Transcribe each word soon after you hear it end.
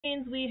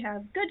means we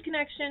have good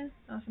connection.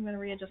 Oh, so I'm going to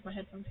readjust my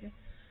headphones here.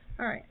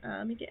 Alright,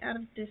 let me get out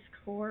of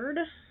Discord.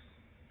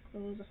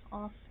 Close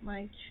off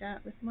my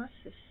chat with my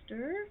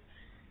sister.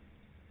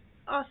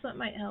 Also, it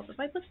might help if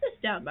I put this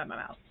down by my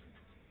mouth.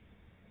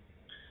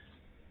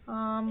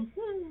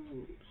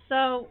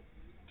 So,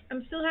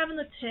 I'm still having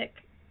the tick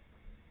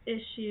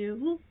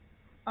issue.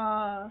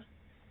 Not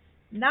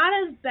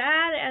as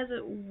bad as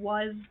it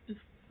was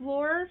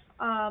before,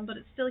 but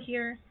it's still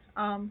here.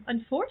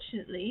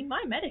 Unfortunately,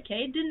 my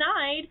Medicaid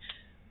denied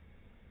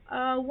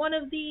one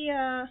of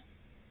the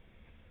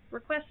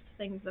request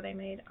things that I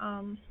made.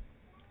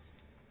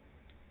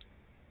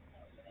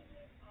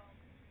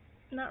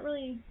 Not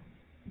really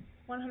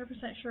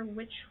 100% sure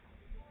which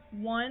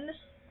one.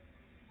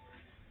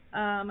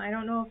 I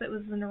don't know if it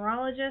was the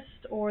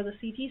neurologist or the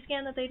CT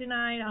scan that they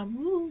denied.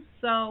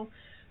 So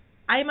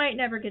I might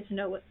never get to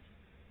know what's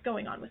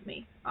going on with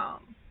me.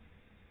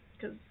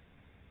 Because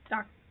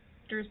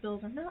doctor's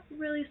bills are not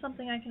really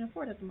something I can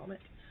afford at the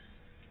moment.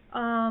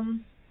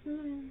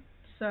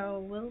 So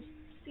we'll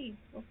see.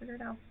 We'll figure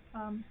it out.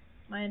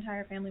 My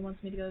entire family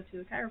wants me to go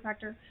to a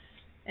chiropractor,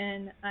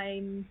 and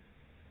I'm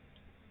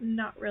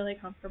not really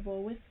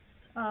comfortable with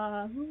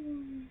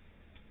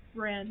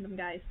random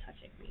guys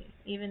touching me.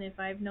 Even if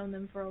I've known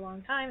them for a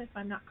long time, if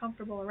I'm not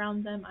comfortable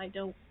around them, I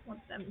don't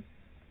want them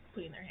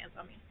putting their hands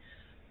on me.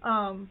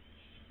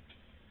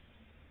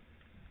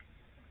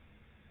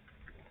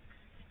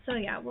 So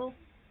yeah, we'll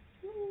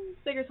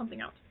figure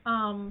something out.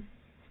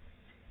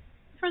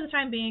 For the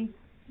time being,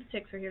 the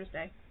ticks are here to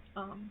stay.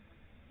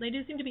 They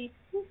do seem to be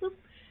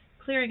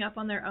clearing up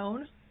on their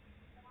own,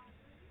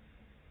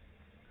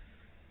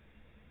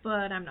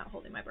 but I'm not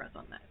holding my breath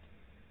on that.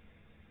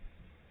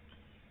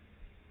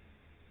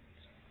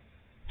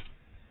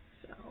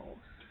 So,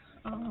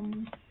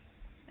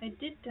 I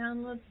did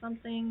download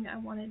something I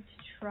wanted to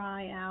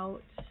try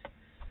out.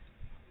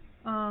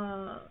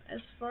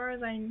 As far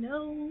as I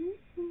know,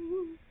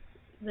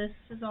 this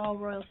is all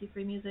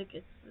royalty-free music.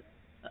 It's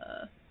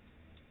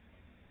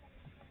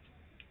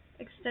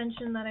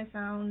extension that I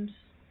found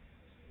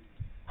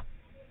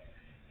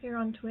here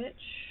on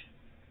Twitch.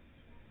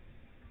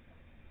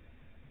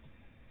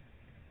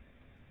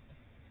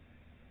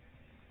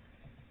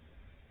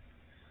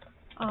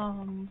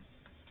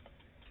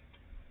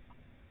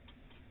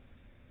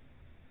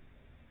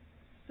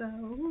 So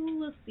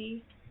we'll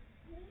see.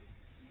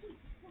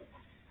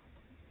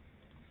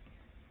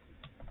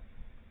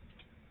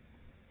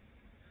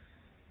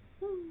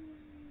 So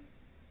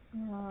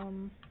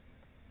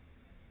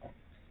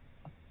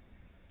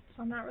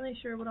I'm not really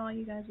sure what all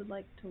you guys would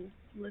like to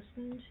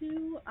listen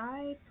to.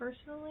 I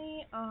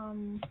personally, let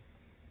me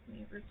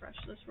refresh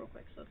this real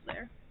quick so it's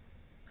there.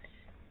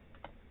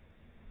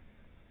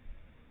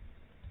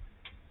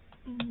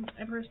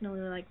 I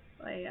personally like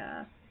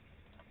a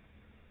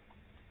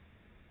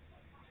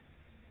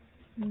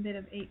bit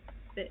of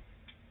 8-bit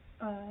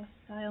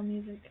style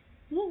music.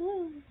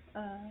 Ow,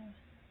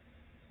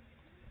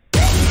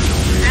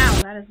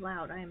 that is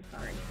loud. I am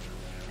sorry.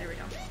 There we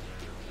go.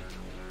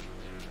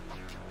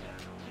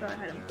 Go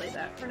ahead and play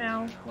that for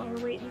now while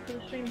we're waiting for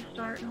the stream to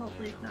start, and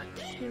hopefully it's not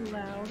too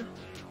loud.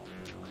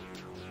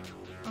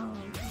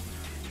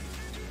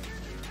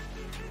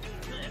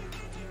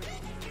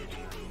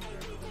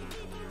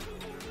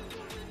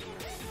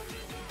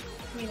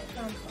 I mean, it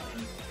sounds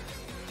fine.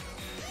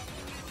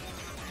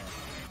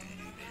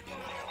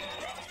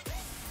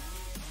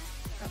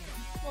 Okay,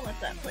 we'll let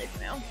that play for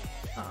now.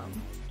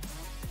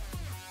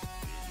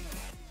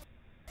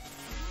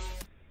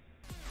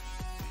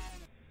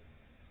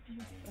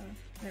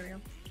 There we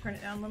go. Turn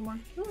it down a little more.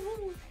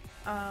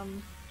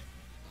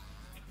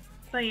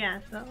 But yeah,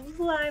 so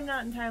I'm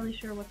not entirely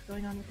sure what's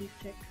going on with these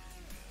ticks.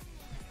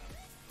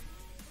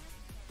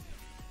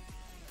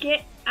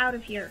 Get out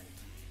of here.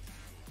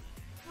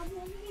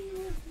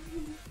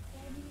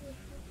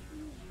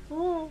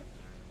 Oh,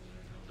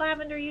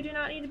 Lavender, you do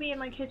not need to be in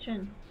my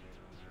kitchen.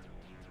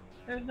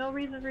 There's no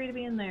reason for you to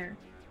be in there.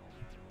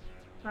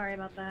 Sorry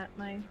about that.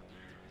 My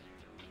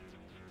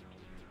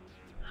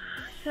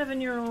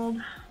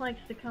 7-year-old likes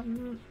to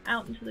come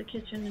out into the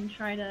kitchen and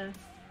try to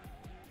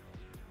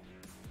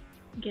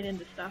get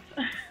into stuff.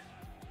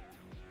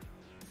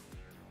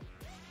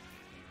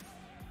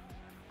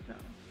 So.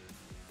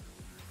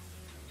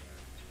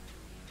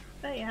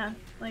 But yeah,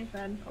 like I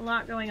said, a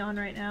lot going on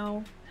right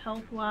now,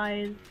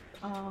 health-wise.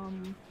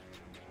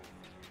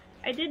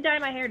 I did dye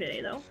my hair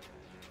today, though.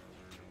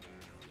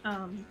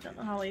 Don't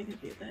know how well you can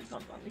see with the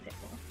headphones on. Let me take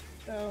them off.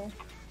 So,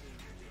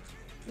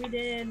 we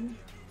did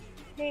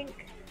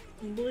pink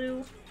and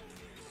blue.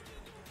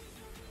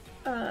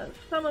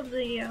 Some of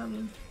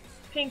the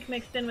pink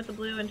mixed in with the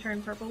blue and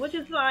turned purple, which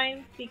is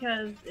fine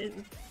because it's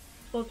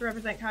supposed to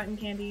represent cotton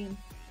candy and,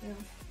 you know,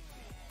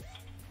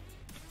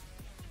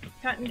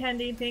 cotton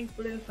candy, pink,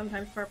 blue,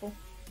 sometimes purple.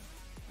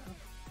 So,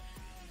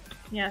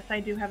 yes, I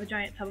do have a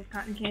giant tub of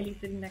cotton candy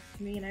sitting next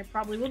to me, and I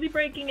probably will be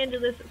breaking into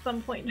this at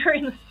some point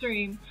during the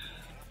stream.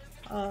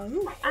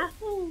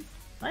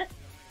 What?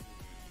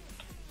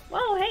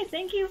 Whoa, hey,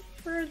 thank you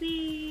for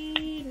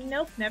the...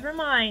 Nope, never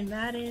mind.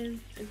 That is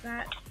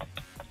that...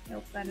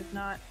 Nope, that is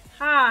not.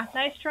 Ha!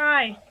 Nice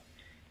try.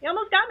 You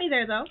almost got me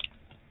there, though.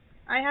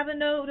 I have a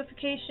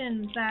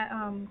notification that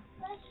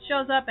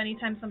shows up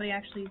anytime somebody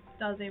actually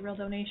does a real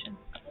donation.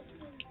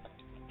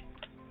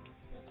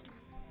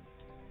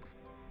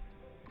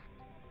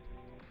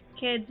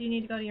 Kids, you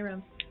need to go to your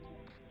room.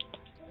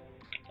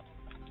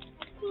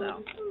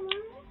 So,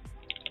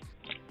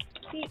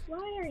 Pete,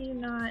 why are you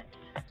not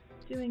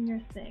doing your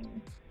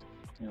thing?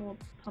 Your little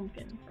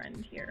pumpkin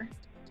friend here.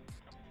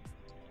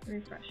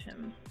 Refresh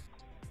him.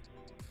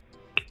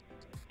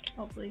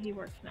 Hopefully he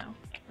works now.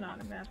 If not,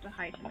 I'm gonna have to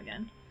hide him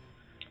again.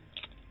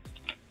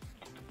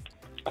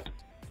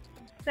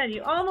 Said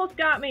you almost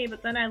got me,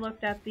 but then I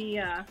looked at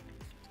the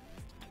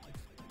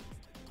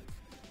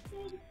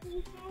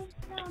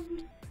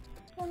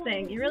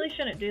thing. You really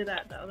shouldn't do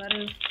that, though. That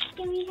is...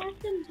 Can we have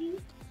some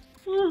juice?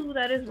 Ooh,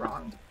 that is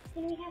wrong.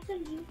 Can we have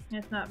some juice?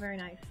 It's not very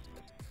nice.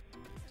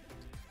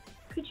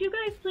 Could you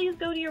guys please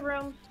go to your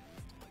rooms?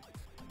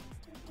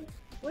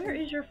 Where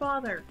is your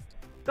father?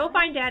 Go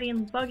find Daddy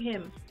and bug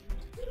him.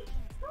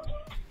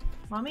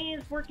 Mommy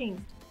is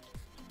working.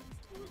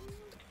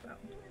 So.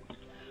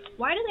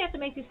 Why do they have to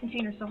make these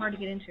containers so hard to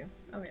get into?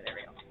 Okay, there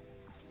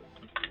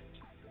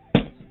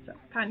we go. So,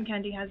 cotton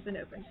candy has been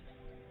opened.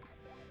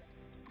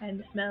 And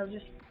the smell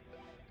just...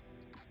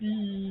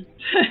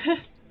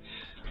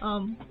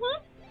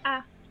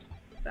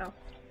 So.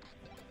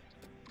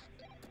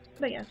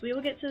 But yes, we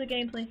will get to the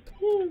gameplay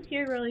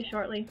here really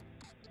shortly.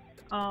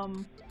 Yeah,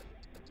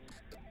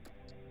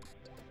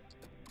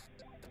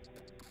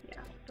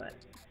 but...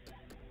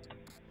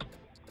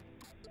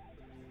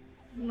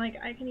 Like,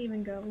 I can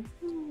even go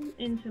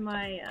into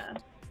my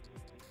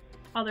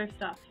other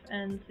stuff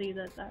and see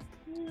that that's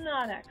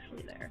not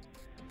actually there.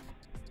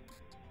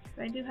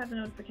 I do have a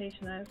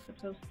notification that is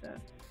supposed to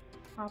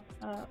pop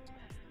up.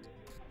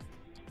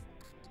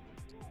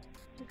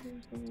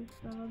 Stickers, gold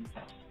subs.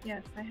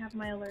 Yes, I have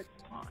my alerts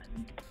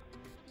on.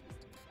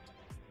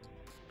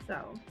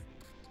 So.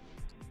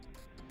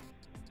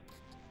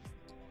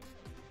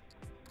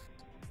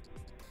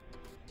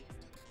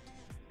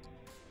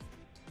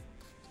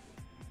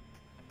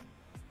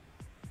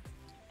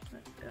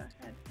 Let's go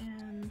ahead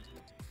and...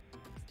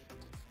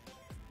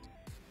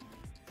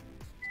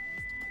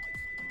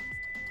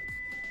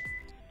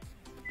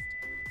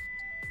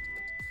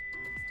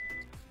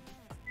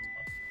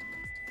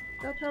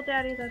 Go tell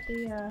Daddy that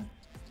the,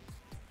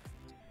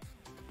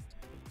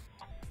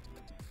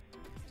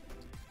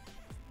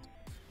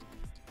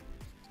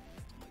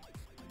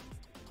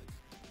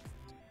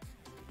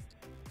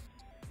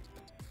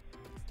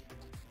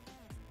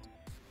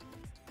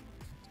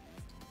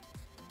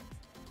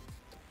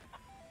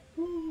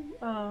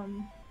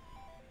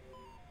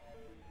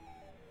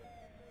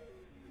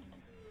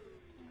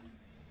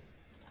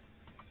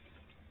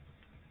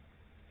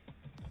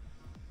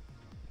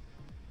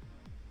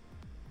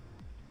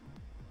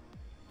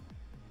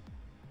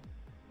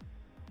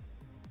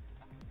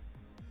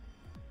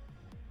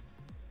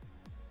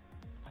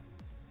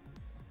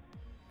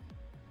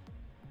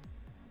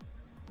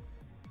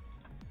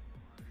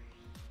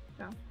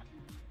 so.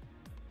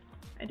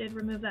 I did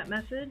remove that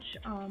message.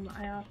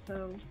 I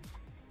also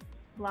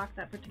blocked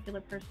that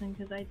particular person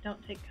because I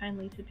don't take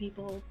kindly to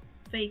people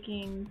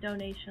faking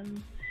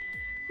donations.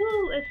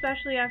 Woo,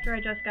 especially after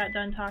I just got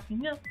done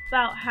talking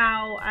about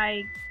how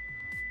I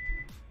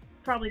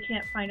probably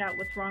can't find out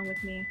what's wrong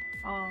with me,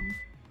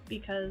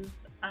 because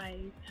I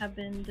have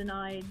been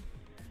denied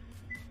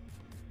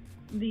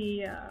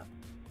the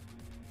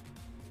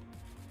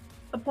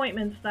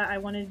appointments that I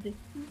wanted to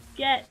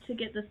get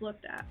this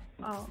looked at.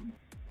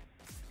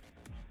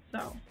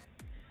 So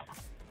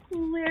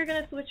we're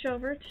gonna switch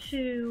over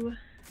to,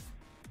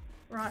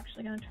 we're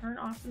actually gonna turn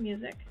off the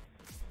music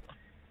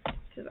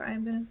because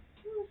I'm gonna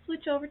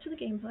switch over to the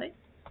gameplay.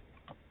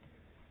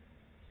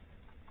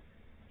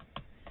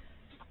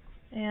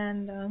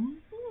 And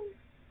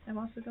I'm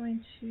also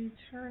going to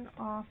turn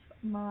off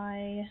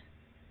my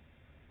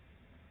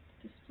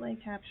display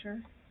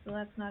capture, so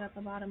that's not at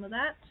the bottom of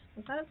that.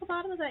 Was that at the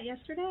bottom of that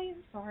yesterday?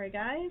 I'm sorry,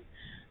 guys.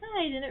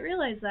 I didn't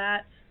realize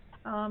that.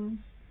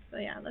 So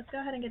yeah, let's go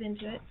ahead and get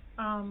into it.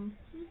 What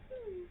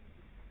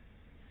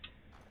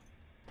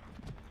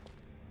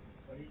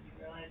did you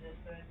realize this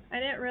time? I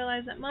didn't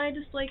realize that my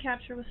display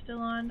capture was still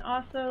on.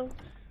 Also,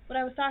 what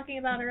I was talking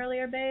about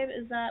earlier, babe,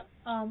 is that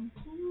I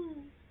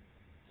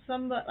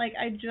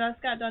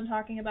just got done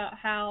talking about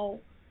how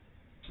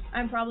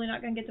I'm probably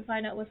not going to get to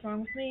find out what's wrong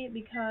with me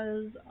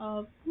because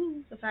of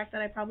the fact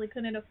that I probably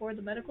couldn't afford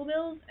the medical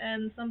bills,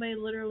 and somebody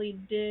literally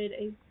did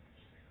a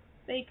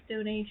fake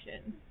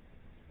donation.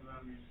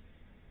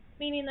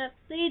 Meaning that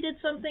they did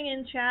something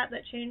in chat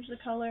that changed the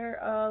color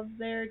of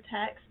their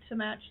text to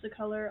match the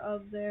color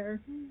of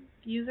their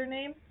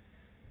username,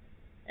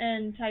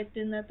 and typed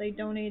in that they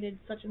donated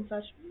such and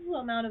such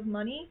amount of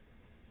money.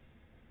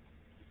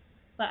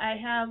 But I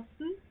have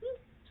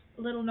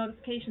little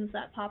notifications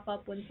that pop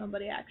up when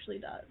somebody actually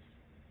does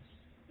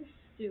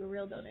do a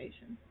real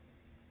donation.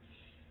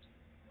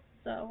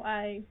 So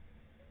I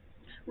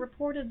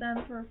reported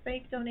them for a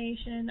fake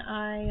donation.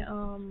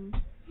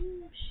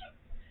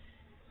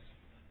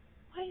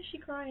 Why is she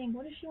crying?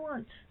 What does she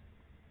want?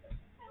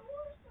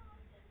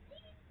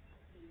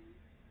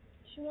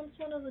 She wants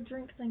one of the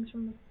drink things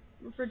from the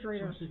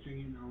refrigerator.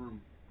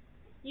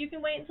 You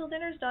can wait until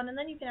dinner's done and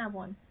then you can have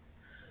one.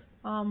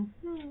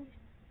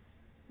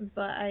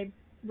 But I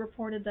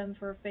reported them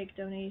for a fake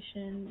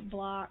donation,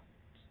 blocked,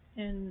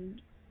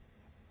 and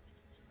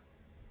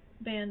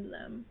banned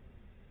them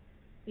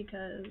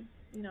because,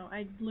 you know,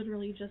 I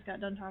literally just got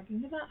done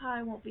talking about how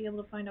I won't be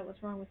able to find out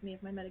what's wrong with me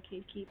if my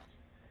Medicaid keeps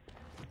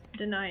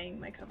denying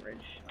my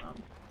coverage.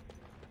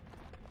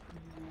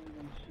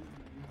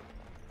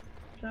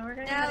 So we're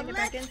gonna Now get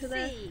back into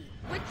this. see.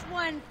 Which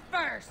one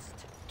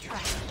first? Try.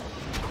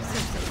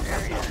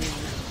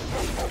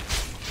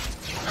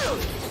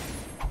 Hold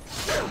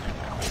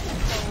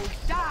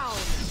down.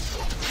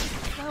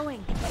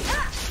 Going.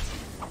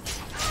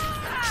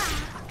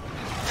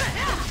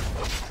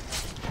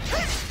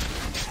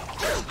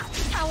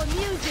 Our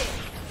music.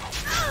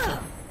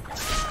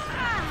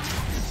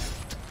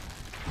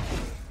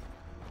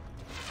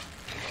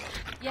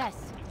 Yes.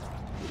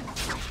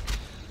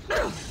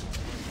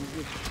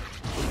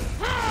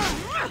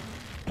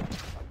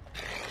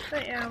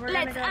 But yeah, we're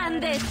Let's gonna go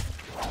end ahead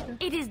this.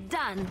 It is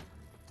done.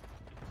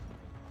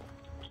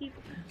 and keep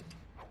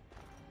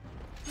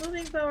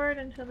moving forward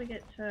until we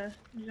get to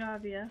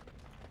Javia.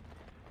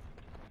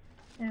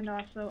 And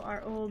also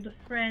our old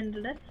friend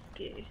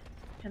Levski.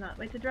 Cannot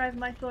wait to drive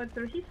my sword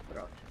through his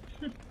throat.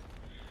 His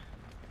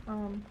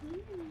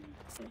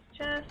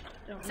chest,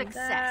 don't need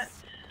that.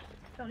 Success.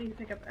 Don't need to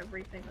pick up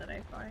everything that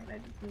I find, I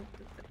just need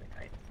specific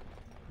items.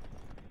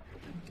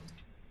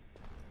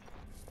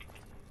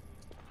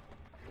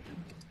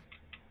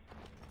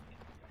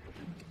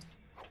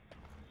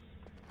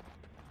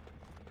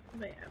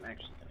 But yeah, I'm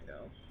actually gonna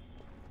go.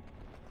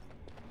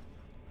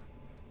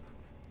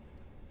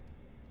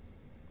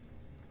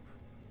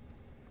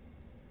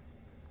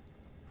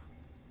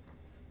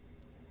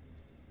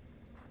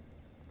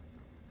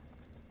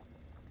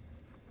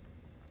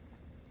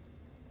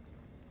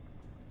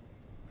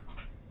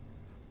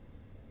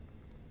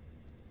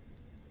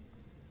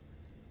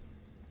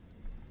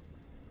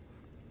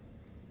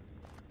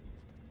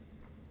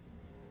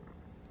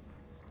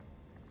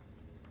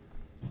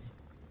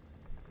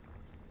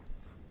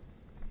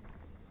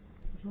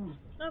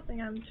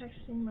 Nothing, I'm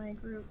texting my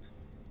group.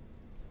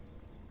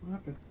 What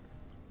happened?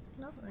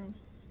 Nothing.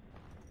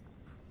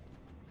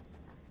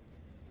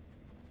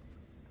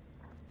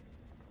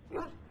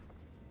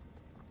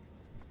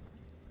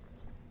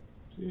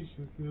 Jeez,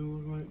 it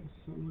looked like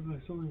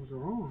something was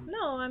wrong.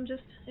 No, I'm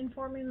just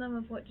informing them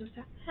of what just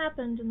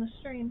happened in the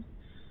stream.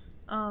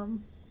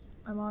 I'm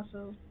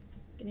also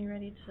getting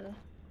ready to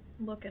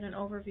look at an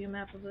overview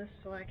map of this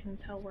so I can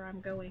tell where I'm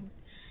going.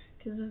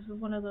 Because this is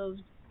one of those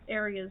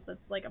areas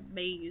that's like a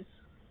maze.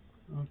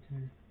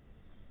 Okay.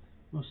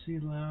 Well, see,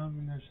 Love,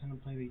 and they're trying to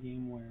play the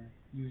game where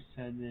you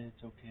said that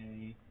it's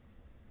okay,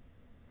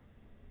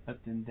 but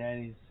then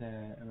Daddy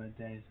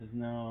says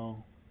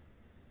no.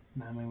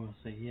 Mommy will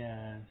say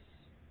yes.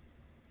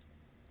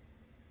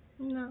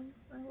 No,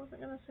 I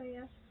wasn't gonna say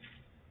yes.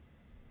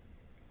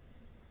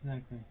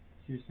 Exactly.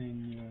 You're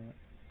saying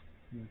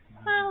you're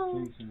Well,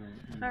 things in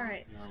the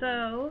alright,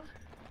 so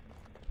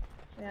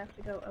we have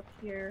to go up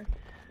here.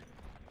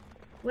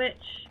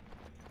 Which,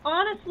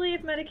 honestly,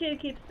 if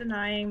Medicaid keeps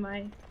denying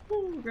my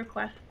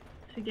request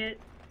to get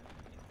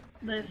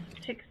this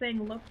tick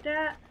thing looked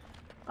at,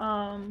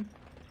 and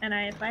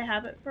if I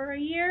have it for a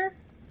year,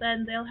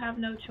 then they'll have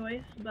no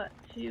choice but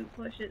to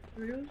push it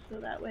through, so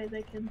that way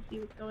they can see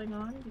what's going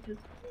on. Because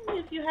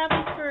if you have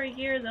it for a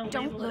year, they'll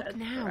Don't label it look as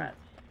now. threats.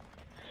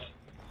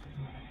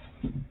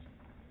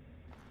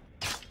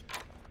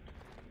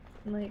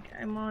 Like,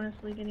 I'm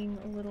honestly getting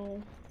a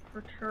little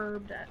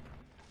perturbed at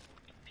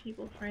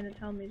people trying to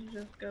tell me to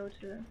just go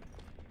to...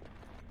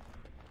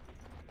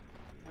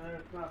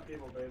 it's not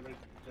people, baby.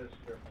 It's just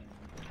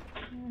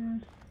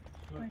scripting.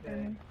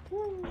 Okay.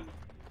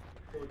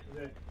 Go to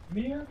the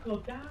miracle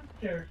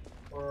doctor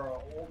or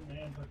an old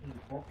man with his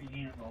broken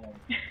hand on him.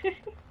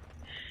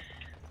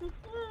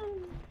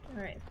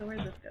 Alright, so where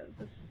this goes?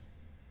 This...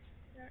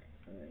 Alright,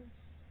 so there's...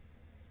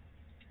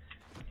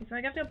 Okay, so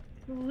I have to go...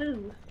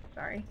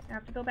 Sorry. I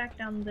have to go back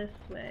down this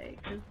way,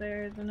 because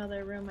there's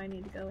another room I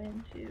need to go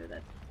into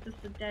that's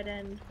just a dead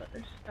end, but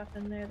there's stuff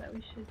in there that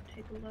we should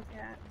take a look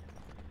at.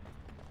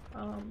 I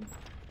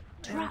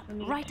also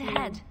need right to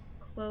ahead.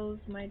 close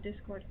my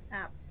Discord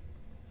app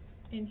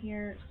in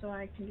here so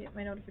I can get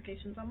my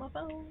notifications on my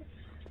phone.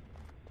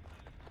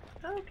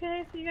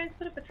 Okay, so you guys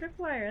put up a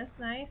tripwire, that's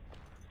nice.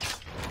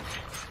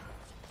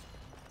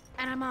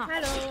 And I'm off.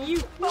 Hello.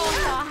 You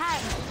both are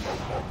ahead.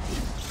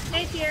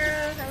 Hey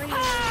Tiara, how are you?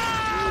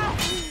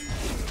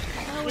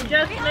 You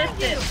just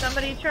missed it.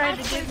 Somebody tried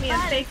to give me a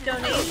fake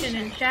donation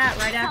in chat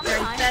right after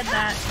I said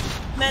that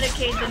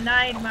Medicaid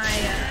denied my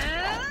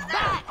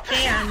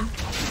scan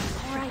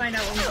to find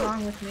out what was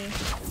wrong with me.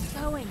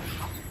 Going.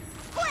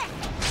 Quick!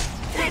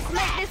 Let's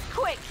make this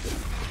quick.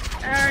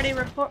 I already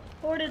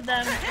reported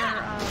them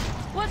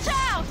for, Watch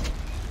out!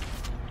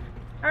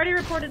 I already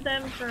reported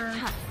them for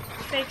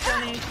fake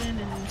donation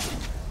and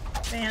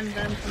banned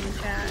them from the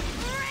chat.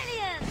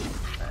 Brilliant!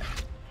 But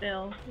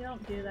still, you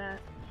don't do that.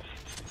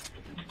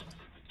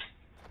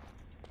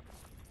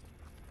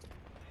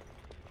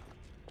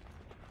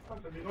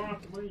 If you don't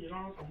have the money, you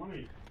don't have the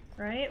money.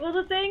 Right? Well,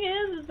 the thing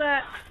is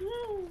that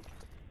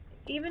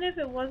even if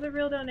it was a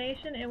real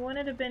donation, it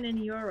wouldn't have been in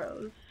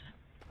euros.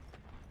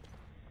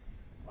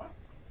 What?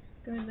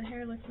 Good, the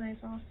hair looks nice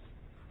off.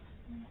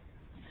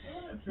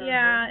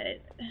 Yeah.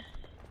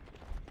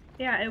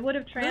 Yeah, it would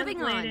have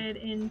Moving on. translated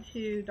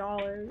into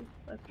dollars.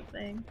 That's the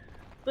thing.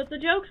 But the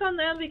joke's on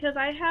them because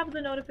I have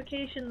the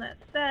notification that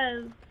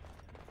says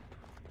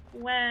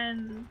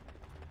when.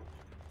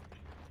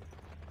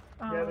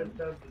 Yeah, that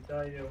does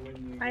tell you when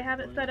you. I have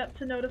it set up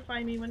to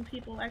notify me when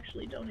people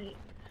actually donate.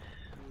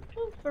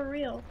 Oh, for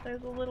real.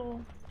 There's a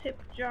little tip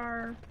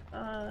jar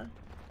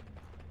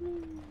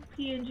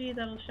PNG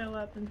that'll show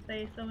up and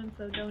say so and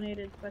so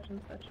donated such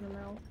and such an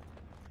amount.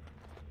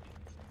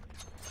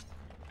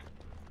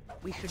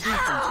 We should do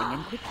something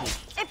and quickly.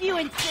 If you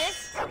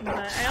insist. But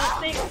I don't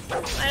think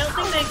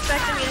they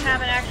expected me to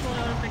have an actual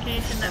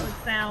notification that would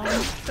sound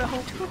so.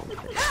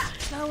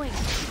 Going.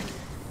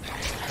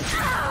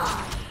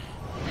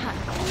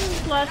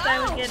 Plus, I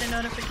would get a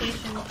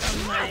notification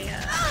from my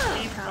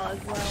PayPal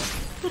as well.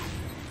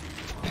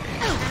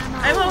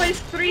 I'm always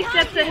 3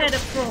 steps ahead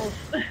of trolls.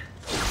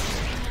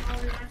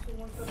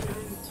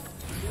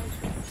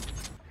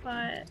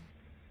 But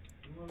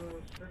You want to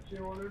stretch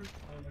your order?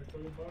 Like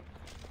 $30?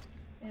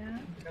 yeah.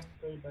 I got to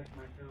pay back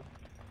my account.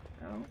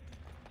 Oh,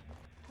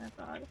 that's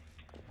odd.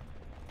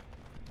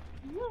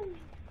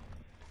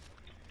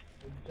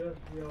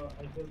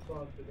 I just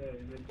saw it today,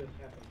 and it just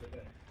happened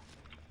today.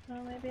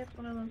 Well, maybe it's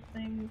one of those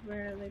things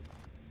where they.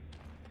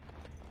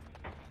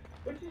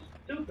 Which is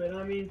stupid,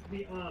 I mean, to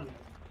be honest.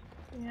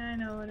 Yeah, I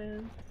know it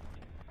is.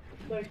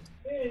 It's like,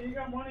 hey, you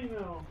got money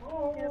now.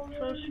 Oh, Yep, yeah,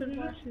 trolls you should did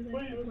watch it. who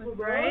Wait, they it was with,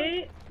 for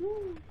right?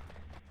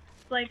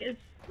 It's like as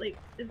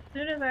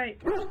soon as I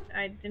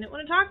didn't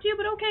want to talk to you,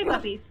 but okay,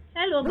 puppies.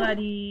 Hello,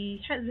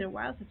 buddy. Has been a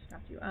while since I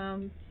talked to you.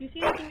 Do you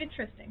see anything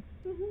interesting?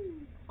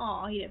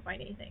 Aw, he didn't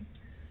find anything.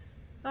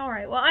 All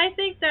right. Well, I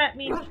think that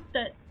means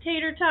that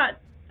Tater Tot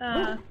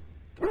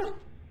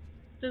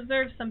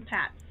deserves some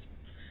pats.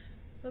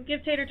 We'll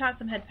give Tater Tot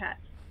some head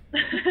pats.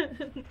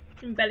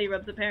 And belly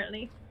rubs,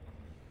 apparently.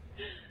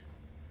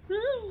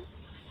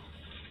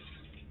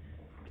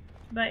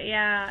 But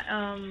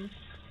yeah,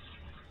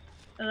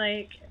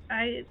 like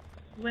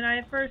when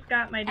I first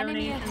got my Enemy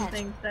donation ahead.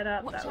 Thing set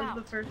up, Watch that was out.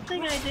 the first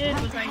thing I did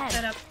was I ahead.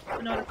 set up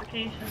the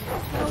notifications.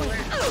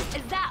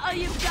 Is that all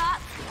you've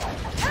got?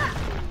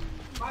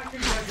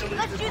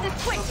 Let's do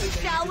this quick,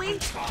 shall we?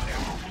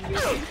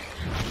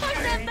 Push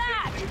them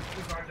back!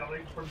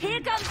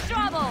 Here comes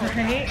trouble!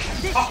 Right?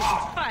 This is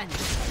fun!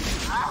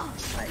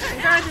 Like,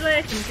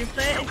 congratulations, you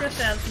played it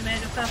yourself and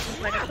made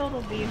yourself look like a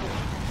total beaver.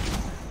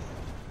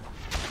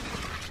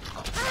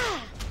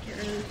 Get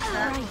rid of this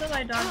crap so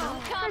my dog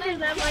doesn't trigger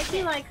them like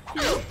he likes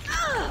to.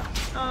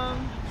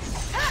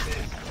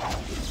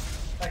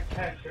 Like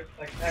texture.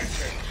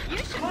 You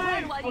should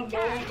learn while you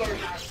can!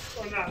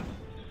 Are not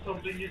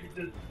something you can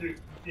just do.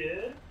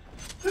 Yeah?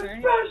 It's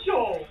Right.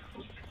 special!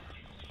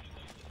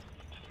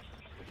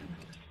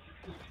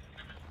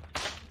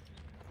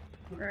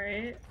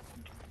 Right.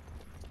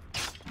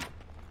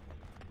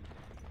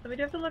 So we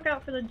do have to look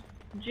out for the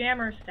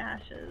jammer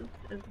stashes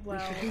as We well.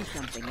 should do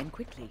something and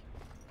quickly.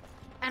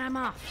 And I'm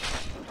off.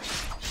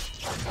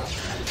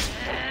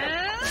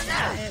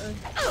 Yeah, it was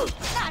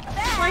Not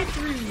bad! quite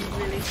rude,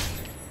 really.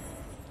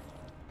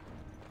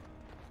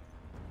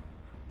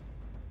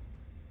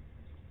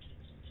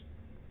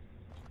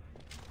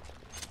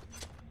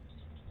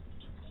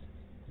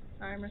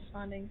 Sorry, I'm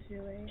responding to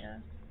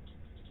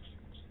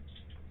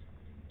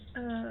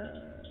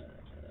a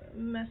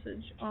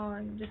message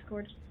on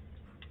Discord.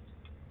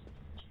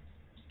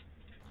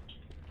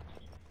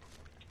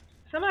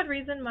 For some odd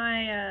reason,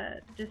 my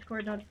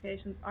Discord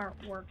notifications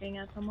aren't working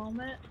at the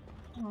moment.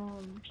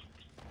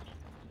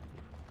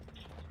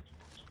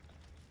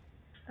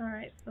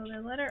 Alright, so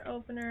the letter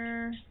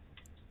opener.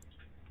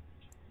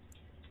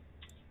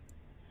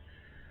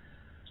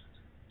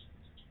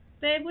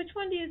 Babe, which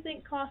one do you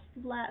think costs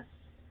less?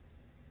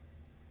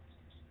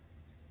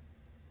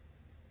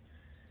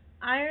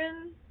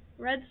 Iron,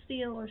 red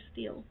steel, or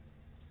steel?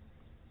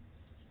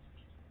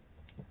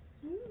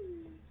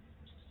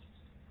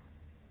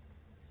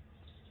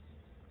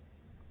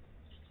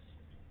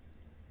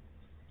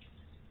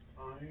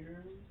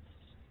 Iron,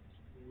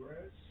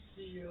 red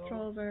steel.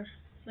 Trolls are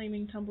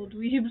flaming tumble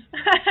dweebs.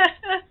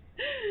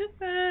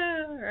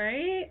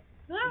 Right?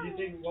 Do you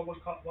think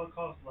what costs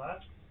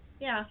less?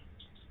 Yeah.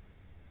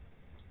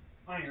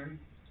 Iron,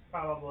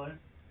 probably.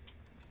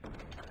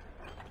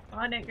 Well,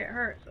 I didn't get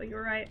hurt, so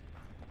you're right.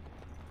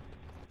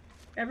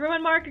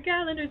 Everyone mark your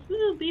calendars.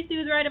 Woo, Beastie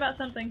was right about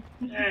something.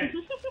 Hey.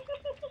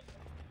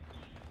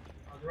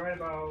 I was right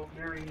about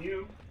marrying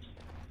you.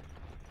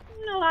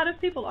 A lot of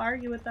people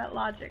argue with that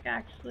logic,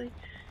 actually.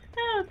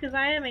 Oh, because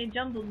I am a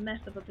jumbled mess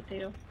of a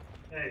potato.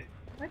 Hey.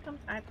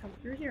 I've come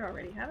through here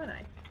already, haven't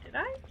I? Did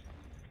I?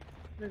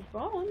 There's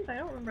bones. I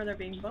don't remember there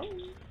being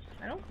bones.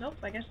 I don't. Nope.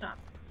 I guess not.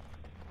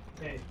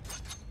 Hey.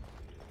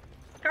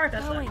 Cartha.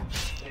 Going.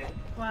 Hey.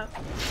 Well.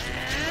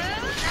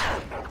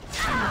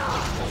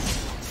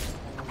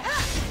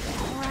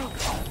 Alright.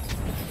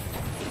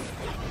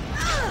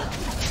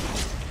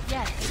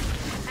 Yes.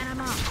 And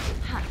I'm off.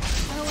 Huh.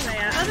 So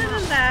yeah, other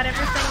than that,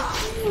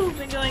 everything's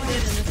been going good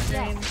in this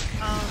stream.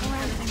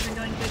 Everything's been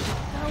going good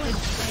with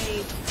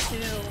Wade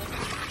too.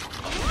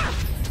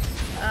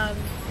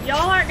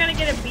 Y'all aren't gonna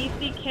get a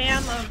beastie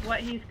cam of what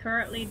he's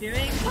currently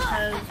doing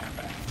because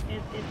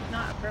it's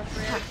not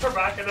appropriate. We're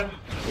back in him.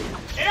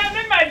 I'm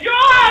in my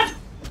yard!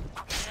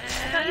 I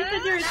thought you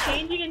said you were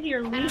changing into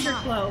your leisure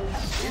clothes.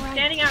 You're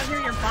standing out here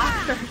in your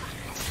boxers.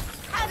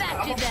 How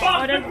about you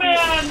then?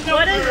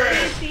 What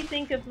does Beastie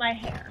think of my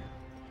hair?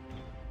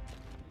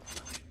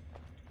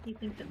 He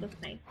thinks it looks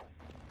nice.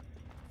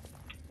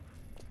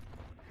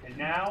 And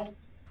now...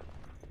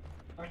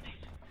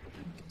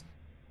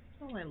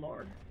 Oh my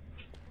lord.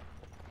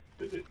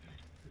 You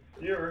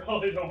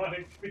really don't want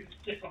to be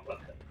killed.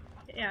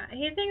 Yeah,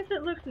 he thinks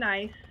it looks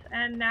nice,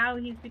 and now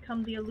he's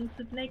become the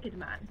elusive naked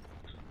man.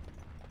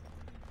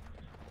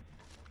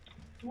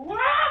 Ooh,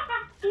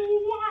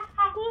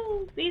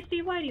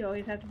 Beastie, why do you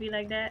always have to be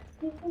like that?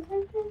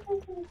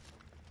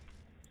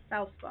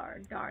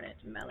 Felspar, Garnet,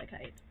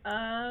 Malachite.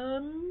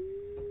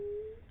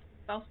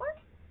 Felspar?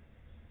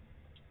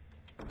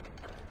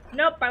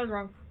 Nope, I was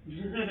wrong.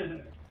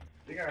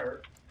 Think I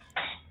hurt.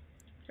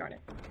 Garnet.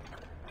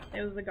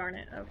 It was the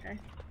Garnet, okay.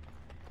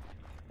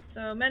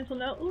 So, mental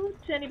note, ooh,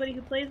 to anybody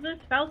who plays this,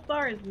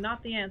 Felspar is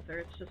not the answer,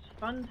 it's just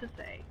fun to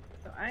say.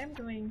 So I am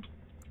going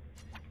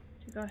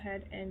to go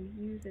ahead and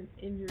use an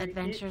injury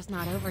Adventure's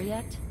not over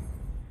yet.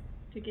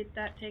 to get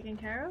that taken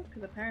care of,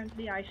 because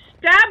apparently I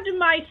stabbed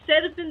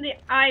myself in the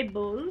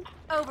eyeball.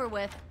 Over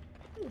with.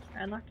 Ooh,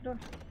 I unlocked the door.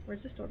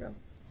 Where's this door go?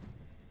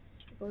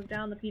 It goes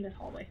down the penis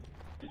hallway.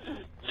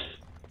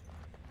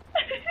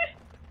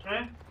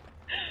 Huh?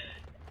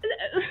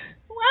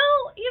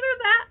 Well, either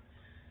that.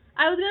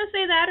 I was gonna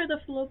say that or the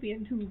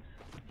fallopian tubes.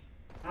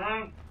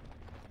 Now.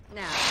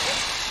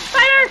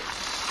 Spider!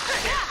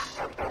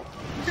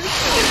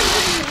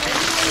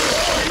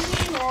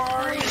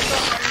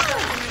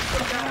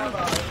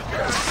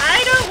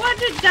 I don't want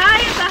to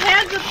die at the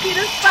hands of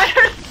penis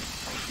spiders!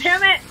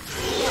 Damn it!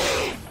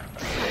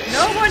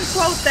 No one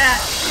quote that!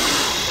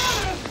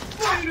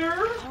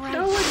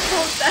 No one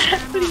quote that,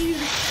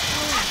 please!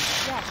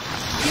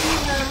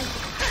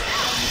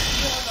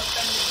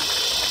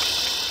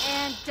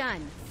 And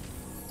done.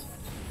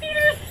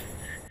 Peters!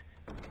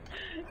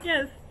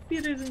 Yes,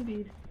 Peters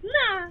indeed.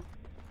 Nah!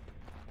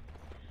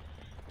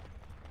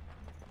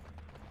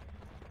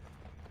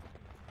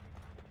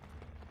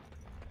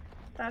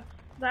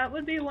 That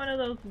would be one of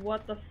those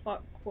what the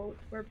fuck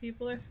quotes where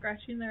people are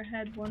scratching their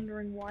head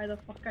wondering why the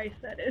fuck I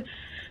said it.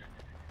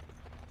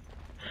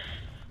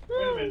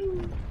 Wait a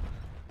minute.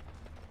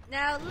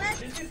 Now let's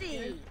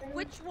see.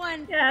 Which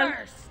one Yeah.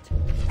 first?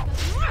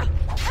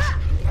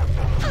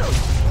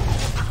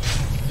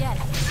 Yes.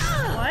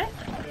 What?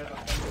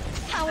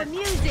 How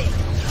amusing.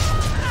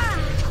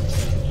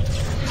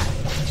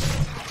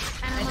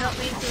 I don't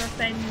mean to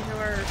offend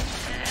your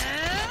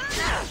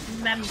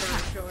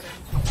members, Jordan.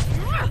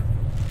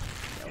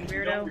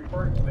 Weirdo.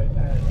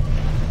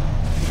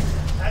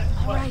 That's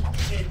what Alright.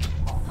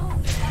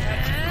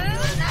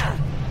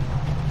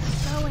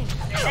 Going.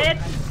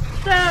 It's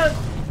the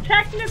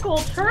technical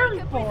term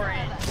for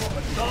it. A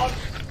dog,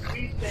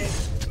 we say,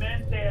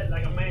 man say it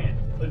like a man.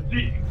 A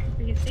dick.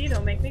 You see,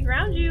 don't make me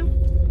ground you.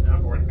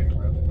 Not worth making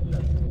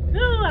around.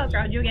 Ooh, I'll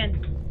ground you again.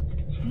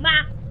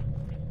 Ma!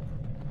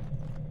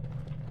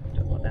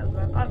 Don't know what that was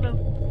about. Also,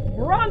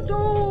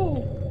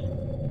 Bronto!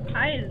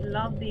 I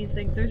love these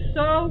things. They're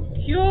so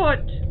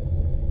cute!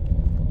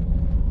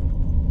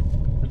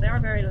 But they are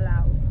very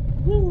loud.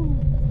 Woo!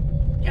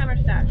 Camera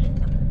stash.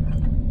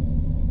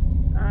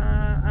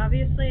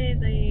 Obviously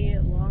the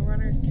long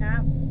runner's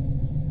cap.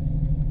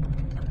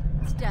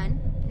 It's done.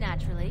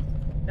 Naturally.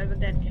 There's a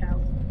dead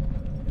cow.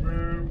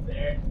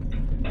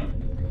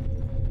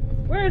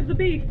 Where's the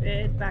beef?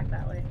 It's back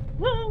that way.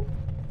 Woo!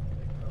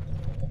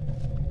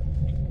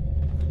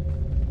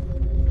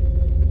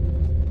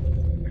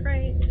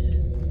 Crate.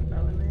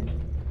 Oh, in there.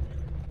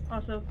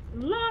 Also,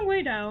 long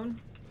way down.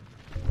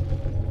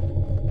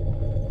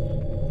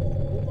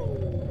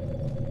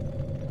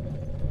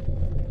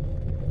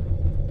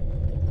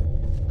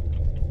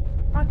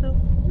 Also,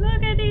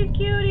 look at these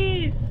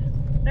cuties!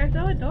 They're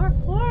so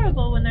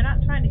adorable when they're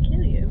not trying to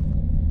kill you.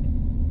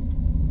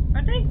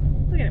 Aren't they?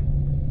 Look at them.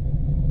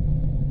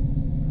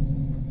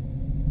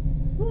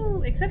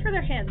 Ooh, except for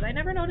their hands. I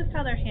never noticed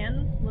how their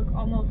hands look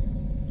almost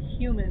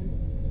human.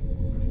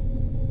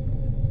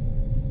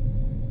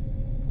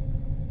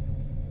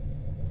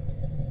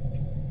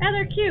 And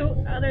they're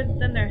cute, other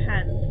than their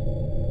hands.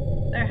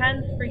 Their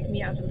hands freak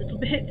me out a little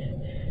bit.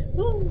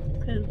 Ooh,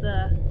 because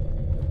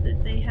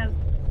they have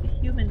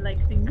human-like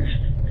fingers.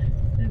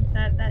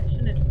 That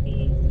shouldn't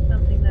be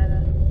something that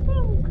a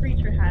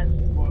creature has.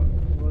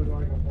 What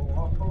like a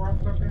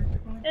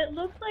velociraptor? It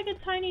looks like a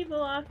tiny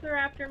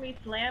velociraptor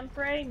meets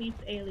lamprey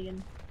meets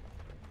alien.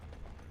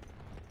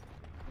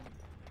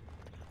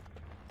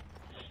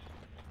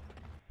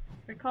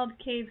 They're called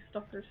cave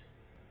stalkers.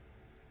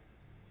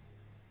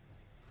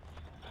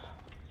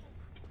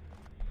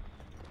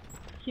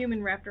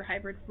 Human raptor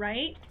hybrid,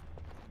 right?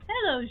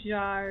 Hello,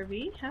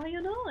 Jarvie. How are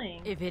you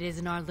doing? If it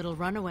isn't our little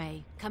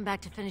runaway, come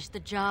back to finish the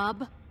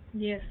job?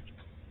 Yes.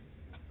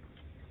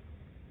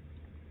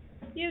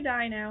 You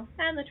die now.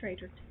 And the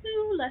traitor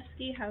too.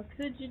 Lesky, how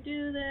could you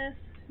do this?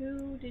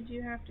 Who did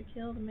you have to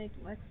kill to make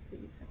Lex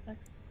leave? I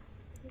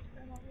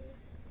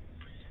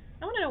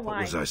want to know why.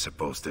 What was I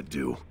supposed to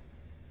do?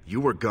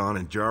 You were gone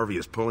and Jarvie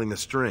is pulling the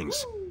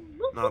strings.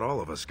 Not all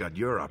of us got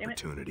your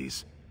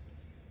opportunities.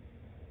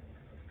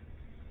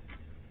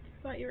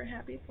 Thought you were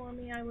happy for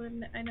me. I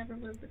never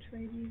would have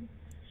betrayed you.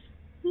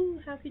 Ooh,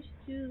 how could you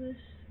do this?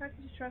 How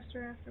could you trust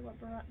her after what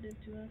Barat did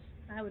to us?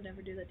 I would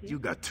never do that to you. You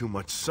got too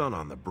much sun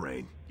on the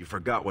brain. You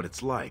forgot what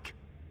it's like.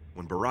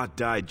 When Barat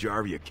died,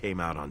 Jarvia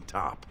came out on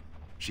top.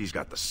 She's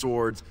got the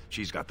swords,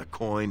 she's got the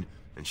coin,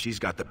 and she's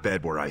got the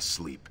bed where I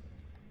sleep.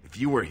 If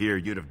you were here,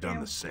 you'd have done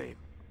the same.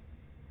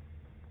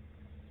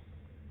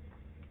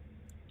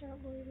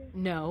 Don't believe it.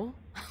 No.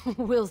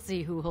 We'll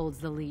see who holds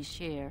the leash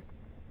here.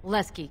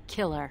 Lesky,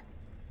 kill her.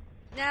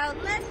 Now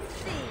let's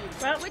see.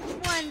 Well, which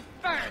one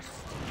first?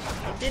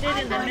 I did it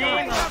in the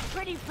name of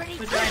pretty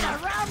vagina.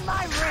 around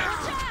my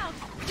wrist.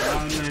 A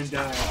lot of men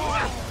died.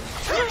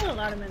 A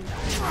lot of men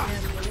died.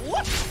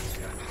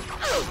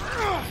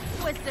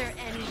 Was there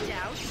any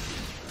doubt?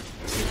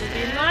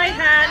 In my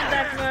hand,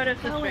 that's motive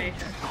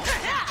suspicion.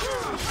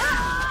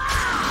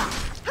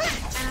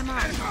 And I'm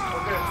on.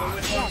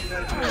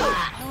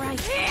 All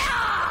right.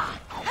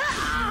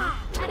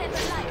 I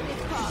never liked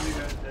this part.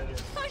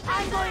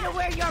 I'm going to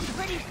wear your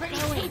pretty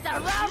teeth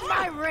around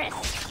my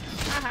wrist.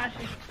 Haha,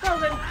 she's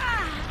frozen.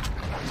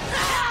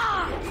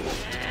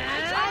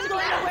 I'm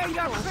going to wear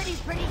your pretty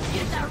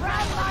teeth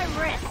around my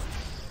wrist.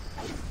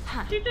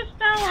 She just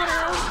fell on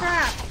her own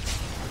trap.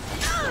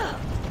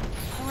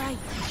 All right.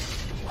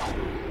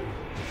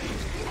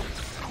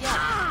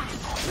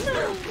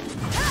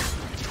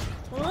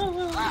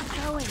 Whoa.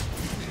 Keep going.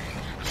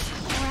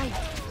 All right.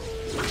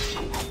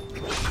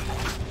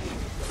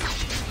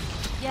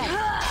 Yes.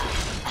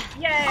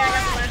 Yay, I got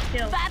the last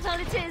kill. Battle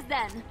it is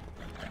then.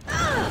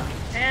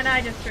 And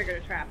I just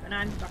triggered a trap, and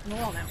I'm stuck in the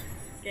wall now.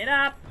 Get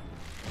up.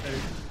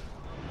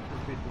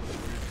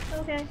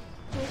 Okay.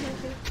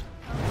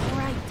 All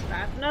right.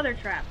 That's another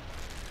trap.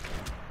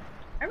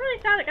 I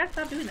really thought I gotta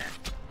stop doing that.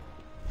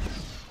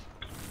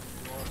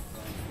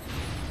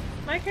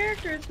 My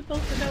character is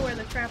supposed to know where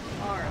the traps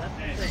are,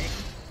 that's the thing.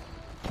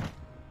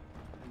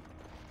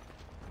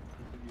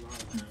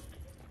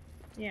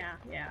 Yeah.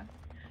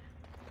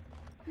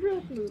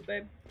 Real smooth,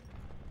 babe.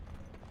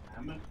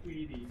 I'm a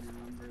sweetie,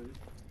 remember?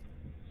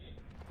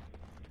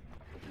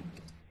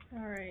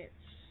 Alright,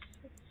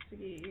 let's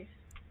see.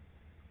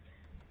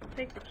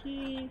 Take the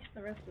key,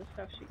 the rest of the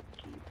stuff she can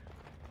keep.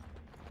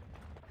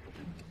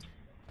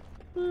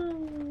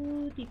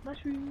 Ooh, deep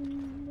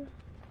mushroom.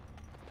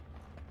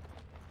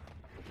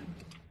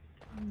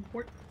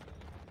 Work.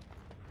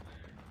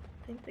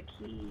 Take the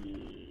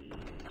key.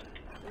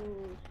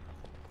 Ooh.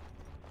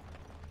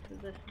 To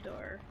this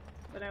door.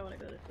 But I want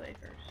to go this way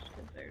first,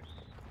 because there's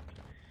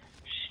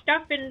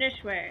stuff in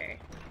this way.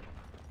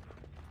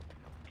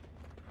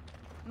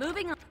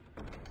 Moving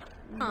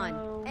on.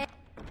 No.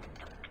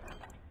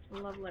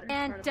 Love letters.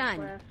 And part of the done.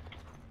 quest.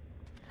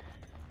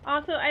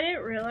 Also, I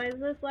didn't realize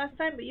this last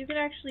time, but you can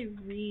actually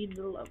read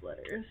the love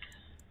letters.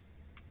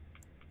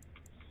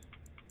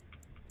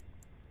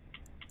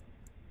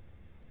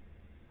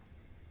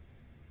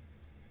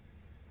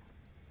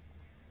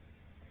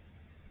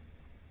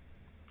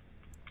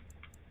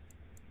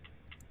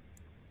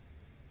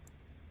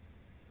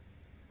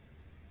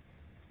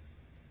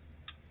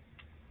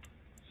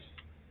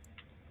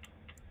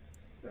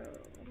 So,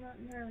 I'm not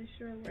entirely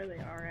sure where they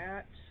are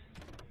at.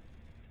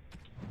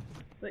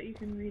 But you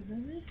can read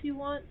them if you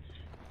want.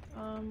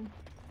 I've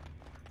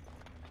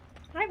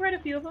read a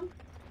few of them.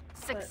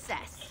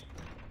 Success.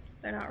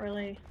 They're not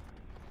really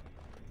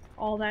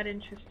all that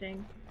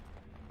interesting.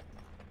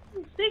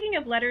 Speaking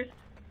of letters,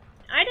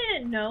 I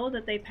didn't know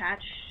that they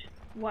patched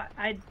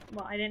I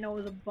didn't know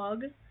it was a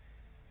bug.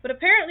 But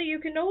apparently you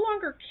can no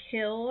longer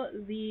kill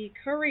the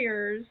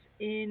couriers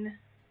in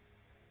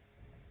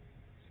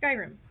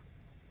Skyrim.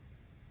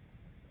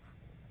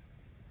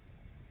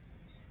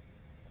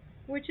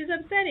 Which is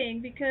upsetting,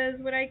 because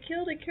when I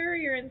killed a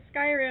courier in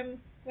Skyrim,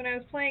 when I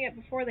was playing it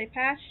before they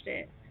patched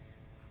it,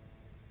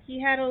 he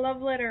had a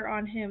love letter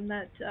on him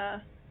that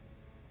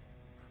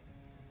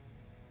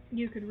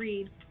you could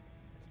read.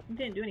 It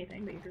didn't do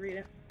anything, but you could read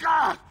it.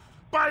 God!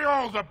 By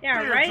all the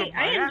Yeah, beards right? of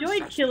my I enjoyed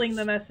ancestors. killing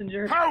the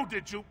messenger. How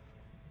did you...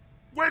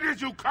 Where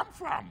did you come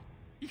from?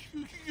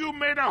 You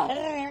made a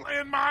hole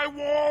in my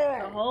wall!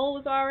 The hole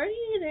was already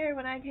there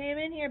when I came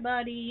in here,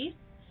 buddy.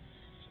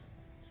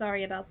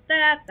 Sorry about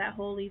that. That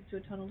hole leads to a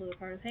tunnel to the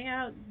Carter's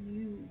hangout. Do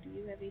you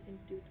have anything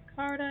to do with the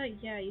Carter?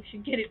 Yeah, you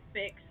should get it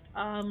fixed.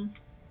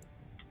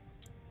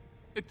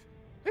 It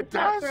Let's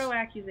not does? throw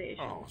accusations.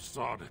 Oh,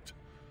 sod it.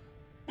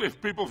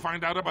 If people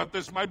find out about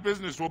this, my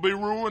business will be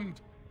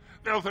ruined.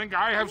 They'll think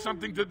I have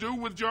something to do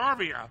with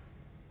Jarvia.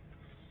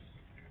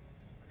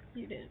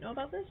 You didn't know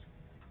about this?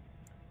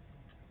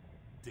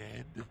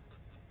 Dead?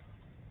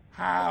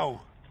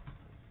 How?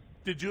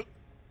 Did you...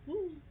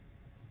 Ooh.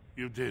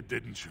 You did,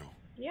 didn't you?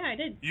 Yeah, I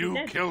did. You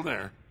did. killed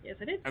her. Yes,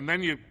 I did. And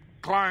then you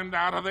climbed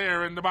out of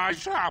there into my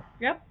shop.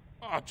 Yep.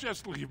 Oh,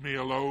 just leave me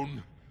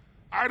alone.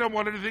 I don't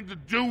want anything to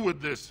do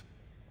with this.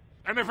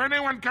 And if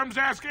anyone comes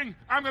asking,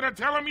 I'm gonna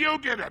tell them you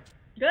did it.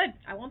 Good.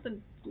 I want the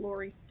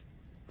glory.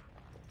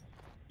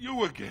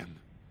 You again.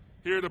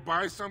 Here to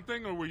buy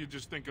something, or were you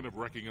just thinking of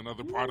wrecking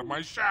another part of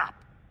my shop?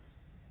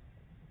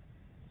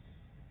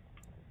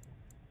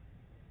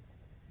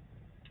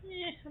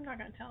 I'm not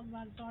gonna tell him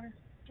about his daughter.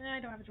 I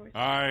don't have a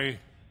choice.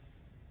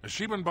 Has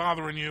she been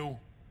bothering you?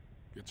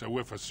 Gets a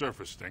whiff of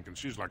surface stink, and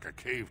she's like a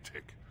cave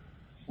tick.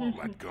 Won't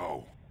let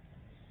go.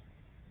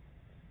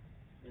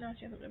 No,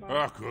 she hasn't been Oh,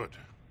 bothered. good.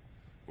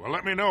 Well,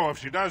 let me know if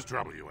she does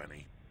trouble you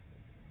any.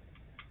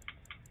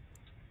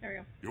 There we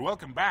go. You're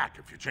welcome back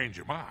if you change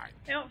your mind.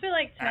 I don't feel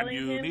like And telling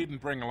you him. needn't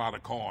bring a lot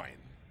of coin.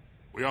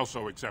 We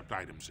also accept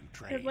items in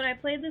Because trade. when I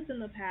played this in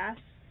the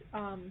past,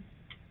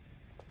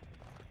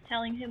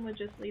 telling him would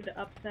just lead to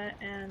upset,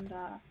 and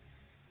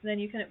then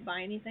you couldn't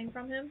buy anything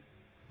from him.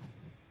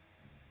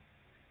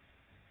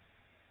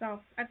 So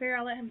I figure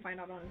I'll let him find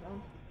out on his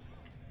own.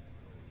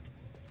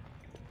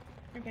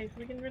 Okay, so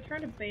we can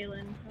return to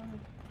Balin. I'll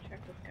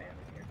check this guy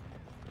over here.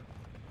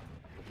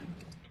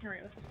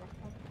 Alright, let's just walk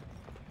on.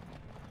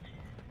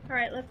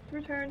 Alright, let's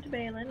return to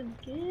Balin and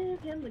give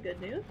him the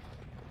good news.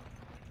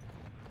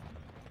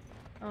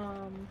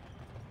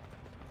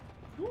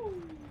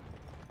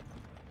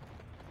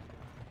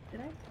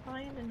 Did I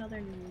find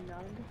another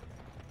nug?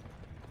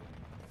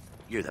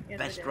 You're the Yes,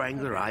 I best did.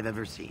 wrangler Okay. I've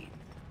ever seen.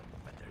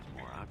 But there's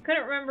more out.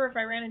 Couldn't remember if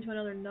I ran into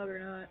another nug or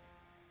not.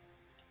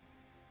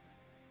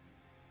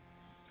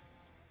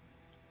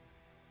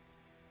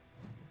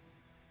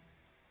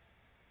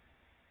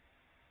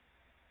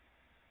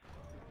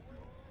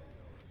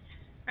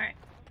 Alright.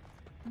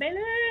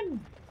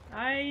 Balin!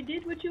 I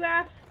did what you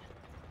asked.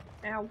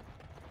 Ow.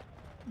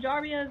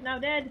 Jarvia is now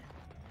dead.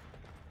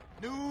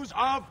 News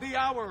of the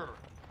hour.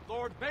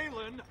 Lord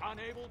Balin,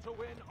 unable to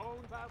win own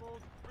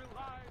battles,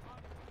 relies on...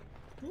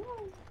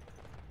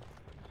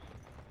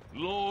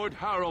 Lord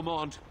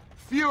Harrowmont,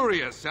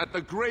 furious at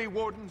the Grey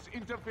Warden's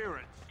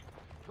interference,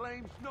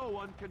 claims no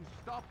one can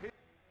stop him.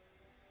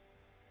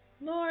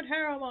 Lord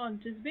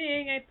Harrowmont is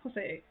being a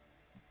pussy.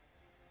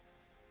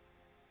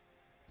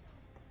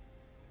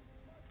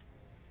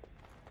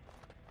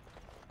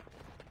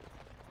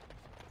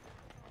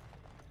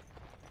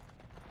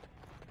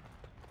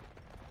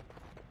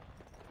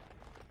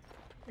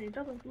 He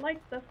doesn't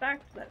like the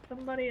fact that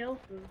somebody else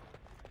is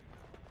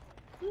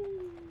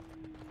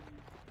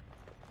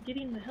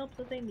getting the help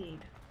that they need.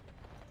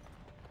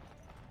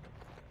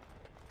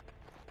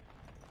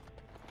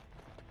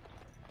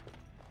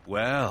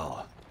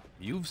 Well,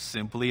 you've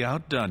simply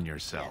outdone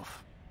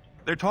yourself.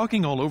 They're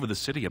talking all over the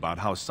city about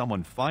how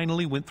someone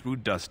finally went through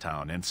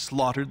Dusttown and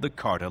slaughtered the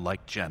Carta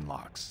like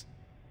Genlocks.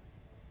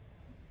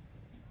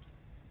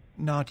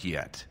 Not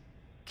yet.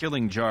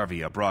 Killing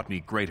Jarvia brought me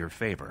greater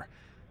favor.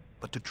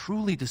 But to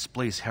truly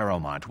displace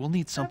Harrowmont, we'll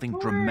need something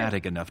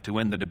dramatic enough to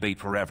end the debate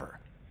forever.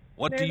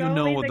 What do There's you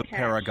know always of a the catch.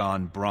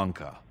 Paragon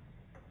Bronca?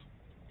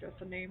 Just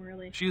a name,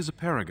 really. She is a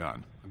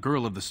paragon, a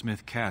girl of the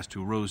Smith caste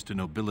who rose to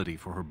nobility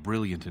for her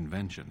brilliant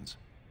inventions.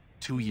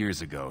 2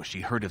 years ago,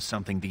 she heard of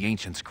something the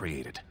ancients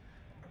created.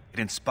 It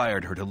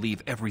inspired her to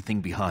leave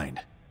everything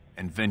behind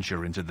and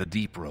venture into the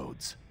deep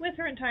roads. With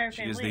her entire She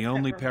family. is the except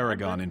only for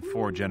paragon in Margaret.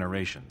 4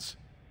 generations,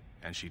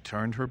 and she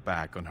turned her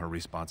back on her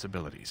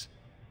responsibilities.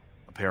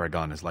 A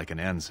paragon is like an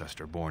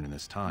ancestor born in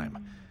this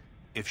time.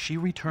 If she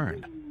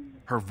returned,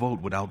 her vote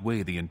would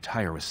outweigh the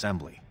entire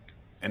assembly.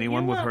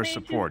 Anyone with want her me to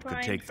support could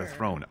find take the her.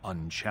 throne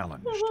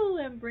unchallenged.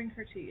 Woohoo, and bring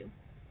her to you.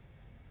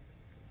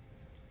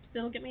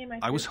 Still get me in my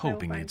I was suit, so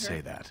hoping find you'd her. say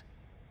that.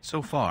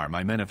 So far,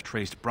 my men have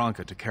traced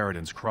Bronca to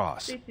Caridon's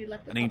Cross, Stacy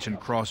left the an ancient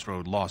photo.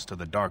 crossroad lost to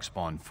the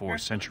Darkspawn 4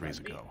 centuries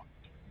ago.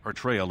 Her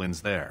trail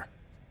ends there.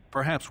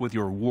 Perhaps with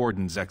your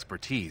warden's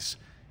expertise,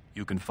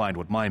 you can find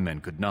what my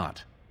men could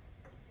not.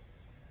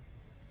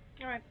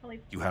 Alright, I'll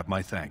leave. You have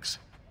my thanks.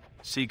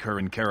 Seek her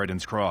in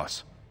Caridon's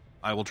Cross.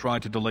 I will try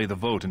to delay the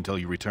vote until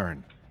you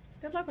return.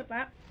 Good luck with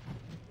that.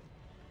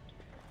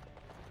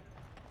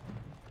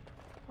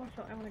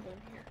 Also, I want to go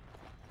in here.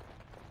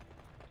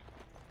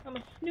 I'm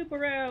gonna snoop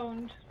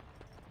around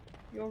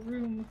your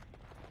room.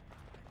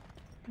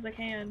 Because I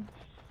can.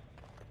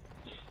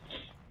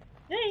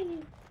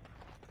 Hey!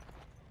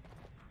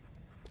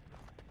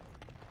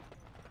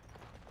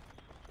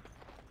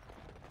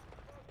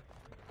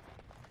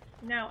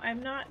 Now,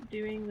 I'm not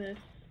doing this.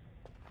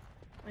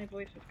 My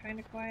voice is kind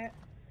of quiet.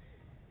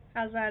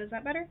 How's that? Is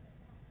that better?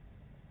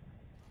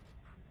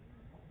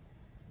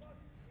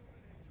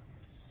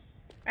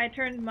 I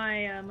turned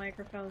my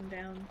microphone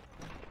down.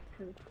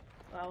 Cause,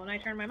 well, when I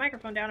turn my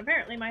microphone down,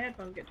 apparently my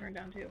headphones get turned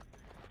down too.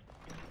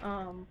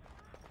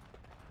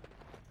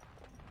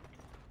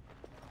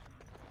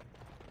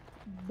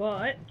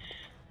 But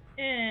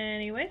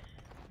anyways,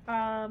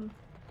 I'm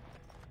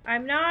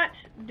not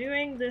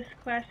doing this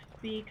quest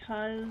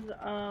because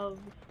of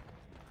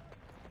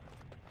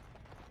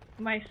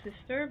my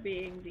sister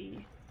being the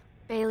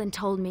Baylan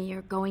told me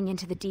you're going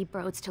into the deep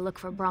roads to look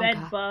for Bronca.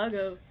 bed bug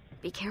of.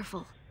 Be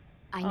careful.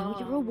 I know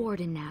you're a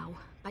warden now,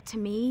 but to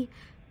me,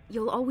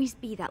 you'll always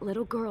be that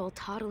little girl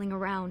toddling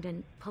around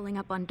and pulling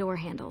up on door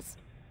handles.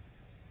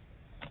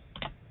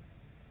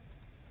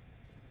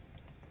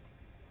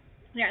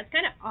 Yeah, it's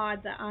kind of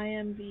odd that I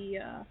am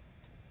the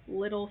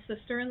little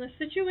sister in this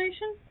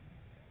situation.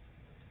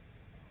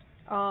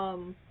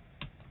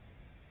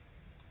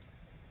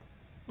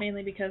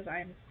 Mainly because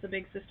I'm the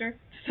big sister,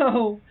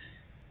 so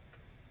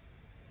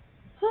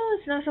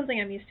it's not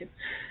something I'm used to.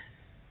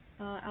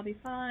 I'll be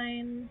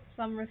fine.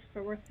 Some risks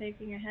are worth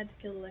taking. I had to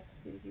kill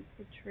Lexi. He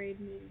betrayed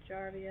me to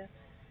Jarvia.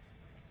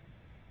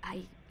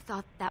 I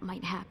thought that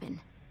might happen.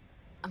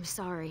 I'm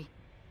sorry.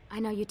 I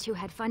know you two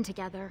had fun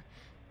together,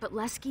 but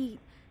Lesky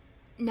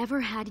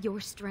never had your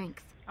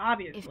strength.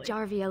 Obviously. If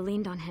Jarvia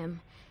leaned on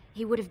him,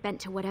 he would have bent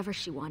to whatever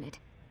she wanted.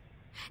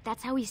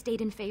 That's how he stayed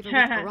in favor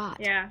with Barat.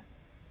 Yeah.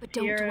 But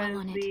don't Tierra dwell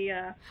on is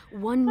it.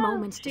 One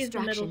moment's she's the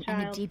middle distraction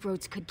and the child. deep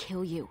roads could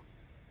kill you.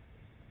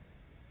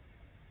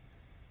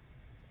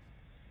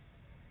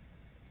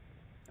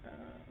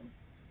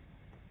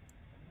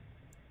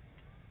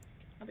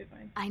 I'll be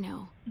fine. I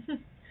know.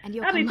 And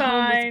you'll I'll be come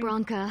home fine. with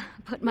Bronca,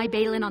 put my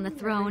Baylan on the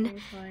throne,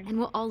 Everything's fine. and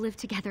we'll all live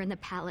together in the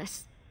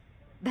palace.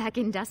 Back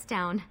in Dust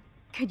Town.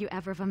 Could you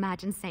ever have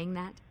imagined saying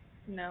that?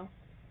 No.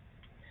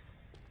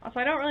 Also,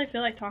 I don't really feel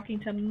like talking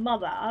to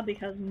Mother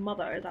because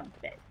Mother is a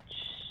bitch.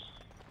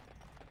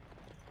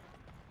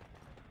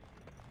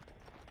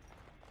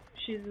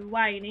 She's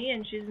whiny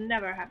and she's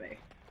never happy.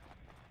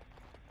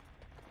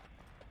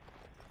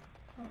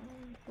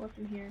 What's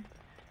in here?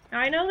 Now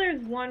I know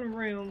there's one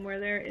room where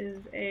there is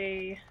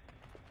a...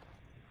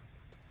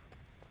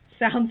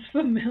 Sounds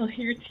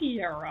familiar,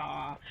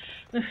 Tierra.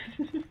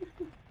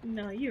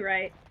 No, you're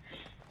right.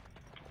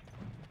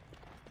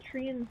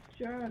 Trian's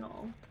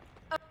journal.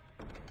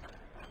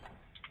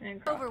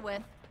 And Over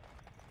with.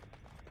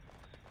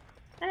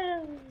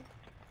 Oh.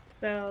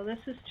 So this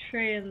is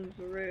Trian's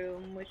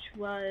room, which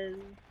was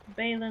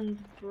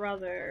Baylan's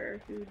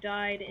brother, who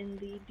died in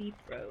the Deep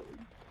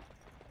Roads.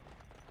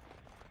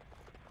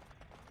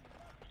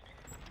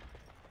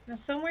 Now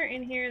somewhere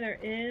in here there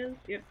is,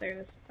 yep,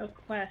 there's a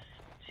quest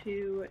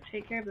to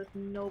take care of this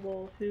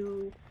noble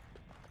who,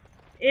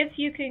 if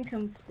you can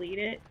complete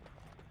it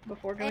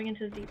before going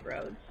into the Deep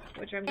Roads,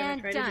 which I'm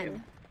going to try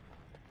to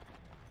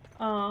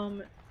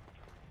do,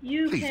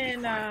 you Please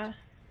can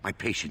My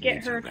patient get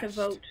needs her a to rest.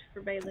 vote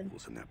for Baylan.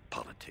 Fools and their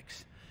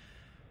politics.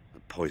 The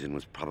poison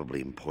was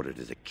probably imported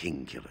as a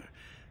king killer,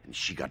 and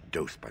she got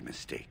dosed by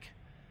mistake.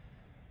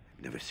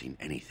 I've never seen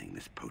anything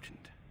this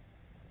potent.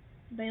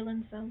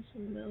 Baylan sounds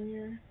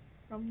familiar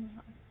from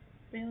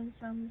the Baylan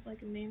sounds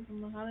like a name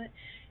from The Hobbit.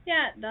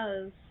 Yeah, it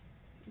does.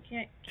 You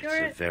can't cure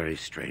It's it. a very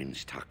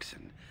strange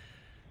toxin.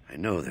 I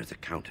know there's a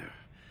counter,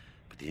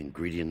 but the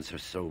ingredients are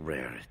so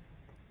rare,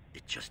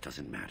 it just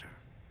doesn't matter.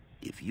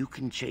 If you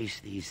can chase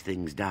these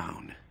things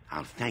down,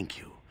 I'll thank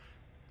you,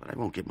 but I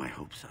won't get my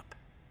hopes up.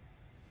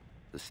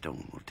 The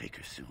stone will take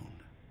her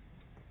soon.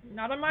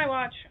 Not on my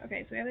watch.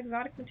 Okay, so we have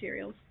exotic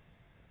materials.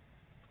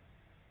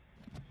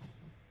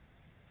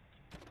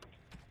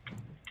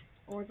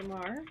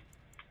 Orgrimmar.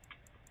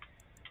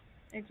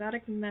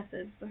 Exotic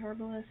methods. The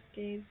herbalist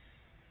gave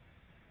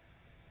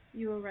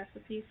you a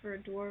recipe for a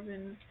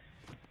dwarven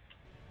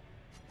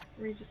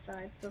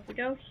regicide. So if we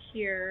go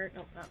here,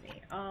 nope, not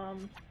me.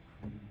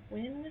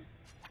 Wind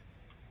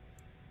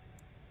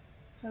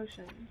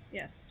potions.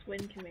 Yes,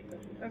 Wind can make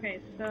potions. Okay,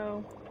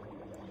 so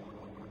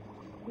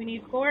we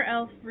need 4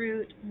 elf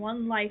root,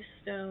 1 life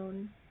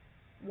stone,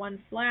 1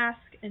 flask,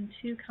 and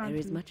 2 There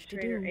is much to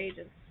concentrator do.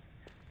 agents.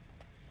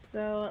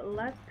 So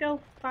let's go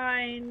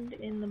find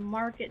in the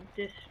market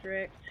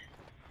district,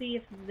 see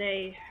if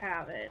they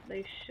have it.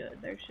 They should.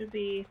 There should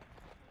be.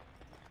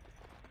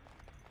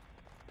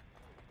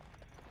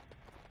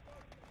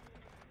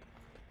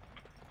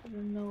 The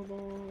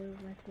noble is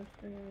my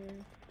sister.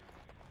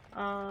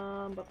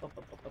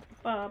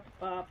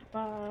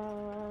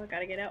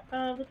 Gotta get out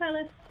of the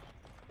palace,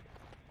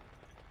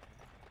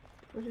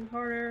 which is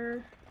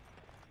harder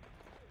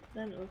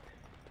than Oak.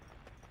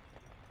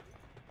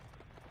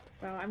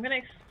 So I'm gonna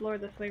explore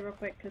this way real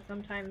quick because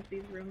sometimes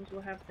these rooms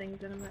will have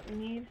things in them that we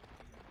need,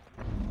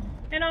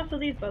 and also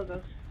these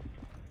bozos.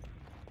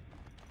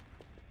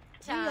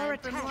 Time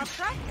for more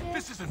practice.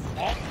 This isn't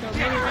all. So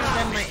maybe one of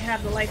them might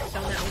have the life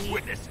stone that we need.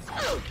 Witnesses,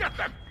 get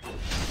them!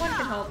 One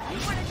can help. You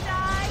wanna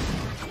die?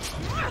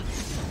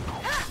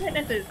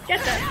 Witnesses,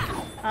 get them!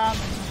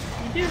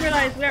 You do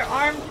realize we're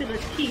armed to the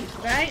teeth,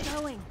 right?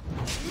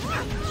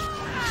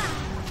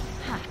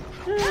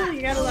 Ooh,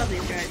 you gotta love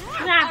these guys.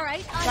 Nah, All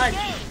right, fudge.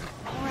 I'm game.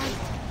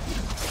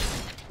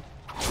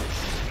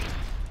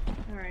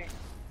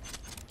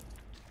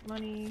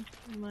 money,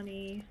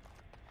 money.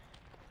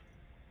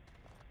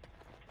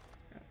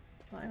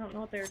 Well, I don't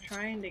know what they're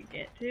trying to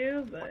get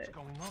to, but... What's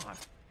going on?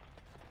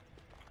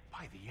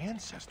 By the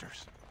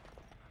ancestors.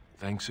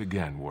 Thanks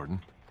again, Warden.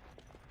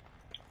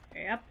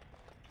 Yep.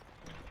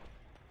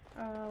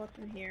 What's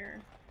in here?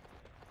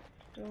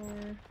 Door.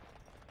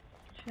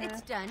 Chest.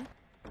 It's done.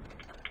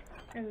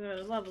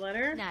 There's a love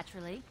letter.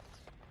 Naturally.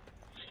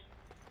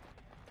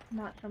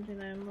 Not something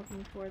that I'm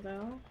looking for,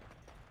 though.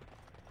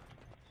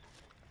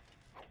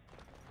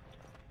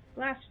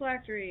 Glass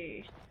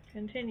factory.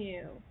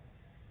 Continue.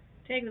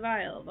 Take the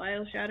vial.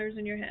 Vial shatters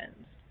in your hands.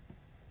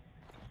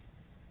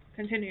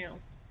 Continue.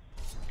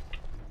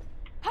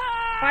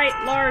 Fight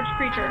large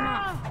creature.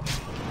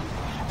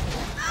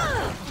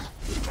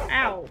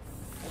 Ow.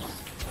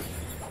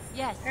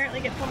 Yes.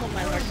 Apparently get pummeled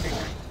by large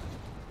creature.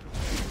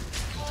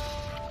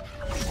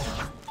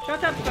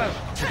 Shut up, folks.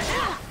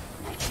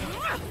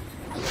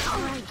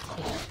 Alright.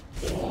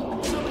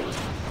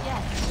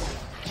 Yes.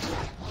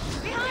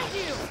 Behind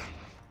you!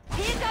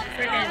 Here comes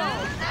Friggin'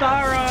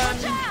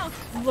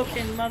 Sauron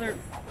looking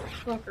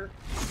motherfucker.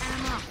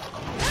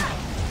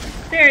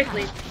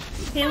 Seriously.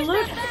 He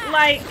looks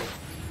like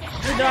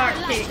the Dark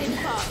King.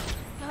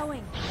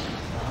 Going.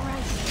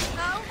 Alright.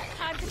 So,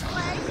 time to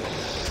play.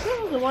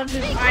 The one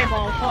whose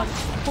eyeballs on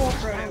full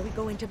Are we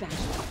going to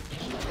battle?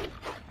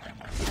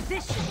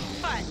 This should be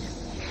fun.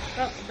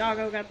 Oh,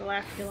 Doggo got the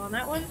last kill on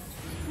that one.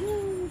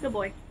 Ooh, good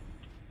boy.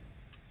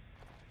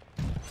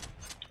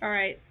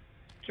 Alright.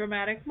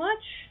 Dramatic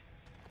much?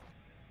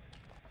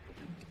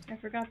 I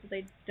forgot that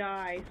they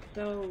die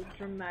so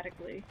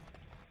dramatically.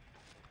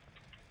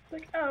 It's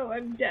like, oh,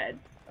 I'm dead.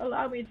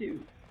 Allow me to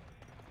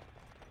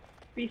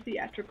be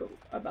theatrical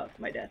about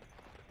my death.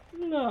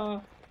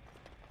 No.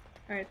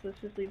 Alright, so let's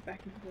just leave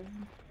back into the...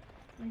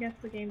 I guess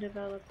the game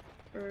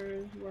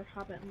developers were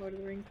Hobbit and Lord of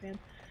the Rings fans.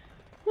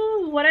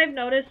 Ooh, what I've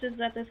noticed is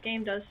that this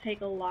game does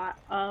take a lot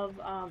of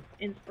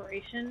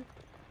inspiration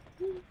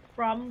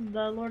from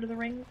the Lord of the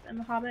Rings and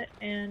the Hobbit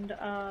and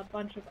a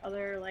bunch of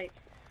other like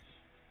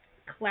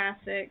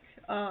classic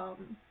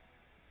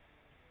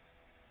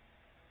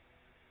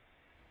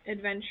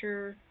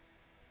adventure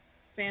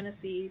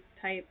fantasy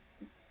type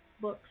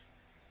books.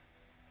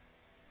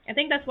 I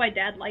think that's why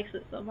Dad likes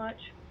it so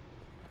much.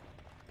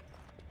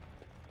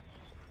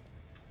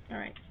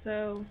 Alright,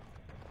 so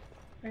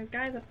there's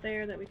guys up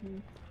there that we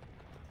can...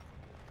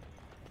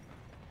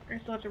 I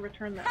still have to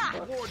return that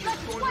book.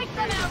 Let's wipe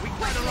them out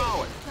quickly.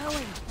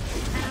 Going.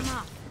 And I'm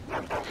off.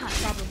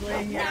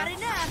 Probably, yeah. Not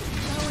enough.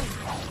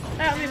 Going.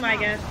 That would be my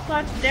guess.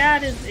 Plus,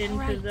 Dad is into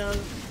right. those,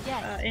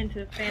 Yes.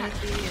 into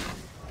fantasy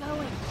and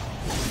Going.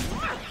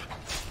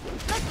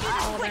 Let's do this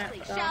all that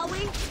quickly, stuff. shall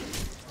we?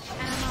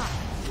 And I'm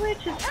off.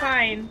 Which is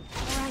fine.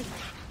 Alright.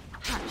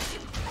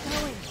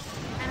 Going.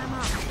 And I'm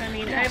off. I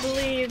mean, I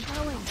believe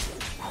Going.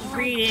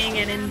 reading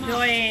and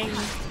enjoying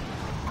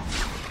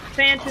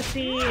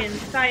fantasy and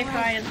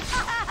sci-fi and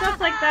stuff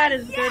like that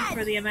is good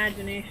for the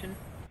imagination.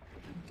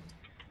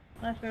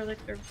 Lesser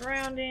elixir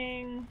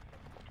grounding.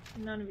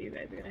 None of you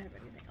guys are gonna have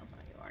anything else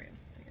on you, are you?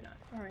 No, you're not.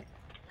 Alright.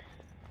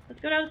 Let's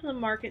go down to the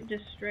market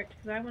district,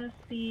 because I want to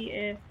see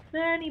if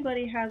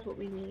anybody has what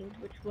we need,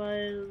 which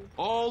was...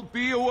 All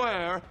be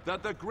aware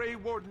that the Grey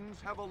Wardens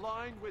have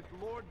aligned with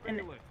Lord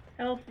Balin.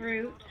 Elf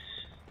root,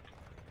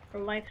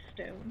 or life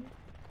stone,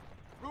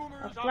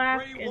 Rumors a of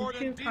flask, Grey and Warden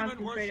 2 demon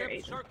concentrator worship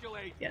agents.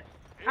 circulate. Yes.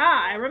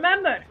 Ah, I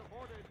remembered!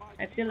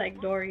 I feel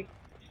like Dory.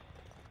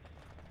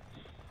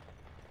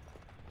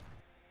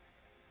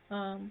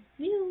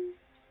 Mew.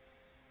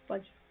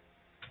 Fudge.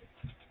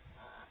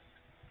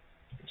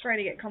 Trying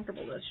to get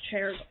comfortable. This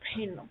chair is a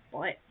pain in the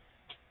butt.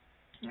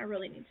 I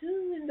really need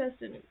to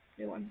invest in a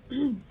new one.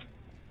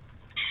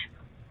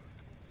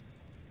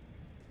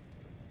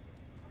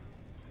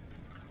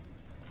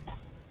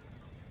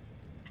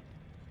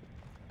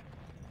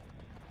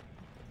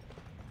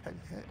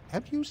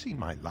 Have you seen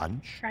my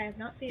lunch? I have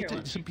not seen your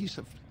lunch. It's a piece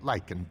of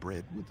lichen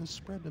bread with a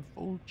spread of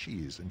old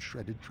cheese and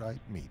shredded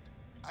dried meat.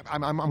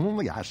 I'm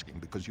only asking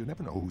because you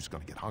never know who's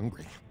going to get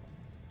hungry.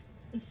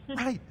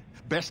 Right.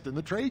 Best in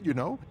the trade, you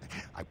know.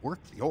 I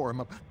worked the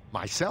Orem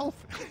myself.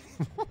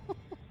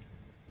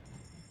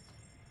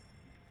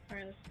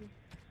 Alright, let's see.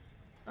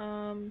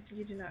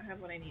 You do not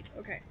have what I need.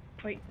 Okay,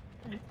 wait.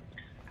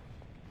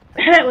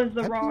 That was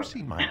the wrong... Have you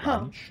seen my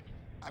lunch?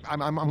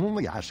 I'm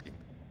only asking.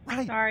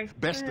 Right. Sorry.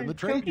 Best in the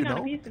trade, you choking on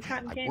know. a piece of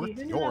cotton I candy. worked Who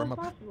the knew that was Orem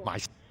possible?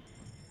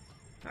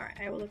 Alright,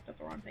 I looked up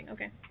the wrong thing.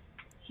 Okay.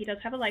 He does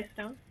have a life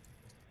stone.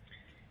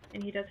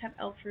 And he does have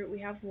elf fruit. We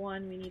have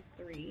 1. We need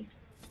 3.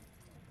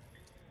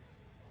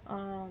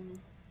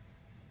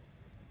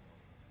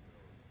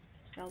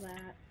 Sell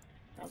that.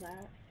 Sell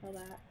that. Sell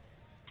that.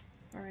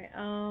 Alright,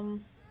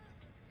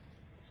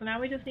 so now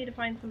we just need to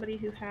find somebody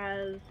who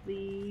has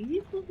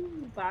the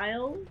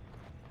vials,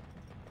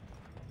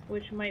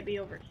 which might be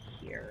over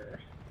here.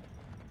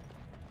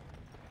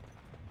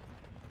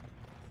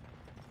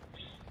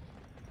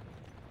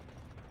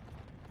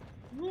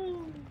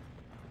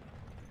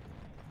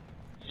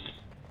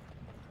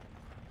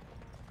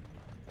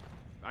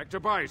 Like to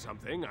buy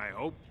something, I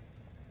hope.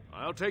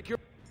 I'll take your...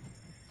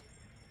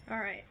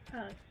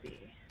 Let's see.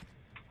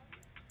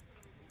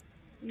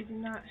 You do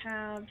not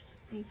have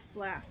a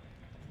flask.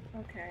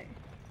 Okay.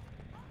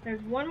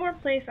 There's one more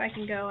place I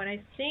can go, and I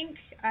think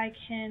I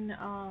can,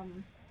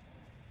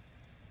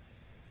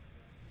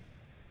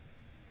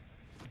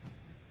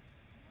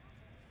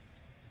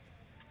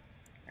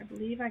 I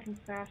believe I can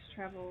fast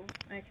travel.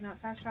 I cannot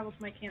fast travel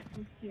to my camp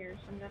from here,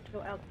 so I'm gonna have to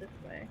go out this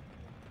way.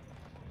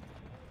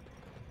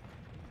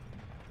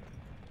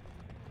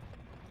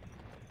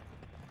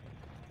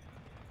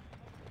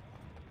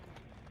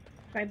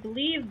 So I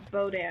believe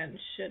Bodan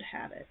should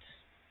have it.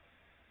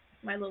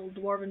 My little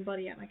dwarven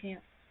buddy at my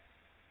camp.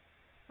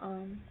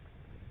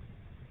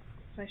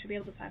 So I should be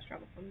able to fast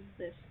travel from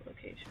this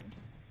location.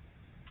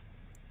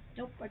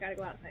 Nope, I gotta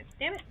go outside.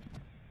 Damn it!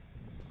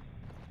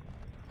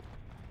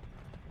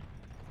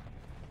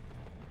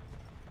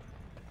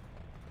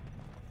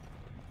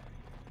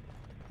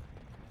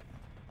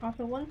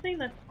 Also, one thing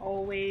that's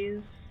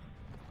always,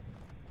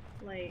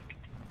 like,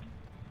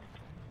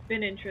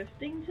 been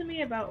interesting to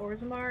me about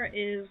Orzammar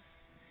is,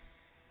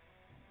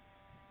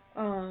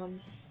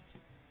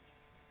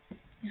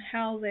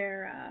 how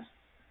their,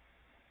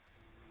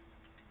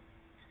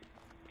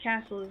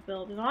 castle is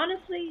built. And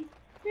honestly,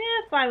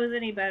 if I was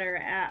any better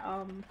at,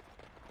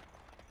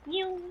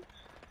 You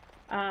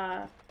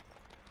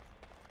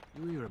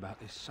hear about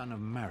this son of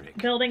Marek?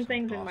 building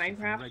things in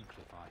Minecraft,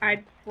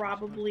 I'd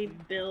probably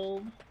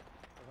build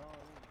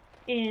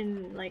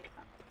in, like,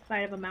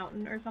 side of a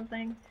mountain or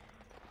something.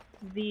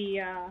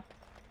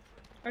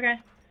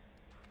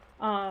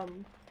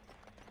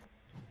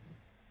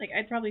 Like,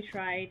 I'd probably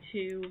try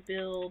to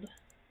build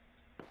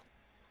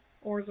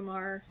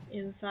Orzammar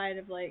inside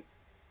of, like,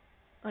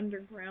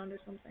 underground or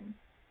something.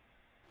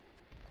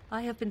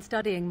 I have been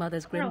studying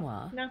Mother's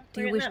grimoire. No,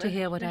 Do you wish to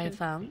hear what I have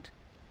found?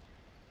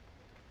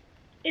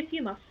 If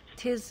you must.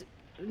 'Tis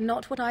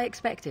not what I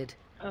expected.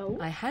 Oh?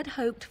 I had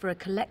hoped for a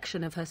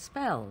collection of her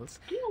spells,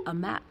 a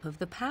map of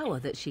the power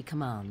that she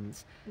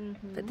commands.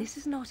 But this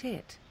is not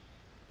it.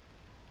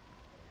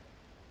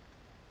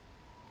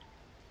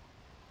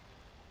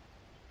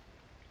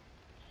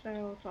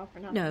 So it's all for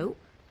nothing. No,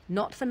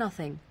 not for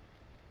nothing.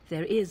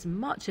 There is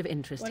much of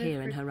interest What is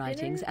here in for her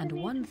writings, dinner and for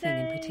me one thing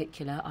in today?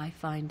 particular I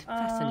find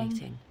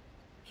fascinating.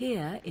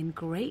 Here, in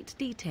great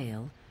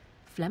detail,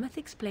 Flemeth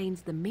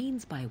explains the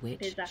means by which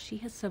Pizza. she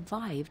has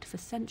survived for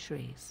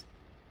centuries.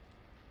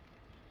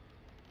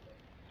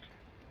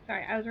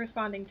 Sorry, I was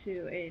responding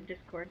to a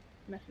Discord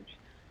message.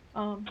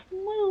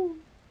 Moo.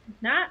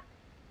 Not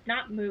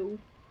moo.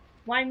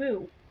 Why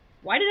moo?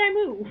 Why did I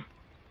moo?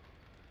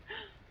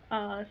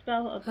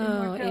 Spell of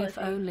Oh, immortality. if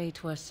only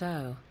 'twere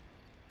so.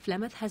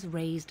 Flemeth has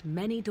raised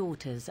many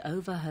daughters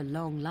over her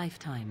long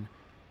lifetime.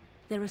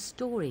 There are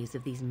stories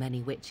of these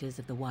many witches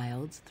of the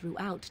wilds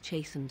throughout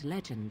chastened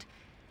legend,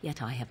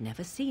 yet I have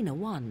never seen a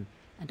one,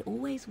 and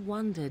always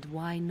wondered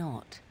why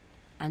not.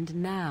 And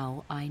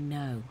now I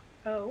know.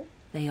 Oh.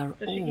 They are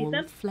Does she eat all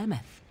them?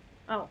 Flemeth.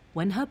 Oh.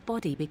 When her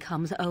body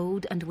becomes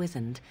old and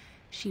wizened,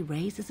 she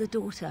raises a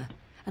daughter,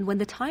 and when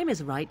the time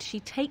is right, she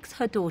takes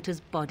her daughter's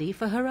body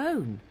for her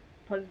own.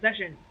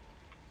 Possession.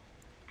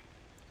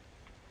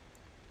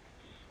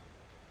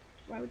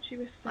 Why would she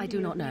wish I do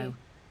not know.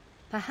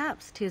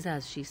 Perhaps 'tis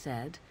as she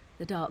said,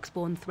 the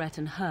Darkspawn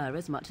threaten her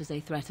as much as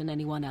they threaten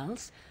anyone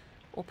else.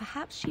 Or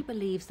perhaps she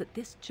believes that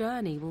this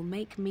journey will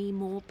make me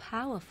more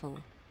powerful.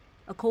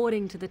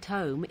 According to the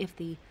tome, if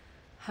the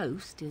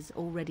host is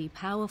already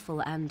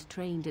powerful and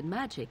trained in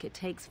magic, it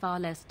takes far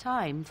less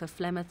time for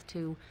Flemeth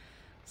to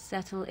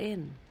settle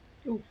in.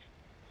 Oof.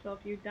 So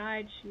if you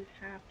died, she'd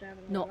have to have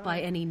another Not by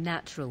life. any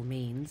natural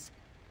means.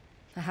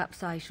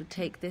 Perhaps I should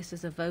take this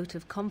as a vote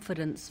of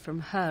confidence from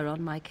her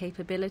on my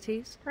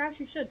capabilities. Perhaps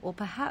you should. Or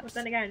perhaps But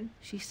then again,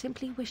 she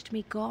simply wished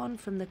me gone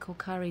from the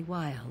Kokari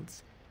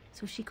wilds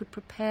so she could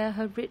prepare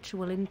her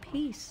ritual in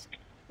peace.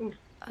 Oof.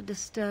 A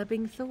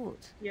disturbing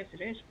thought. Yes,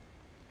 it is.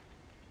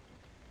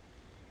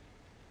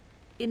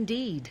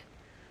 Indeed.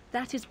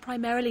 That is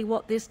primarily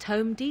what this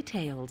tome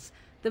details.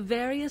 The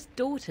various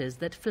daughters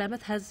that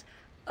Flemeth has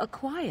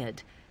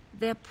acquired.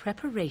 Their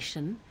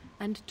preparation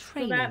and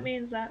training. So that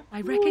means that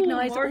I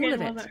recognize Morgan all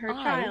of it. wasn't her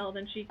I child,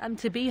 and she am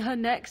to be her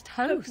next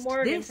host.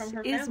 Morgan This from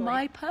her is family.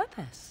 my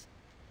purpose.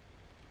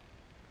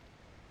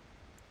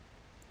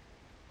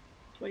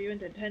 That's what you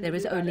intend There to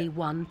is do about only it.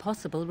 one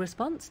possible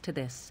response to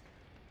this.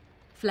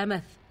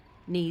 Flemeth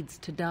needs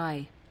to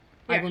die.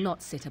 I Yes. will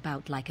not sit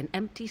about like an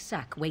empty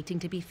sack waiting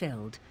to be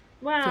filled.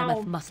 Wow.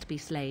 Flemeth must be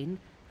slain,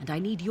 and I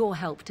need your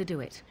help to do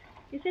it.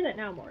 You say that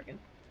now, Morgan.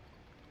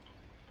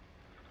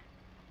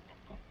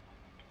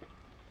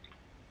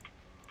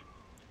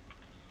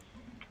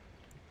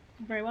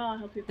 Very well, I'll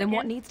help you. if I Then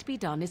what can. needs to be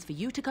done is for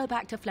you to go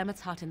back to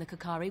Flemeth's hut in the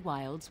Kokari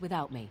wilds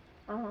without me.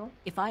 Uh-huh.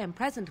 If I am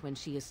present when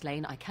she is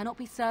slain, I cannot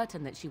be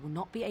certain that she will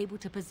not be able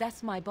to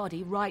possess my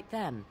body right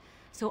then.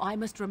 So I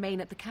must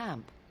remain at the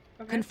camp.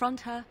 Okay.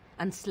 Confront her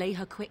and slay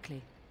her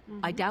quickly.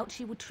 I Mhm. doubt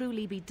she will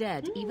truly be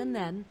dead even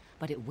then,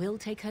 but it will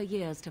take her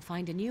years to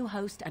find a new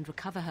host and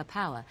recover her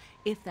power,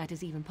 if that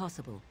is even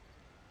possible.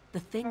 The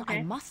thing I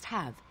Okay. must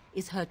have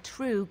is her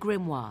true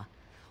grimoire.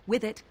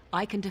 With it,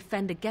 I can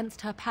defend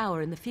against her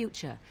power in the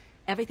future.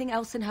 Everything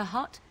else in her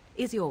hut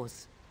is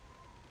yours.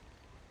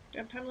 Do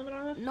you have a time limit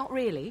on this? Not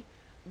really,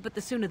 but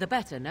the sooner the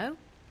better, no?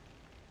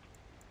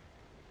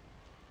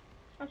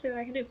 I'll see what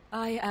I can do.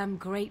 I am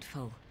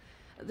grateful.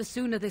 The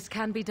sooner this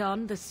can be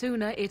done, the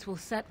sooner it will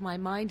set my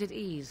mind at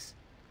ease.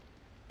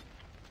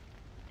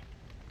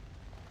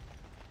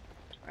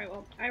 Alright,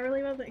 well, I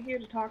really wasn't here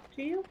to talk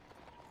to you,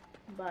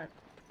 but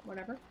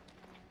whatever.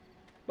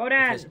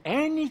 Bodan! If there's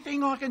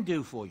anything I can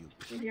do for you,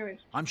 Here we go.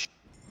 I'm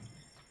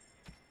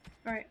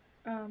Alright,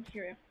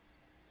 here we go.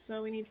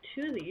 So we need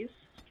 2 of these.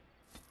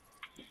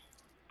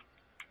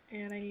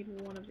 And I need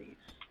 1 of these.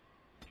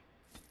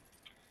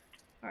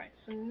 Alright,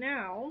 so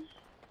now...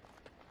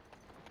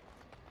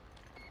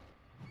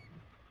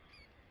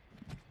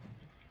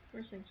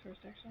 First things first,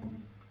 actually.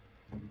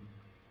 I'm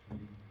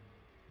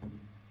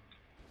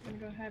gonna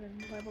go ahead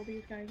and level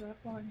these guys up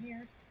while I'm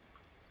here.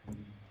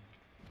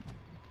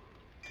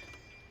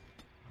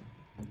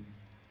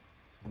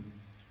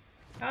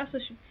 I also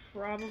should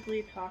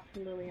probably talk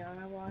to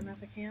Liliana while I'm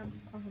at the camp.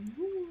 I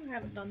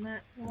haven't done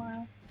that in a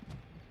while.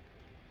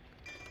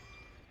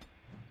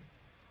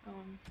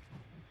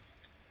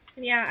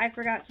 And yeah, I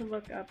forgot to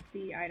look up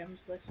the items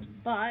list,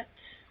 but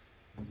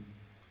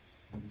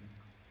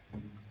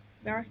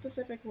there are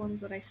specific ones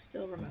that I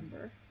still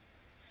remember.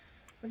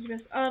 What'd you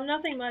miss?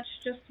 Nothing much,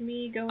 just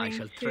me going I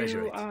shall to,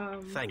 treasure it.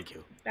 Thank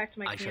you. Back to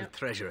my I camp. shall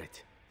treasure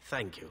it.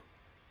 Thank you.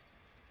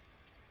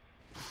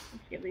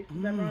 Let's give these to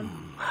Zebron.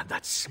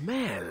 That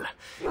smell.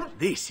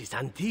 This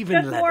isn't even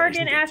Just leather, Morgan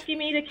isn't it? asking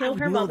me to kill I would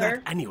her know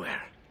mother. that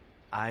anywhere.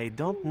 I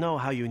don't know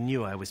how you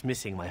knew I was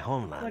missing my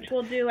homeland. Which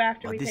we'll do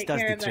after but we this take does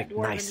care the of that trick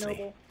dwarven nicely.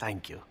 noble.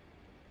 Thank you.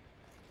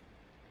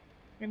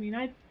 I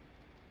mean,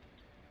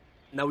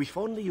 Now, if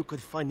only you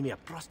could find me a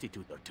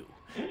prostitute or two,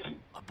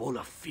 a bowl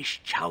of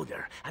fish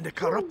chowder, and a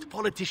corrupt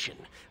politician,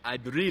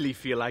 I'd really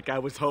feel like I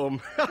was home.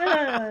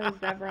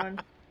 Zebron,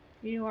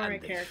 you are and a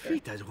they character.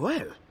 fit as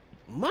well.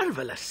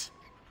 Marvelous.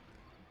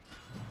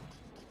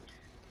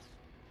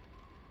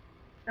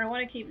 I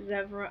want to keep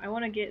Zevron. I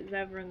want to get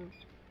Zevron's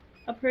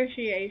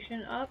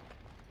appreciation up.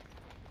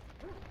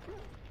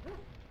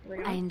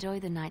 I enjoy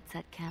the nights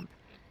at camp.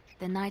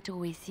 The night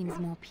always seems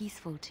more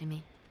peaceful to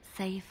me,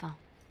 safer.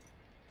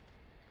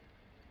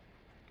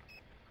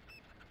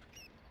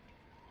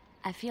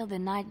 I feel the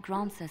night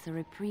grants us a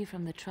reprieve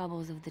from the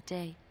troubles of the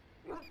day.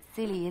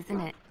 Silly, isn't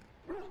it?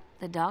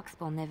 The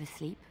Darkspawn never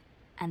sleep,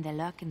 and they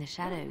lurk in the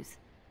shadows.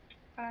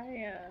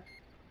 I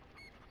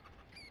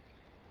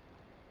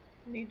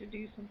need to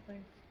do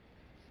something.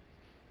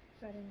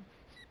 Settings.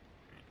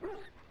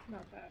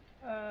 Not that.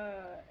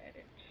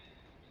 Edit.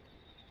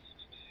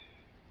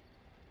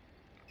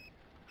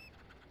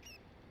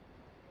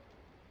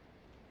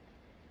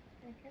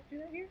 I can't do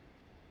that here?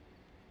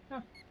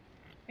 Huh.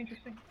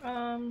 Interesting.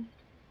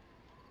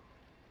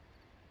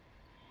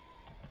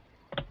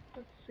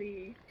 Let's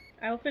see.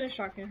 I will finish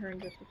talking to her in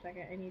just a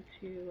second. I need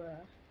to,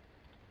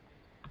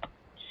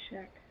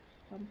 check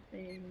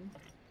something.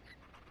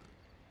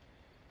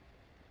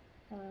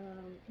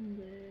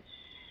 English.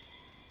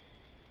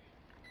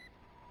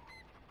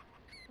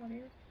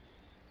 Audio.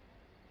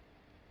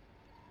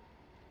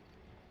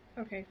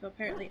 Okay, so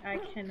apparently I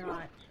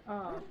cannot,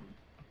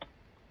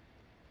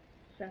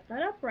 set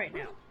that up right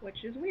now,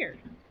 which is weird.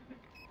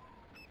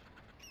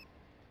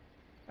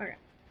 Okay.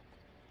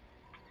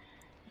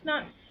 It's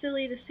not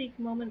silly to seek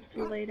moments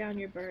to lay down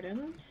your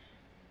burdens.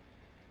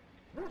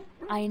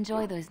 I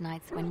enjoy those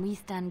nights when we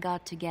stand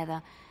guard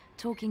together,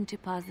 talking to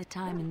pass the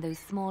time in those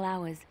small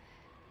hours.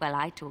 Well,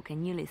 I talk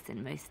and you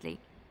listen mostly.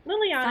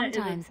 Liliana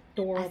Sometimes is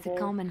adorable. I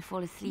succumb and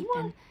fall asleep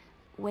and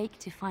wake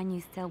to find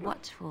you still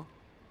watchful.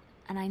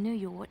 And I know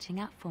you're watching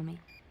out for me.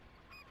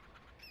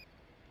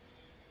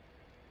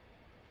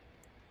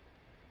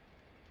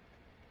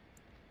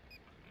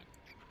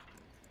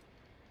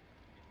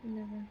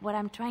 Never. What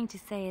I'm trying to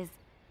say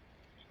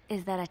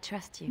is that I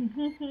trust you.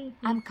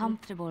 I'm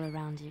comfortable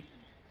around you.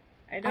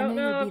 I don't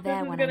know you'll if be there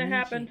this is when going I to need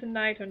happen you.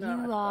 tonight or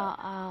not. You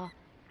are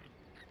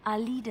our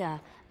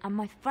leader and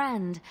my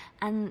friend,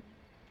 and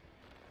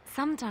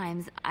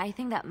sometimes I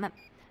think that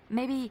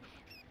maybe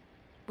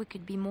we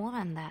could be more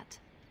than that.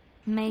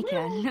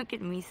 Maker, look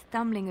at me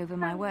stumbling over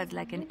my words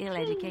like an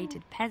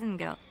ill-educated peasant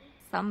girl.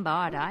 Some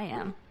bard I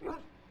am.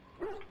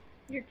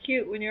 You're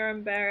cute when you're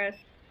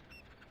embarrassed.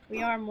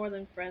 We are more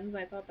than friends.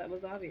 I thought that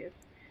was obvious.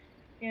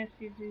 Yes,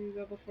 you do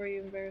go before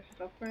you embarrass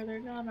yourself further.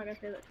 No, I'm not going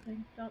to say that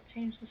thing. Don't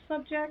change the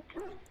subject.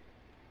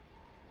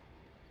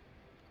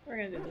 We're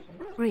going to do this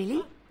one.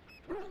 Really?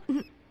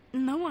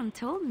 No one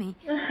told me.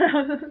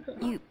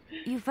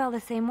 You felt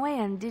the same way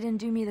and didn't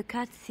do me the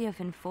courtesy of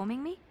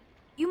informing me?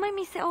 You made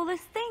me say all those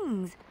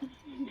things.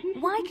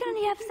 Why couldn't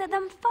you have said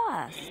them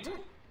first?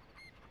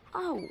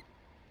 Oh,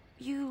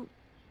 you...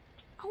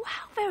 Oh,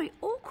 how very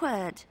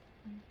awkward.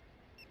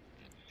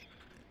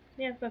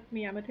 Yes, that's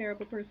me. I'm a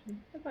terrible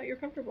person. I thought you were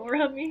comfortable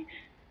around me.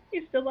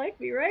 You still like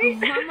me, right? Oh,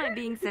 why am I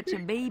being such a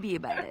baby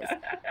about this?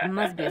 It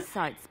must be a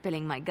sight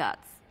spilling my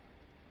guts.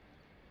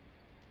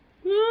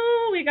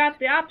 Ooh, we got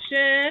the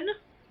option.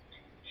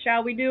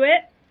 Shall we do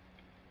it?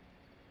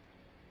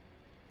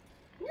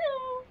 No.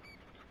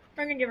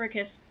 I'm gonna give her a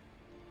kiss.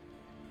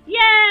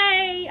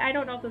 Yay! I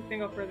don't know if this is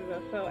gonna go further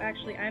though, so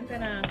actually I'm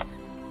gonna,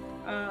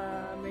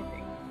 let me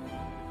see.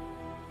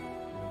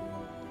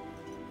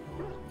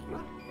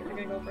 Is it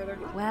gonna go further?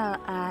 Well,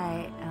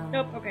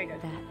 Nope, okay,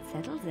 good. That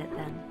settles it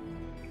then.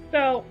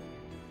 So,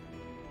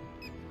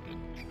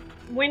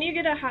 when you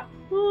get a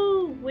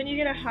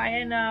high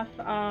enough,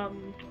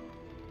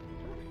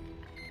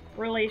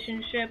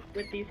 relationship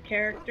with these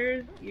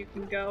characters, you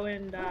can go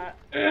and,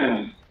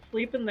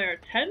 sleep in their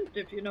tent,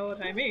 if you know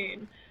what I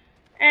mean.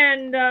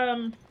 And,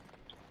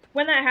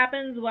 when that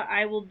happens, what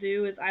I will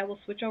do is I will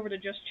switch over to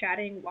just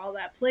chatting while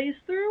that plays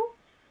through.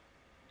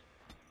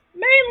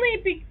 Mainly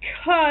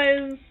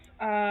because,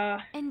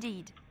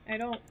 Indeed. I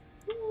don't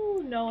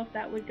know if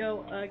that would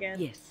go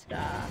against, Yes.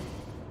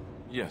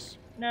 Yes.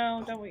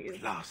 No, don't want you.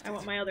 Lost I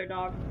want my other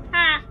dog.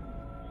 Ha!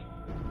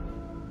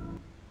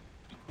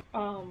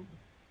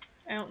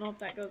 I don't know if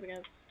that goes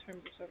against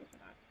terms of service or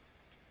not.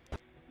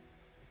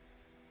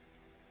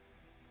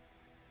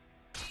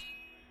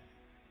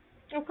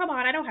 Oh, come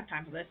on, I don't have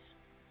time for this.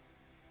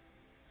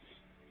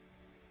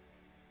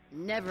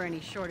 Never any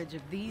shortage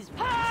of these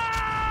ones.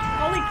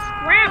 Holy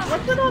crap,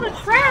 what's with all the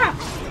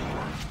traps?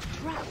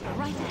 Trap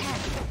right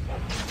ahead.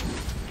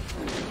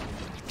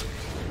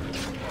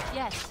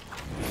 Yes.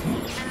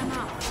 And I'm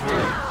out.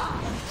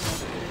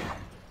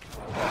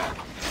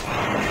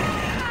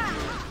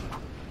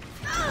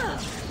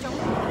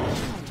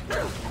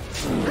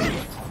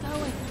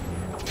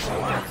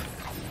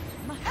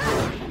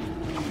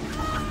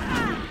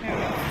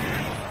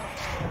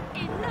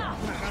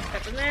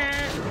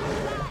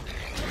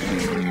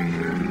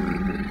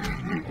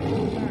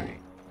 Alright.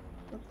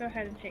 Let's go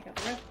ahead and take out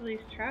the rest of these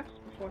traps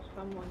before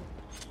someone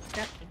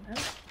steps in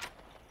them.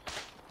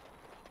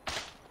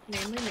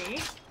 Namely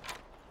me.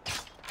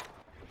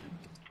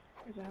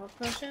 There's a health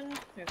potion.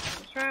 There's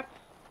some traps.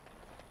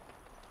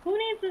 Who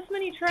needs this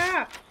many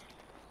traps?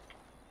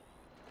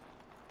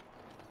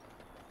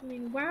 I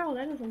mean, wow,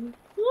 that is a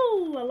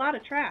lot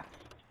of traps.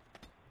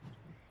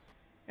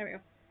 There we go.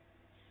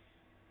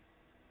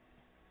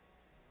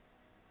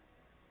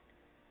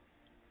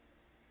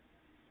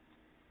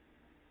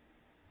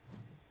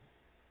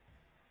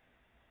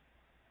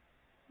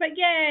 But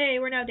yay,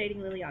 we're now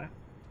dating Liliana.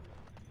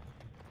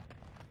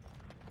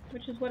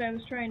 Which is what I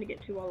was trying to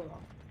get to all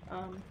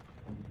along.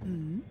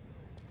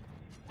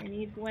 I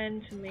need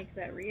Gwen to make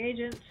that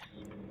reagent.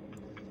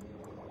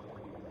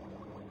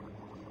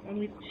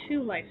 Only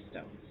 2 life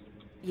stones.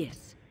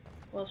 Yes.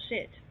 Well,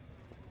 shit.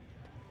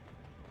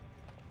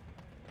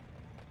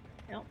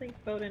 I don't think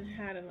Bowden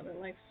had another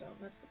life stone.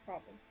 That's the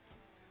problem.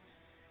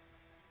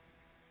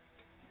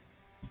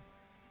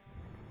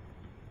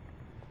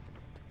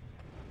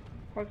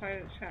 Of course, I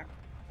didn't check.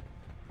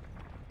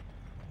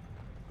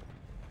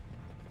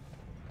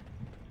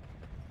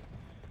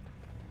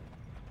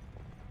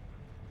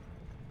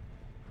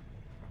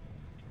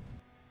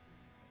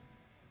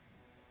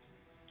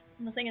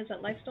 And the thing is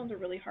that life stones are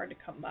really hard to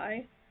come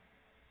by.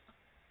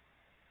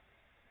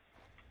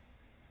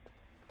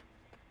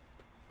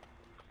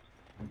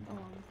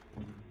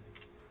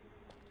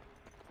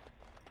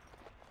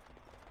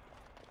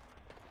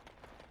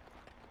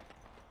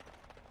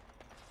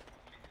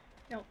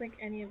 I don't think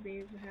any of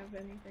these have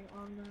anything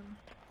on them.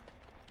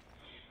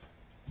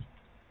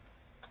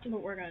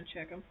 But we're gonna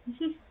check them.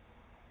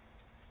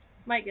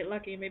 Might get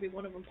lucky and maybe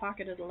one of them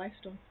pocketed a life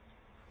stone.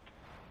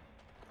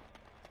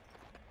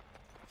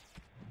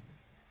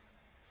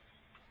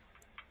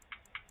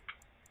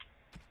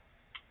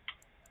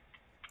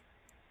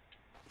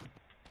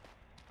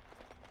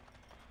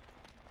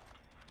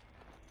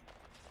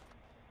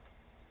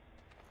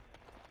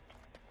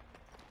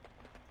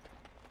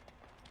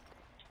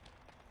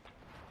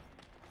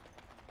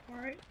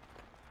 Alright.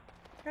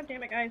 God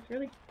damn it, guys,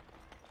 really?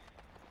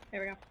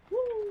 There we go.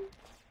 Woo!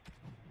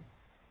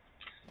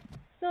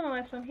 Still no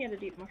life stone. He had a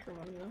deep mushroom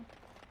on him, though.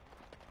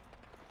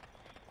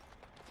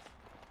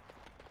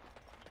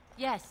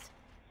 Yes.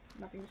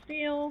 Nothing to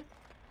steal.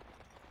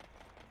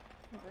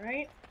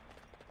 Alright.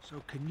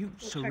 So can you We'll check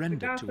the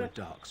surrender to a gossip.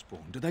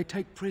 darkspawn? Do they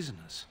take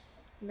prisoners?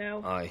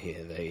 No. I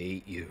hear they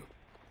eat you.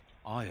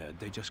 I heard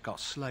they just got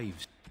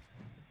slaves.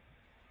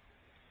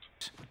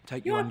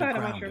 Take You you also had a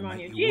underground mushroom and on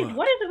you. make you Jeez, work.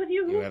 what is it with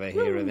you? You ever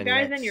hear of any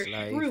guys and your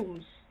ex-slave?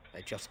 shrooms?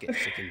 They just get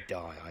sick and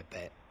die, I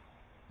bet.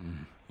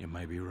 You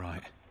may be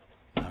right.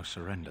 No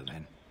surrender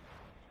then.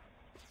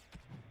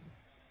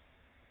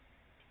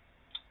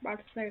 About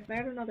to say, if they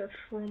had another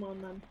shroom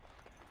on them.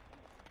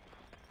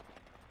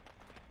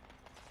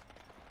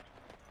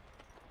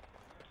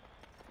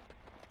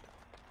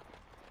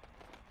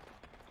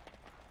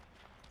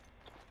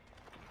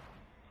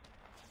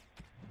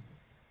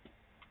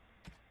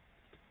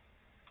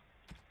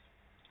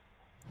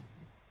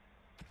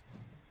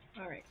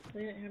 Alright,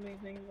 they didn't have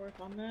anything worth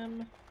on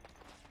them.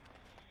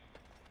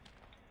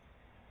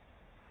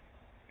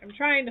 I'm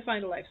trying to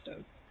find a life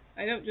stone.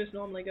 I don't just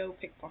normally go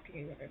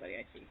pickpocketing everybody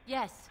I see.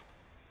 Yes.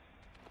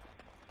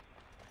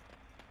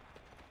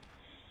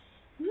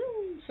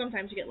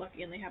 sometimes you get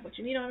lucky and they have what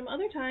you need on them.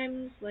 Other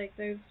times, like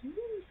there's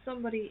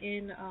somebody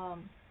in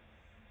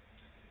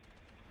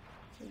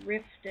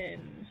Riften,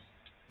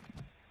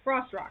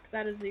 Frost Rock.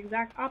 That is the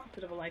exact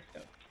opposite of a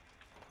Lifestone.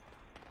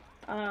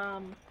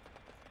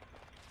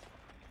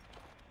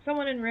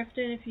 Someone in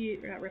Riften, if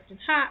you not Riften,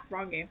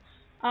 wrong game.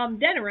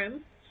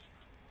 Denerim.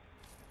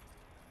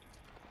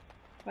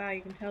 Wow,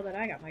 you can tell that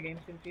I got my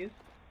games confused.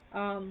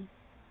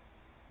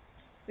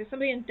 There's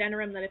somebody in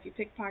Denerim that if you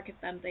pickpocket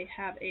them, they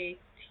have a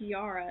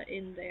tiara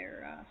in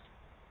their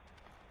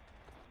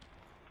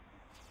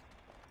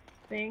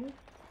thing,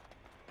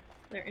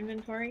 their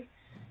inventory,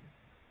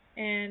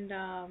 and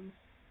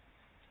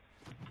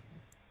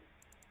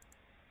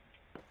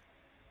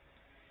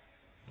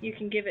you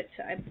can give it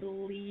to, I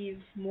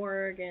believe,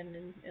 Morgan,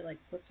 and it like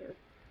puts her.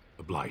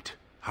 The Blight.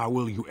 How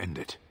will you end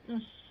it? I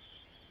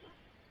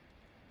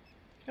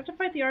have to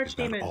fight the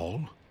Archdemon. Is that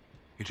all?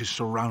 It is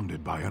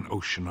surrounded by an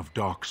ocean of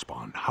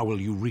darkspawn. How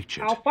will you reach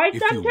it? I'll fight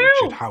if them you too!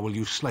 reach it, how will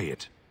you slay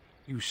it?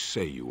 You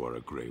say you are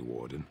a Grey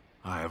Warden.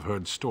 I have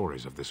heard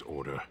stories of this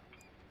order.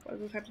 What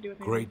does this have to do with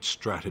me? Great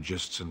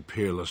strategists and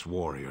peerless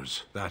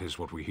warriors. That is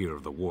what we hear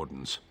of the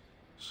Wardens.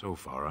 So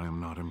far, I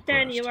am not impressed.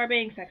 Then you are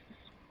being sexist.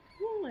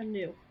 I'm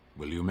new.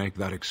 Will you make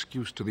that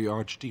excuse to the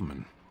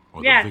Archdemon?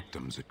 Or Yes. the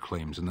victims it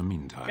claims in the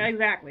meantime?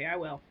 Exactly, I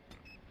will.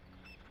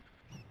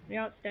 You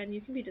know, Stan,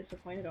 you can be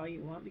disappointed all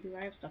you want because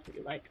I have stuff that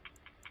you like.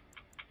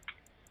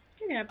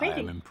 You can have I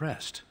painting. am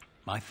impressed.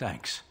 My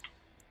thanks.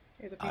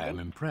 Here's a painting. I am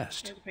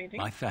impressed. Here's a painting.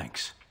 My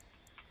thanks.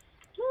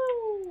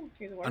 Woo!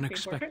 Here's a water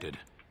Unexpected.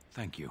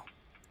 Thank you.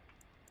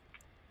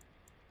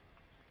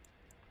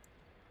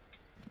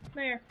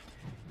 There.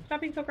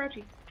 Stop being so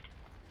grouchy.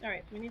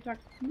 Alright, so we need to talk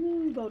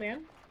to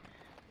Bodan.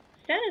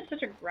 Stan is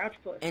such a grouch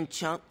puss.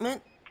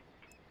 Enchantment?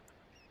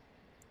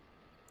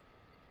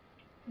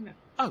 No.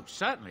 Oh,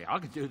 certainly. I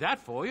can do that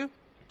for you.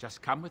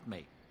 Just come with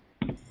me.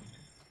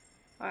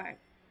 Alright.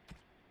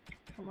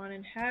 Come on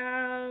and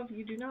have.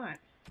 You do not.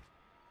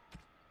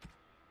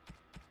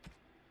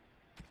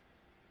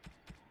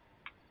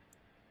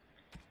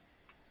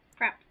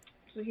 Crap.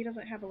 So he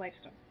doesn't have a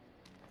lifestone.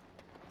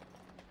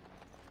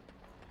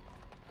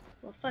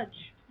 Well,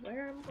 fudge. What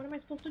am I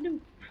supposed to do?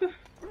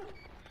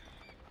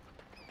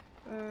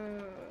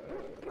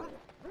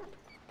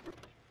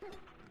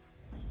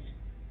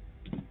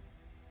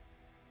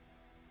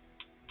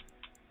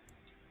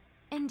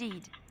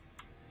 Indeed.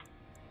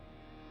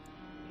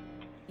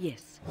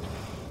 Yes.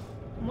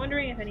 I'm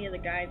wondering if any of the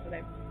guys that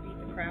I beat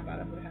the crap out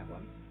of would have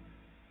one.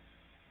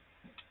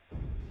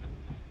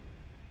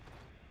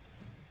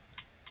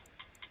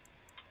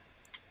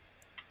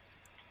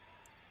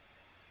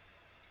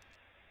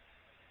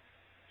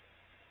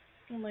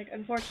 And like,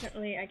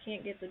 unfortunately, I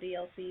can't get the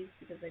DLCs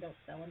because they don't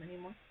sell them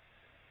anymore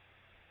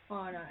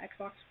on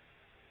Xbox.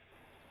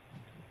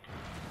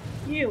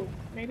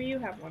 Maybe you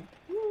have one.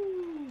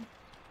 Woo.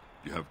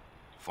 You have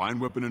fine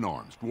weapon and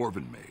arms,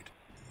 dwarven made.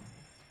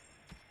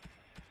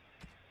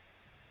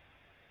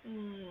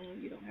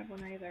 You don't have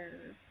one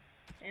either.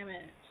 Damn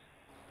it.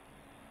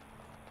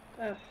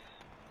 Ugh.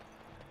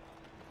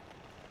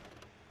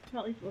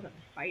 Well, at least it wasn't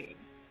fighting.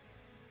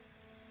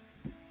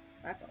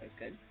 That's always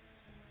good.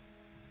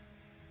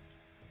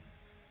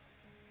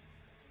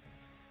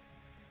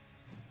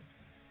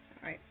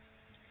 Alright.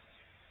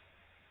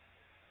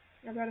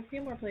 I've got a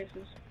few more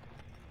places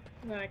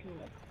that I can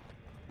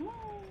look.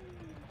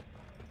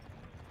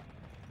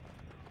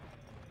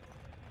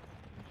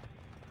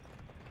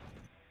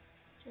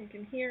 You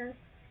can hear.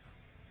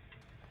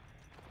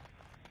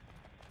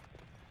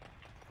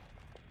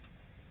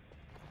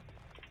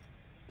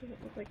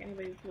 Doesn't look like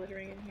anybody's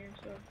glittering in here,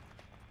 so.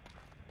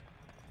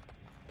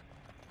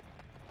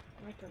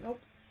 Nope.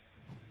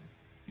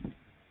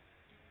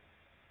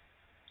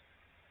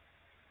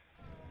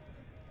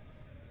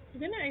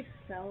 Didn't I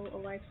sell a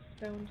life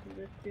stone to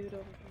this dude over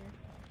here?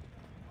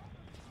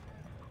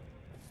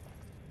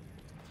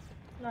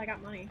 No, I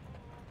got money.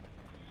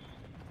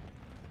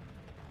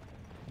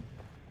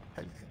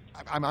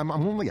 I'm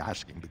only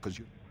asking because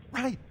you...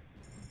 Right.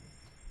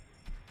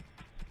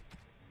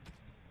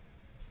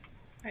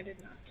 I did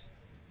not.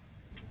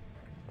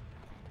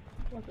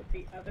 Was it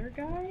the other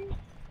guy?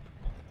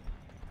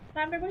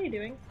 Lavender, what are you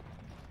doing?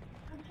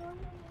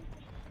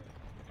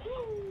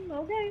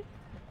 Okay.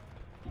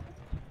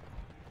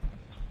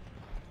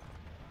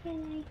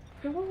 Can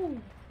I go?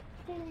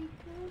 Can I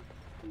go?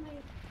 My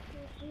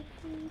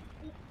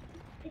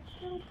it's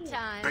so good.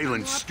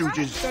 Balin's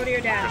stooges. Go to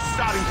your dad. The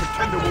starting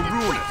pretender will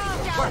ruin it.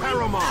 For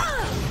Harriman.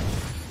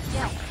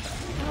 Yes.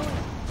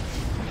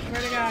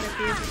 Swear to God, if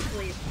he is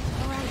asleep.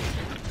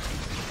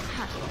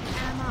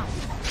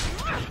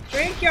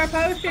 Drink your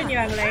potion,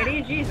 young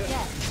lady. Jesus.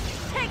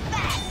 Take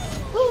that!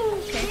 Ooh,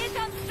 okay. Here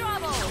comes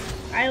trouble!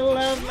 I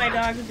love my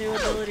dog's new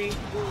ability.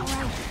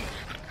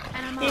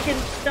 He can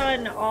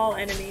stun all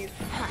enemies.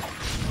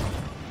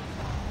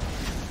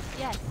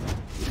 Yes.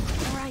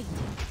 Alright.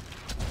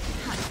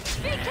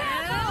 Be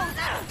careful!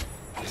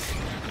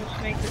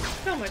 Which makes it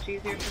so much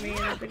easier for me, and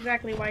that's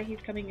exactly why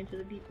he's coming into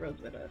the deep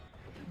roads with us.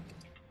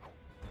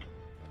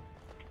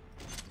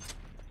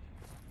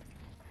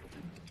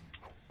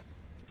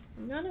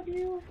 None of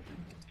you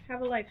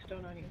have a life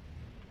stone on you.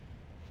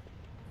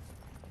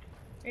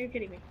 Are you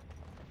kidding me?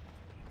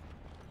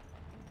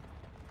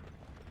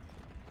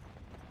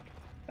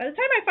 By the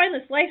time I find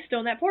this life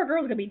stone, that poor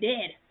girl's gonna be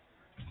dead.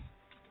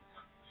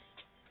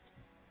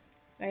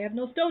 I have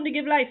no stone to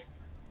give life.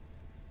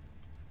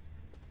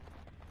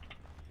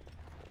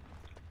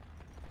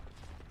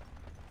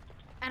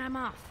 And I'm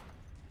off.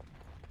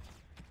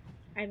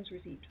 Items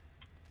received.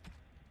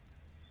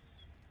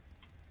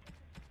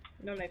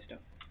 No life stone.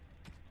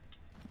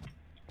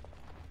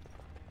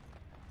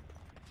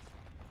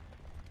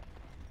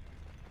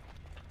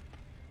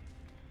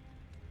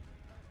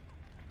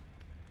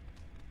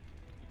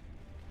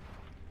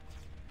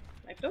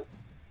 Life stone?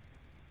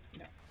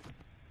 No.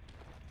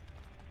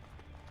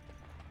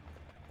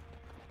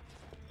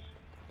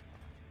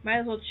 Might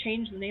as well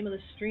change the name of the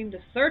stream to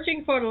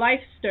Searching for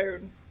Life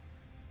Stone.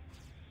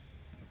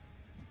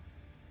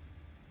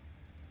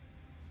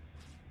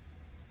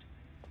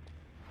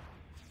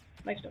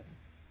 Life stone.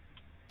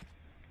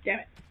 Damn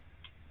it.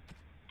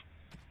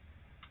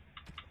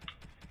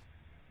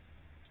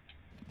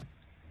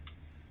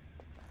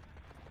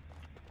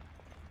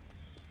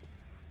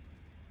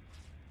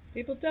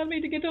 People tell me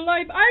to get a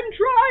life. I'm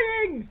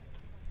trying!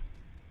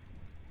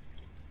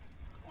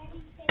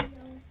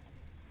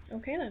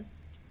 Okay then.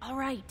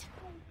 Alright.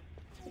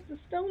 The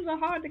stones are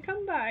hard to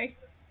come by.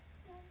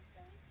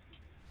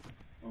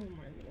 Oh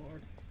my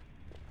lord.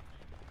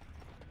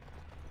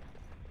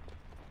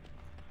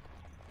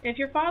 If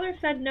your father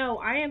said no,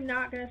 I am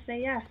not going to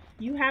say yes.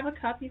 You have a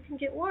cup, you can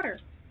get water.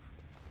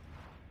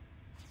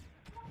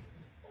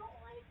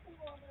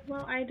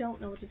 Well, I don't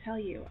know what to tell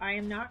you. I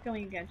am not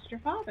going against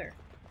your father.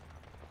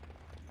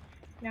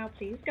 Now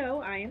please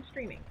go, I am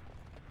streaming.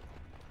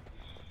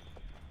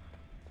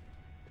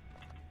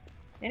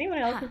 Anyone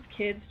else's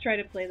kids try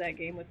to play that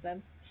game with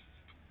them?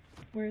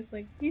 Where it's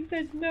like, he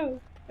said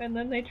no, and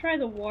then they try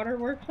the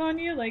waterworks on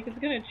you, like it's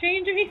going to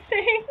change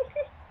anything?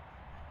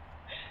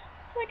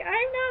 Like,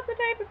 I'm not the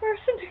type of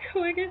person to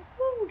go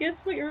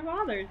against what your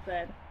father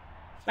said.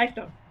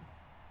 Lifestone.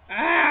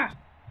 Ah!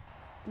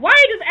 Why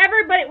is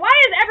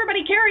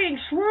everybody carrying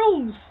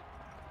shrooms?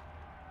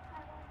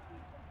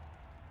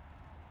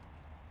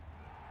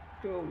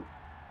 Go.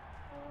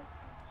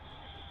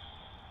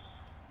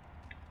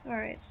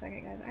 Alright,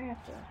 second guys, I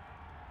have to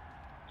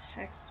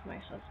text my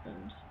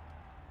husband.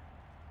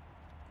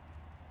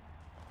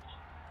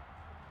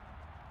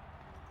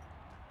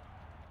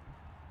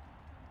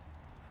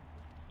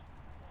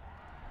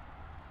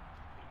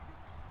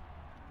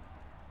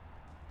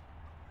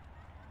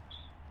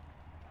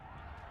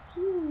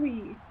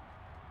 Whee.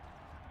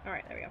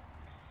 Alright, there we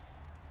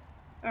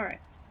go. Alright.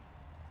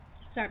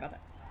 Sorry about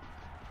that.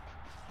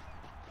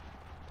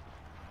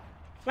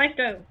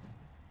 Lifestone!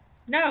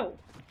 No!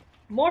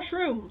 More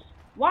shrooms!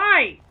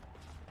 Why?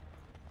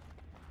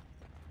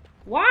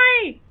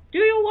 Why do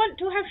you want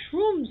to have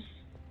shrooms?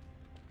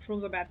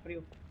 Shrooms are bad for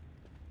you.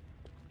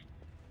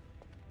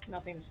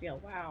 Nothing to steal.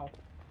 Wow.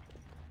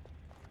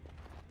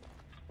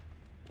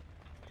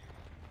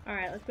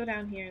 Alright, let's go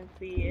down here and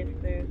see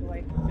if there's a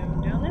life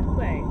stone down this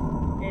way.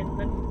 In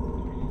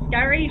the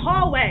scary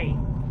hallway!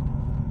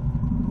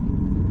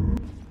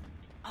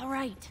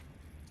 Alright.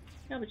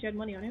 No, but you had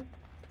money on you.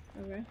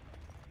 Okay.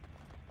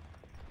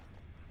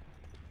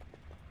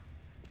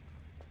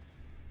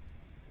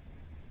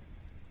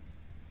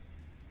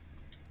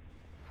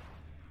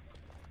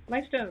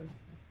 Lifestone.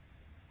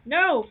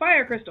 No!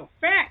 Fire crystal!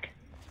 Frack!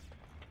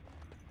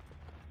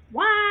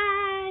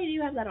 Why do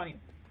you have that on you?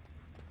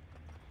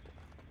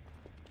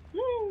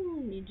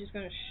 You just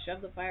gonna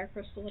shove the fire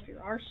crystal up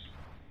your arse?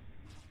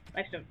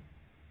 Lifestone.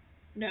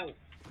 No.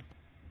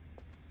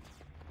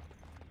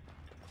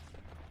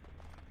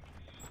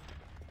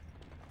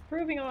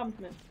 Proving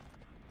ombudsman.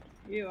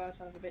 You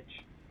son of a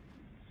bitch.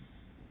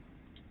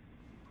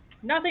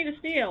 Nothing to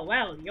steal.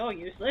 Well, you're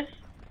useless.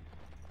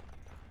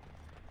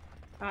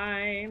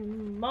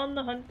 I'm on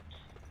the hunt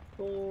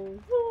for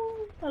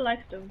a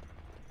lifestone.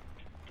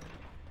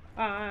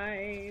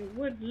 I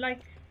would like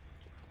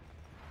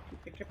to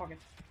pick your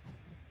pockets.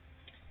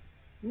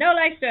 No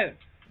lifestone!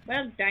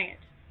 Well, dang it.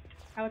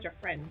 How about your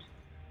friend?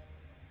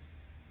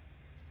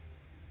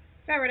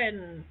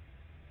 Ferretin!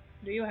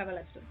 Do you have a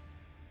lifestone?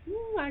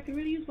 Ooh, I could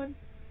really use one.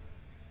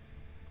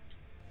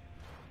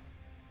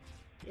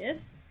 Yes?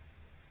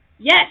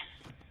 Yes!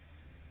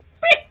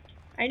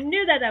 I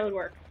knew that would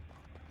work.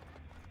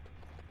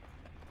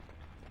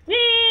 We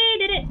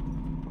did it!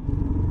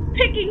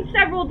 Picking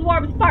several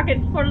dwarves'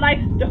 pockets for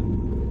lifestone.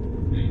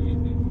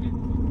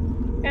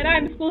 And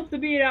I'm supposed to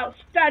be an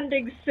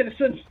outstanding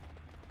citizen.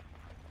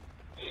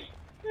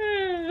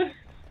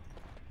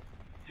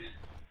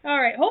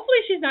 Alright, hopefully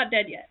she's not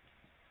dead yet.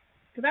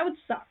 Because that would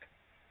suck.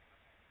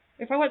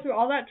 If I went through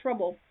all that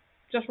trouble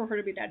just for her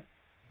to be dead.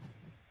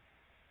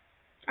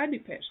 I'd be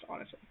pissed,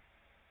 honestly.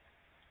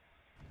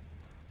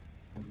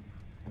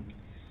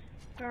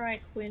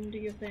 Alright, Quinn, do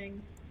your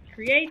thing.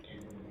 Create.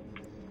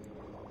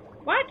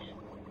 What?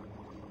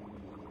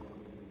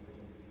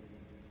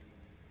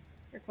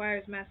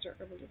 Requires master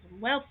herbalism.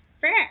 Well,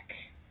 frack!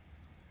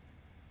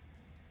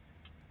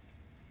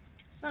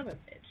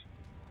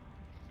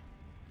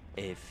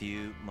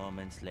 few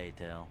moments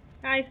later.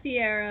 Hi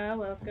Sierra,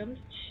 welcome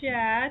to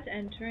chat.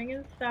 Entering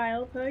in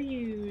style per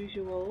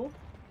usual.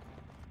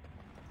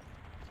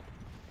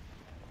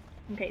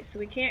 Okay, so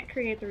we can't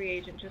create the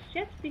reagent just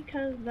yet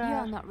because You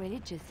are not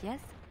religious, yes?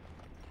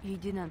 You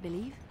do not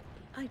believe?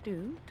 I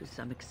do, to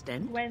some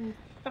extent. When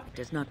It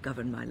does not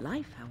govern my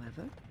life,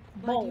 however.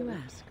 Why Bold. do you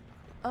ask?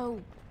 Oh,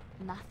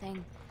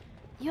 nothing.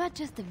 You are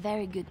just a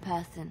very good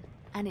person,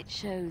 and it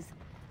shows.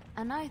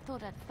 And I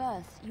thought at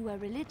first you were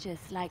religious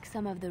like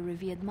some of the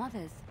revered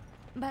mothers.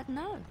 But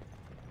no.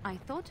 I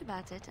thought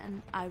about it,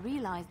 and I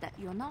realized that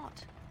you're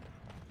not.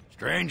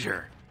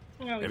 Stranger,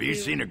 Oh, have you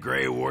seen a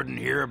Grey Warden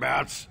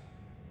hereabouts?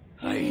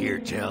 I hear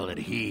tell that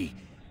he,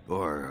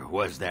 or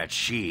was that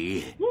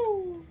she,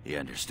 you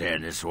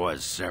understand this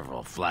was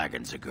several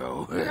flagons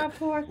ago, Of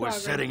course, was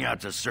August. setting out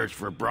to search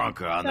for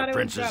Branca on Thought the it was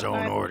Prince's dropped own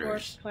by before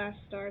orders. Class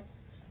starts.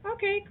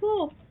 Okay,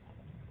 cool.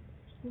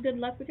 Good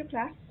luck with your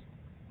class.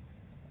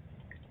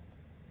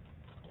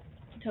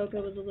 Toka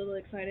was a little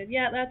excited.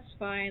 Yeah, that's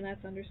fine.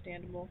 That's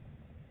understandable.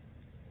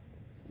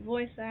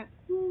 Voice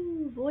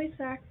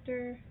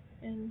actor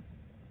and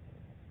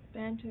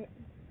banter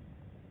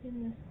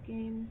in this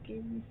game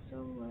gave me so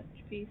much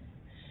peace.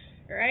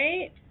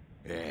 Right?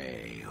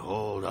 Hey,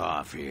 hold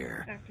off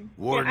here. Acting.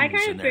 Wardens Yeah, I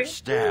kinda and their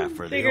staff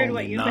are the figured what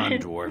only you meant.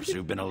 non-dwarfs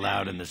who've been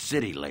allowed in the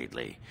city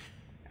lately.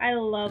 I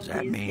love Does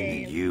that these mean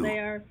games. that you They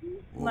are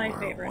my or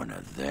favorite. one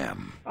of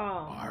them Oh.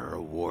 are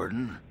a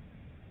warden?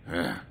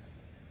 Huh.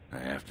 I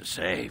have to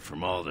say,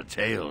 from all the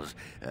tales,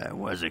 I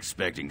was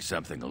expecting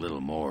something a little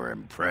more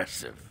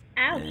impressive.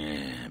 Ouch.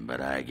 But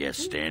I guess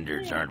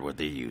standards aren't what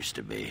they used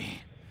to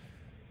be.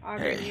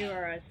 Augur, Hey, you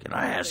are a can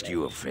I ask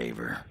you a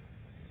favor?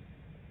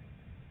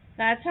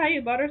 That's how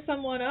you butter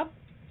someone up?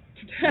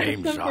 Ask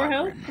Name's them for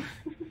help? Ogren.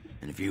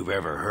 And if you've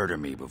ever heard of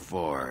me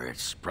before,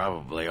 it's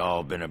probably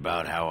all been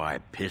about how I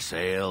piss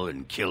ale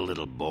and kill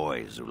little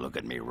boys who look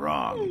at me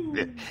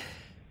wrong.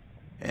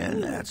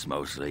 And that's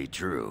mostly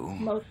true.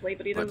 Mostly,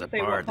 but he But doesn't the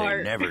say part what they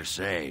part. never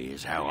say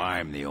is how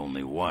I'm the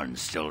only one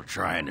still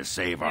trying to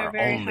save They're our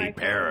very only high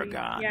quality.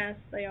 paragon. Yes,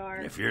 they are.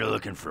 And if you're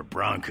looking for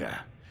Branca,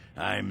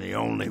 I'm the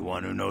only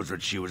one who knows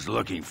what she was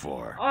looking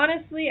for.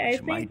 Honestly, I Which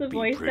think might the be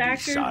voice pretty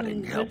actors in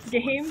sodding this helpful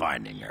in game,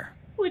 finding her.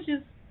 which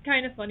is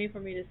kind of funny for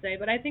me to say,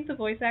 but I think the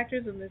voice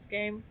actors in this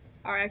game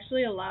are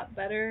actually a lot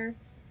better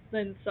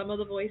than some of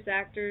the voice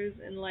actors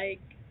in like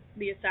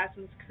the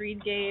Assassin's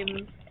Creed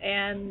games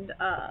and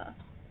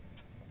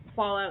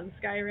Fallout and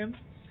Skyrim.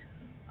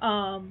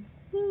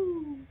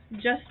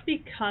 Just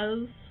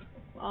because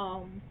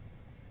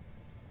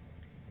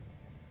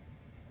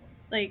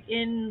like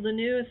in the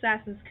new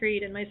Assassin's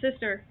Creed, and my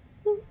sister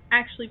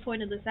actually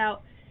pointed this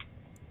out,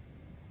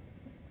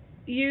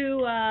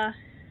 you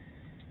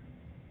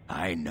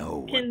I know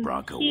what can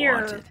Branca hear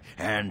wanted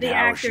and the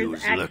how she actor's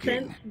was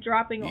accent looking.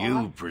 dropping You off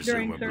during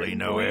presumably certain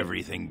know points.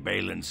 everything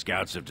Balin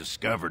scouts have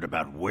discovered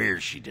about where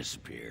she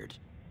disappeared.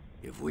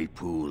 If we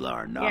pool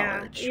our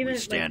knowledge, even, we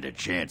like, stand a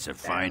chance of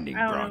finding I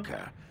don't know.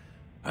 Branca.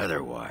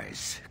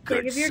 Otherwise, Like,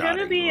 good if you're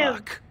gonna sodding be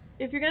luck.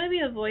 if you're gonna be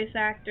a voice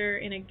actor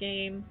in a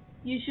game,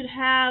 you should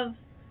have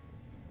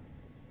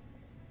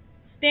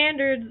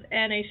standards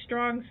and a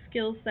strong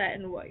skill set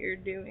in what you're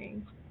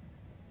doing.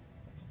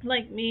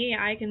 Like me,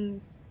 I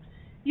can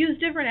use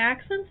different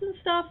accents and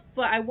stuff,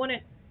 but I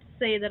wouldn't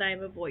say that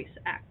I'm a voice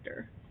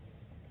actor.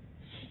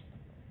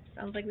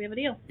 Sounds like we have a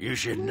deal. You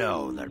should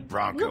know that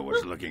Branca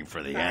was looking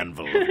for the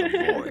Anvil of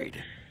the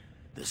Void,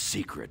 the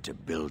secret to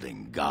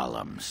building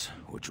golems,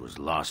 which was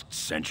lost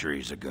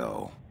centuries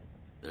ago.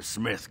 The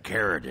smith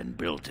Caradon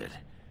built it,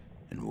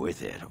 and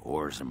with it,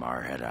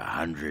 Orzammar had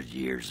 100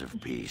 years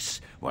of peace,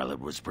 while it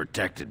was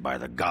protected by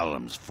the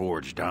golems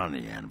forged on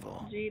the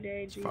anvil.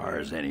 G-Day, As far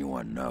as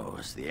anyone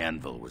knows, the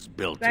anvil was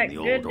built That in the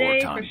good old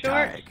day for Orton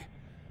short? Tig.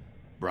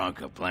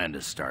 Branca planned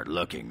to start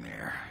looking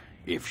there,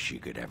 if she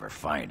could ever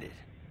find it.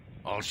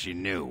 All she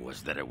knew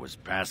was that it was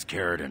past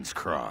Caradon's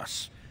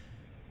cross.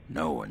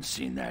 No one's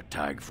seen that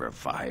Tig for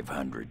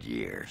 500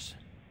 years.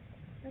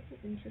 That's an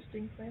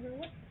interesting flavor.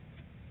 What?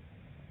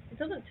 It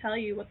doesn't tell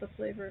you what the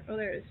flavor. Oh,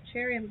 there it is.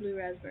 Cherry and blue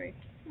raspberry.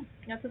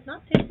 That does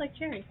not taste like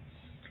cherry.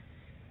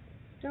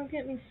 Don't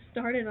get me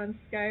started on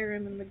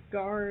Skyrim and the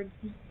guards.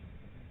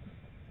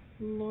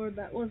 Lord,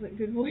 that wasn't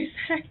good voice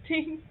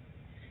acting.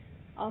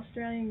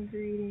 Australian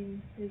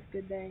greeting is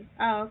good day.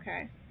 Oh,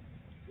 okay.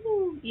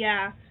 Ooh,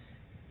 yeah.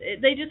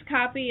 They just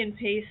copy and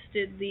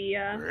pasted the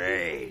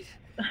Great.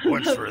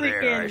 Once the we're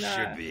there, I freaking,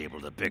 should be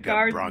able to pick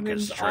up guardsman's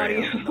Branca's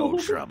trail, audio. no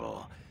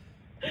trouble.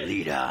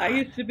 Lead on. I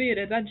used to be an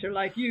adventurer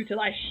like you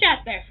till I shot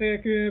that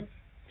fucker.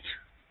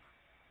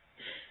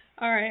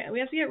 Alright, we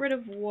have to get rid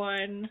of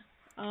one.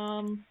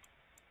 For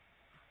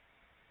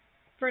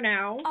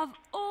now. Of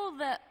all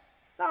the...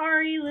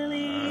 Sorry,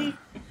 Lily.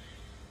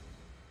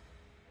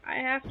 I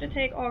have to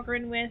take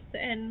Ogren with,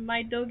 and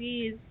my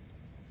doggy is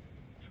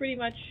pretty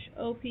much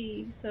OP,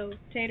 so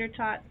Tater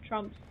Tot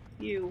trumps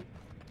you.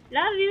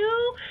 Love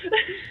you!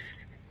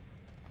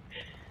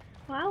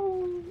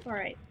 Wow.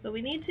 Alright, so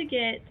we need to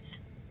get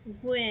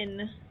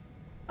Gwyn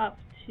up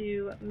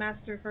to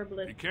Master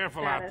Herbalist Be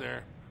careful status. out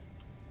there.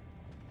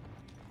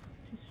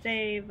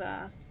 save.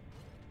 Do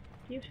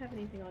you have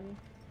anything on you?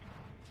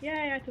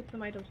 Yeah, I took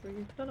some items for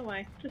you. Don't know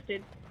why. Just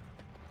did.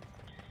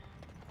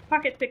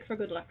 Pocket pick for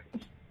good luck.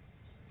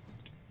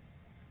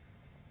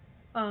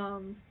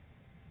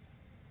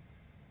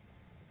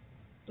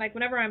 Like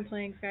whenever I'm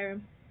playing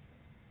Skyrim,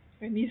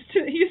 it used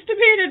to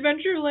be an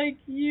adventure like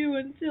you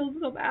until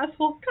some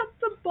asshole cut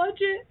the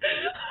budget.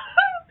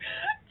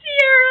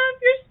 Tierra,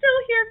 if you're still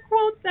here,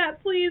 quote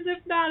that please.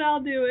 If not,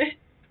 I'll do it.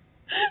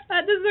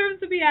 That deserves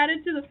to be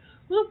added to the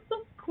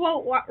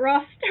quote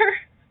roster.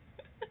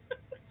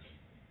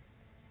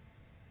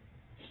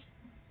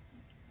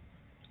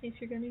 If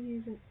you're going to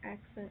use an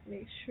accent,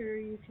 make sure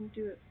you can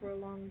do it for a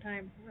long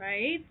time,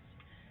 right?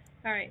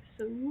 Alright,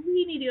 so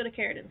we need to go to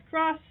Caridin's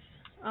Cross.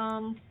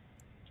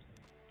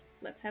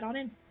 Let's head on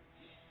in.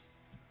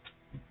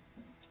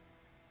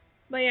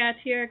 But yeah,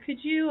 Tierra,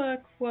 could you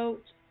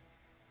quote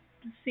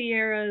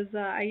Sierra's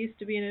I used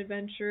to be an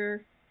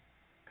adventurer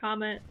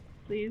comment,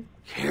 please?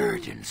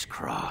 Caridin's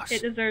Cross.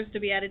 It deserves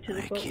to be added to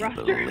the quote roster. I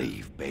can't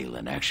believe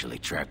Balin actually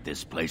tracked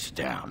this place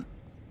down.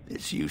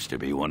 This used to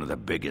be one of the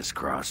biggest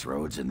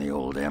crossroads in the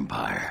old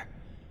Empire.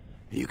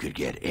 You could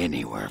get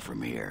anywhere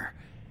from here,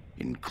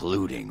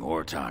 including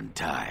Orton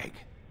Thaig.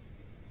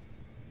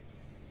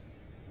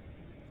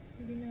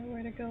 Do you know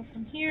where to go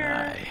from here?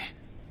 Aye.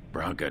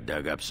 Branka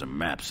dug up some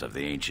maps of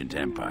the ancient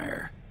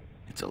empire.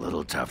 It's a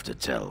little tough to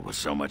tell with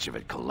so much of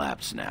it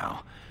collapsed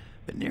now.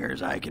 But near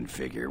as I can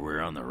figure, we're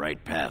on the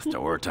right path to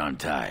Orton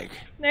Thaig.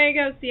 There you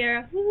go,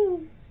 Sierra.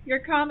 Woo. Your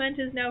comment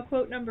is now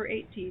quote number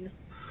 18.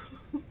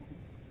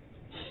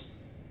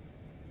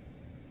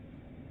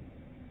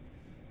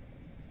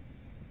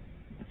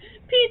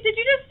 Pete, did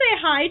you just say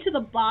hi to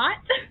the bot?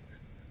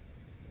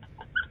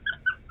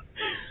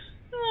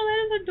 Oh, that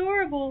is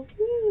adorable.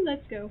 Woo,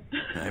 let's go.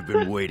 I've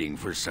been waiting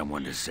for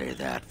someone to say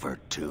that for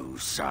 2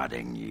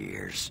 sodding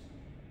years.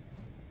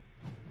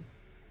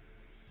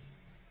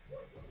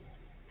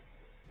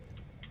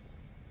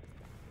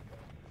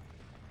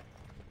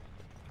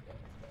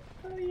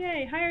 Oh,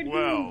 yay, hired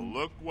Well, goons.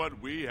 look what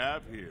we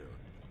have here.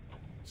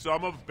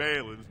 Some of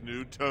Balin's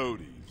new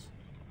toadies.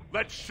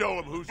 Let's show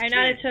them who's I'm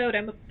not a toad,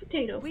 I'm a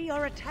potato. We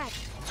are attacked.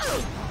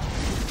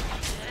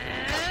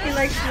 He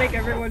likes to make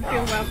everyone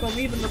feel welcome,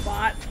 even the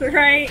bots,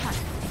 right?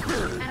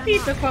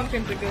 Pete the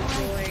Pumpkin's a good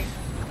boy.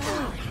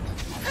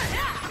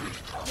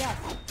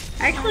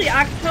 Actually,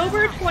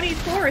 October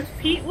 24th,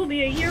 Pete will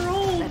be a year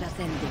old.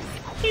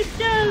 He's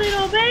still a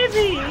little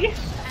baby.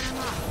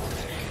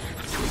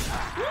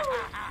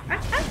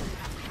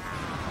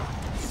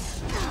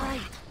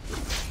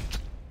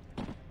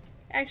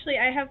 Actually,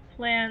 I have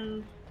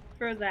plans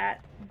for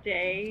that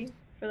day,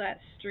 for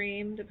that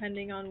stream,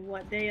 depending on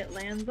what day it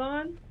lands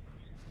on.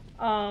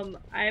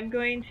 I'm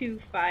going to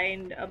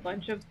find a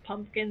bunch of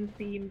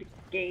pumpkin-themed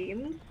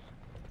games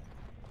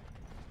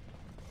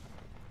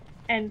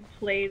and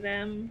play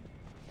them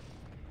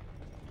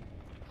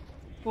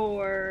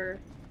for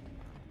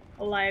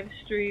a live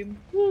stream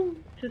to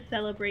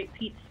celebrate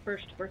Pete's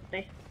first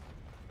birthday.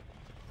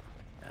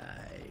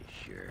 Aye,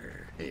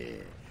 sure.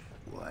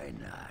 Why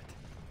not?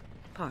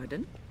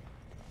 Pardon?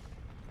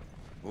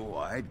 Oh,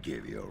 I'd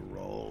give you a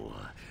roll.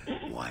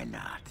 Why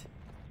not?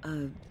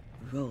 A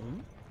roll?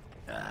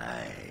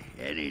 Aye,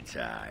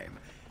 anytime.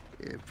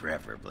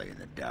 Preferably in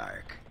the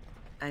dark.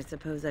 I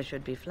suppose I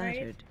should be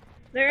flattered. Right?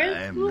 There is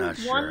I'm not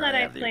one sure that I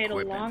I have the played a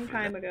equipment long for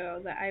time that.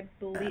 ago that I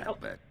believe... Oh,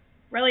 but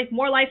really?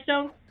 More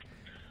Lifestone?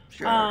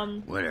 sure,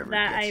 whatever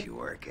that gets I you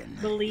working.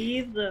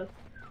 believe the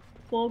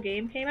full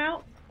game came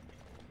out.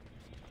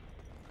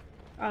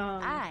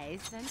 I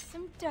sense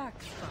some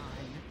darkspawn.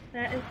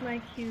 That is my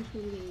cue to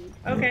leave.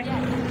 Okay.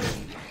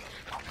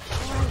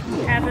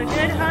 Have a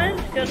good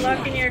hunt. Good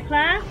luck in your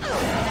class.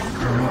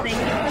 Thank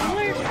you for the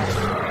alert.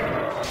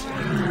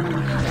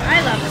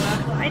 I level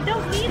up. I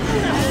don't need to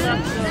level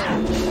up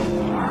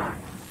though.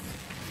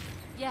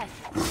 Yes.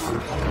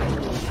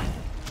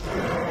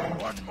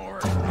 One more.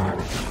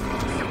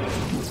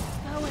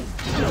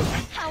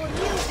 How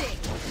amusing.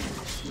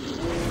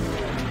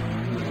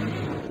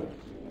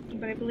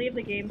 But I believe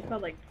the game's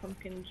called like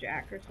Pumpkin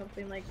Jack or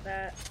something like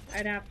that.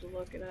 I'd have to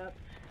look it up.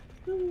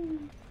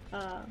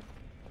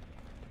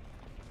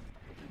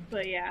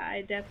 But yeah,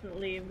 I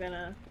definitely want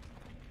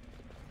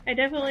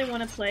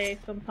to play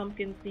some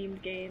pumpkin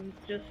themed games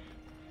just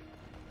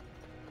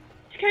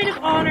to kind of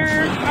honor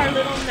our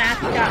little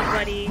mascot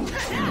buddy.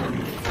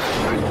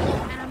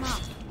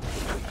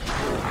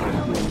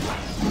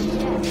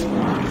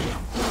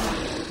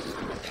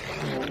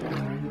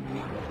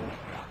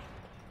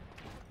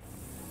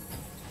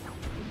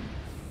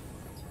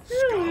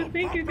 Ooh, you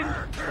think you can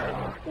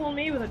fool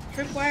me with a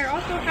tripwire?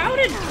 Also, how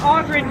did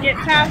Ogren get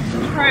past the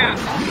trap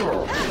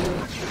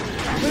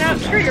without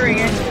triggering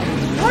it?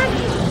 What?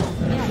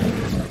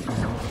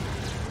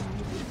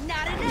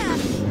 Not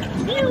enough.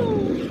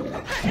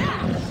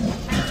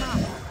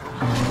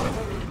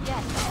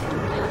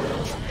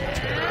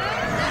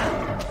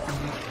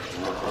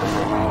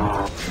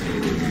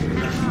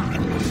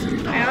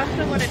 I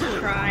also want to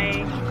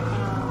try.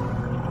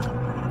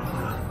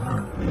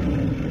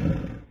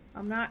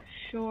 I'm not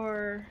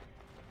sure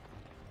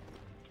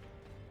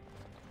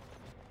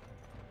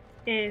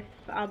if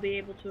I'll be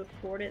able to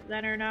afford it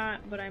then or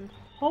not, but I'm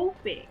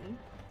hoping,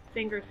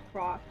 fingers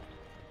crossed,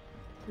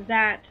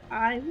 that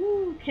I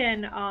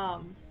can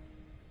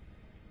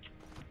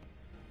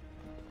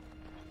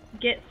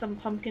get some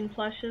pumpkin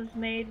plushes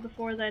made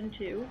before then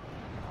too.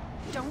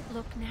 Don't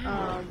look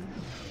now.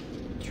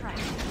 Try.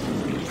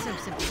 So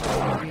simple.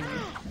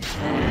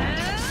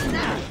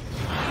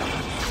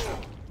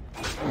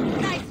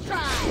 Nice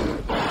try.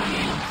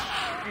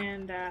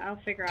 And I'll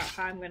figure out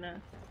how I'm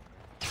gonna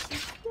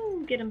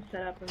get them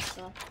set up and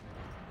stuff.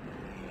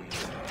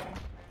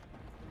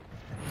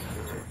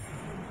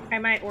 I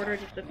might order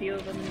just a few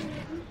of them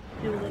and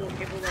do a little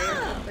giveaway or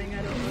something.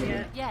 I don't know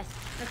yet. Yes.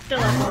 That's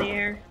still up in the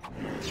air.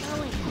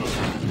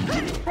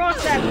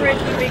 Cross that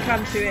bridge when we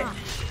come to it.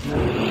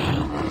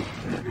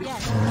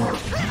 Yes.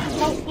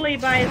 Hopefully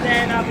by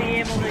then I'll be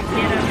able to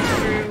get them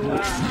through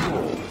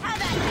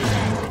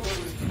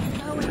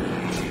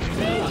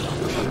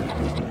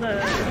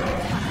the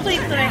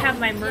place that I have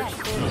my merch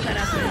store set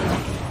up in.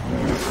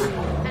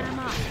 And I'm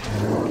off.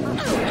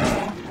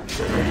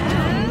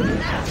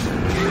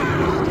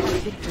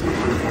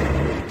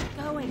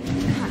 Going.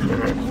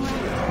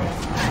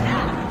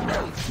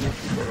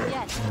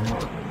 Yes.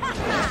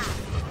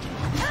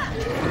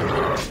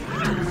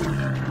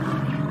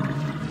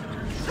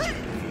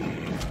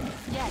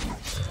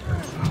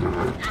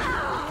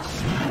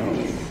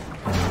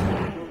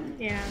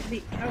 Yeah,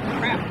 oh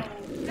crap.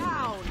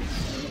 Down.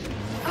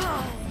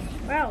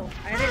 Well,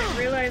 I didn't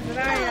realize that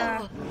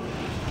I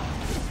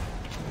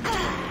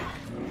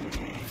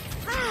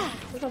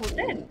was almost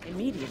dead.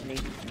 Immediately.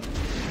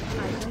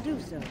 I shall do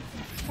so.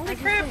 Holy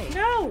crap,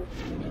 no!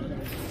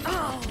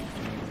 Oh.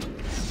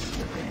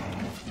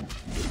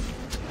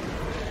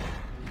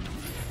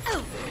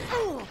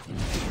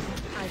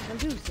 I shall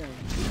do so.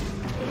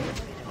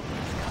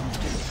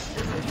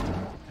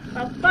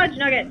 Well, fudge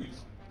nuggets!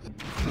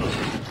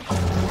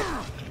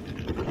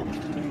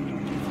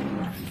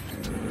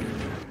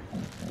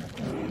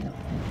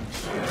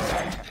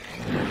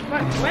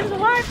 What? When's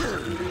alive?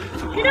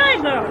 She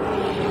died though!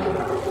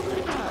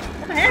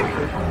 What the heck?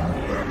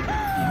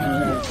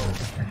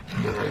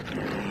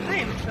 I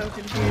am so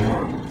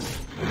confused.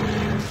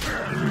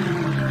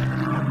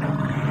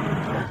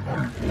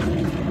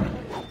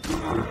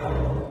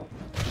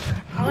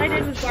 All I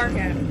did was bark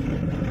at him.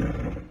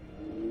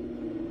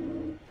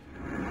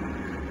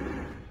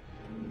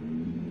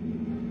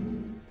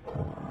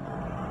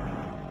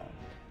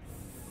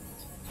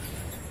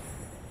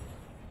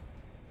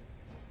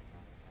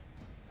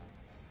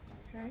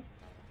 Okay.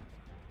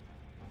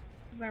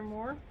 Is there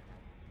more?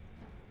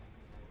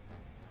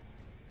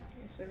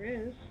 Yes, there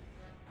is.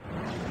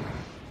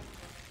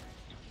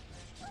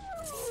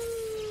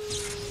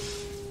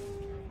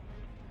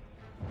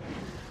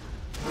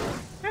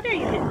 How dare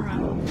you hit and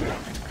run?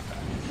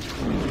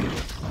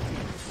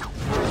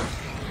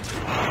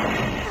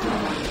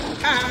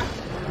 Ah!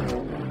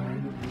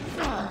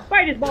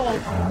 Bite his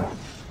balls!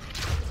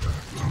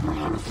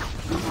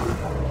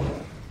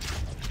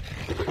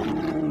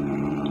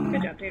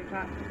 Good job, Tater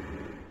Tot.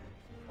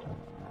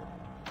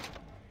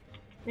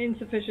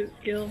 Insufficient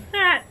skill.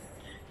 That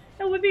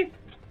would be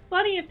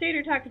funny if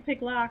Tater Tot could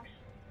pick locks.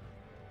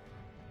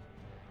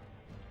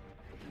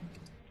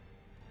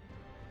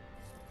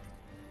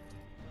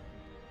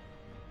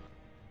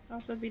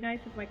 Also, it'd be nice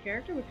if my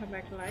character would come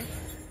back to life.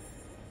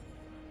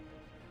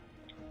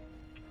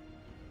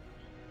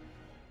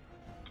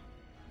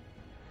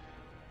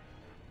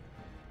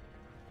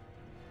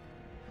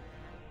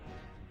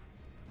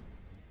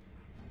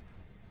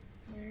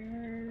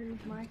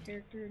 Where's my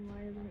character and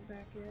why isn't it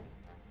back yet?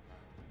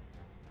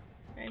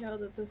 I know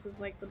that this is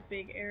like the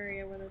big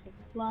area where there's a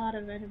lot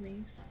of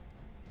enemies.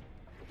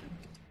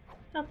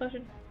 Health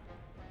potion.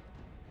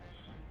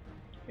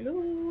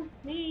 Hello,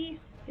 me.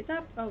 Get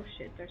up. Oh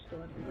shit, they're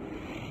still everywhere.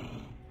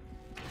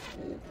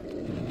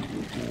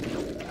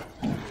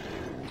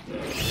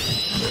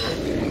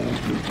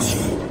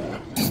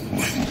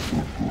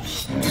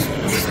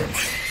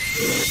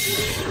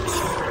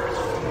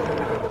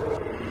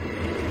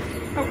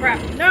 Oh crap,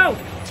 no!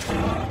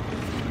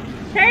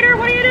 Tater,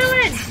 what are you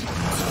doing?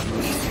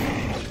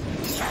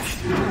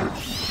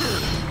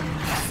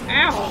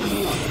 Ow!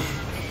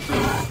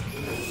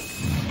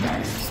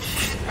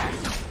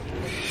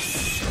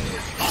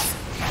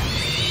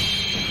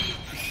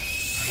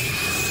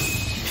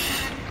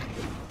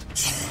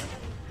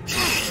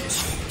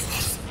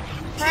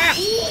 Crap!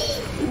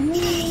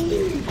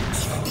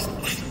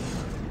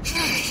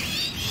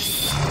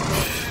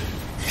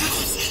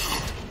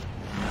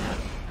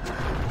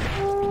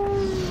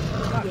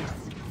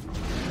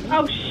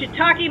 Oh,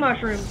 shiitake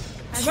mushrooms!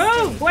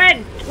 Move,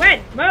 Gwen!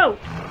 Gwen, move!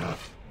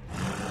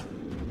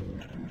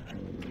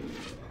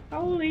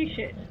 Holy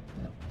shit.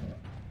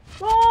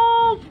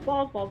 Balls!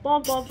 Balls, balls,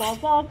 balls, balls, balls,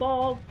 balls,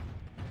 balls.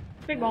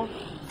 Big balls.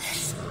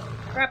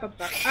 Crap, I'm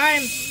stuck.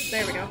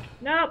 There we go.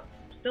 Nope.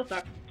 Still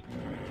stuck.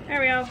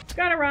 There we go.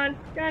 Gotta run.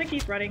 Gotta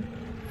keep running.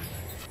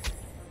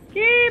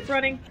 Keep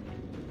running.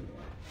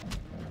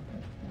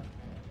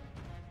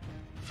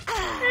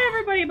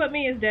 Everybody but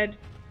me is dead.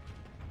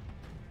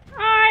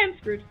 I am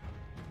screwed.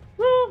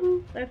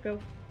 Woohoo! Let's go.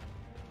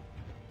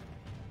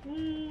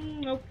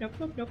 Nope, nope,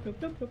 nope, nope, nope,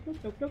 nope, nope, nope,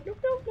 nope, nope, nope,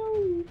 nope,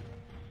 nope.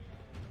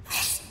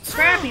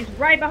 Crap, he's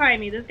right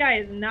behind me. This guy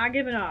is not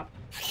giving up.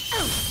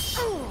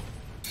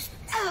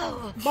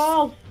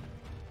 Balls!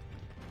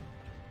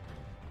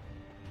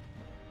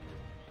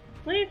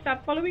 Please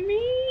stop following me!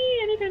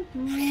 Anything?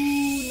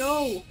 Ooh,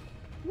 no!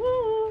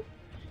 Woo!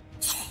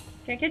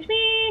 Can't catch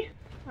me!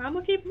 I'm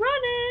gonna keep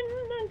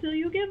running until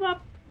you give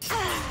up.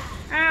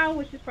 Ow,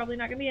 which is probably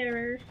not gonna be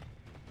errors.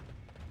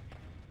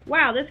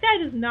 Wow, this guy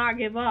does not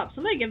give up.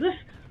 Somebody give this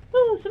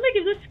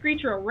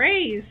Screecher a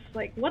raise.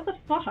 Like, what the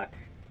fuck?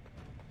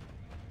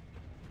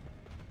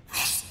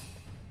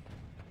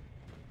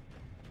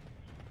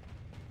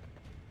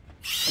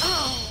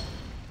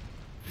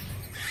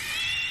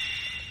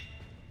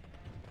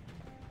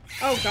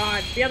 Oh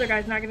god, the other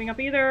guy's not giving up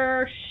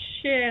either.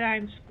 Shit,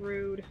 I'm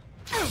screwed.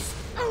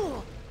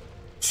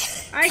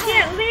 I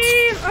can't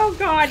leave! Oh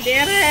god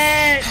damn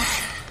it!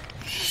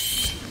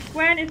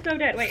 Gwen is so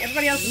dead. Wait,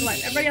 everybody else is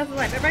alive. Everybody else is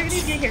alive. Everybody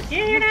needs to get here.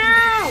 Get here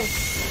now!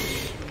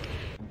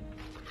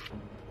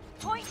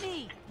 Point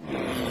me!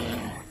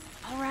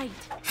 Alright.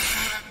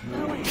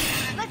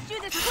 Let's do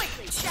this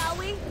quickly, shall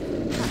we?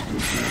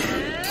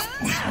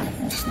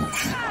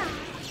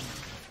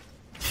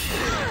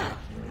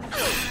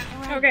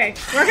 Okay,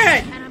 we're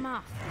good! And I'm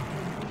off.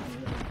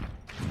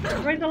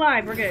 Everybody's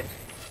alive, we're good.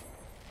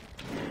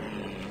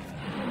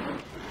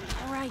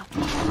 Alright.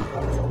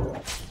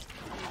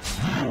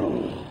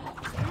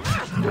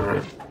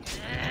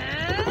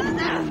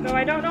 So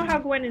I don't know how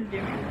Gwen is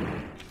doing.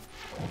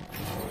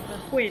 Or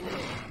Quinn.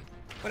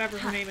 Whatever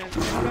her name is. I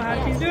don't know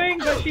how she's doing,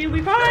 but she'll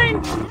be fine!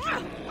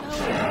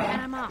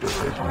 And I'm off.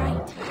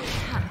 Alright.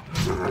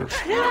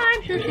 Yeah,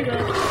 I'm sure she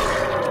will.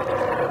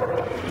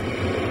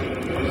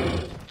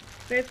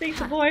 So I think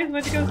the boys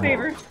went to go save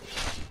her.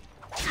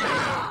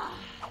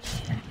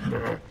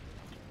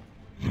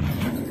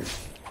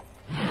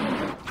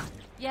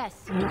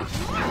 Yes.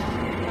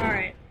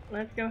 Alright,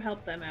 let's go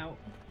help them out.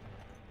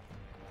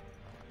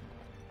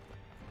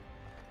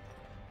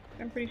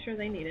 I'm pretty sure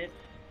they need it.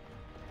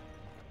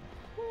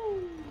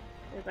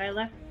 Because I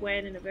left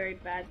Gwen in a very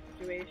bad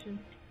situation.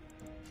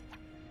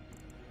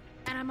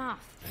 And I'm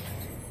off.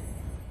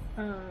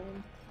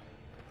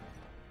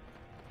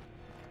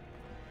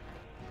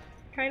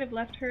 Kind of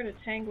left her to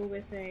tangle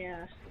with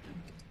a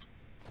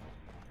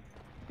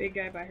big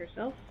guy by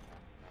herself.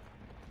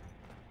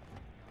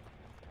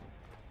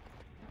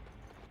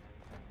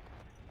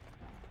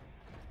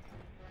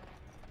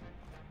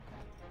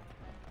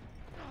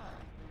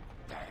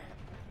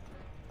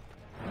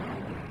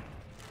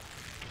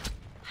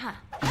 Huh.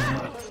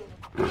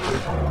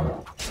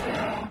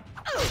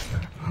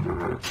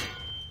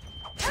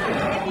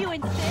 If you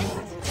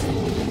insist.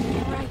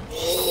 Right.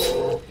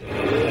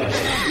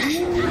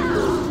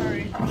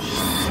 Sorry.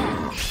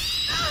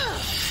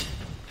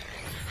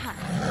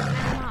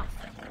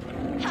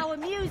 How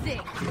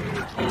amusing!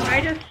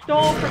 I just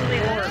stole from the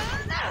orc.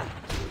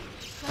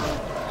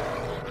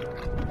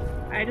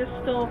 I just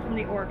stole from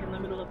the orc in the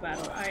middle of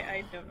battle.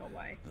 I don't know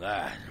why.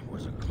 That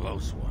was a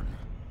close one.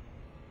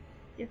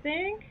 You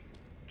think?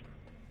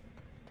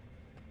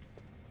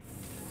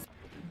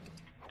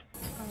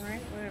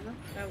 Alright, whatever.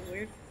 That was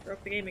weird.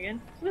 Broke the game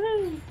again.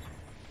 Woohoo!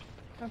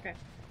 Okay.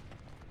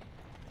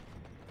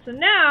 So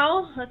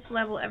now, let's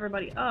level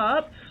everybody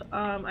up.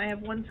 I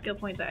have one skill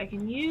point that I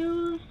can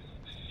use.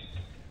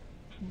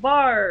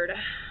 Bard.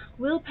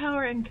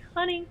 Willpower and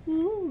Cunning.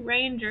 Ooh,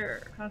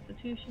 Ranger.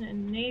 Constitution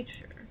and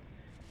Nature.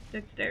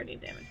 Dexterity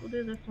damage. We'll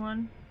do this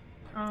one.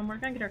 We're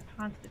gonna get our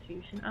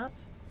Constitution up.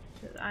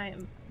 Because I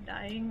am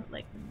dying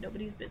like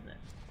nobody's business.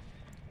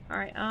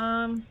 Alright,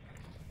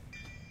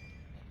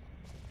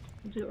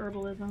 we'll do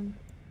Herbalism.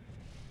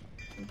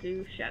 We'll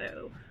do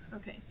Shadow.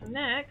 Okay, so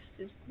next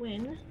is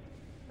Quinn.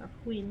 Or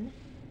Quinn.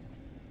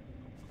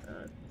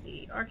 Let's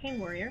see. Arcane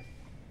Warrior.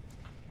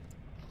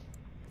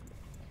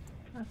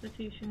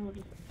 Constitution, we'll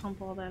just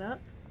pump all that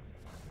up.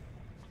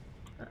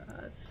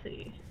 Let's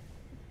see.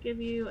 Let's give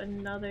you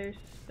another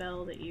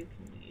spell that you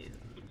can use.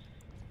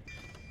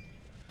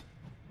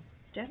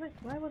 Damn it,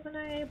 why wasn't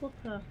I able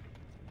to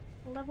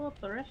level up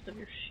the rest of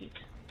your sheet?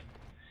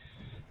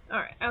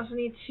 Alright, I also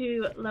need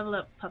to level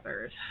up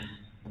Puppers.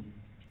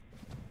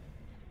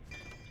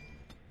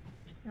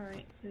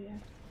 Alright, so yeah.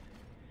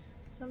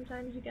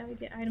 Sometimes you gotta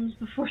get items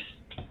before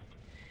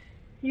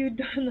you've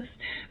done the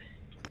stabbing.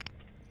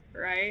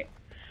 Right?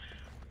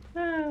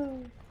 Oh,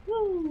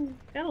 woo!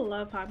 Gotta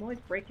love how I'm always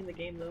breaking the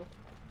game though.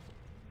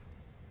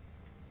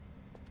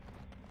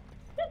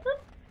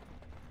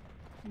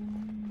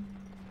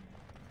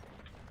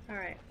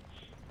 Alright.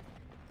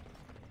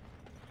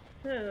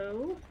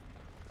 So,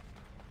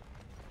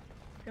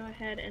 go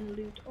ahead and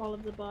loot all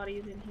of the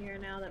bodies in here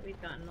now that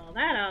we've gotten all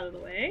that out of the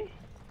way.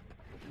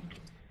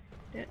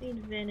 Don't need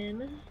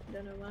venom.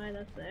 Don't know why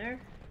that's there.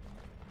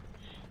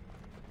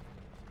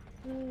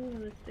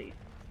 Let's see.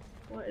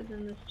 What is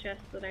in this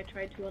chest that I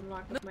tried to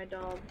unlock with my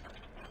dog?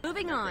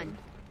 Moving on.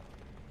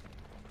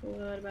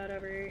 What about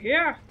over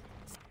here?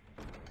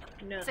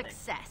 Nothing.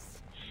 Success.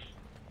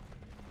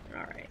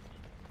 Alright.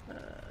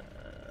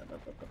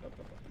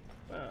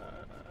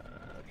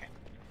 Okay.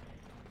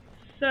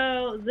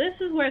 So this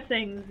is where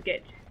things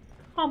get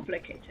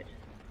complicated.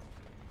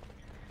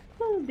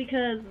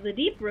 Because the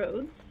deep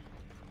roads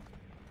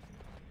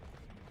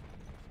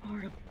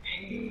are a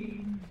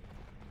pain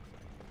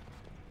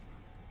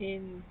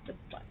in the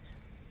butt.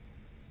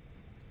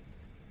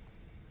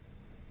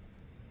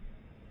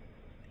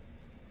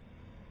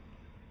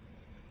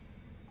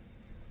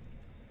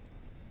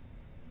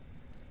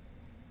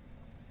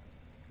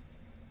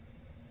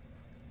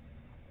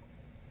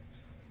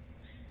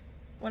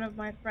 One of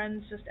my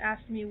friends just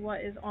asked me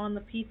what is on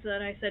the pizza,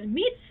 and I said,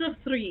 meats of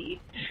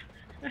 3.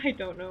 I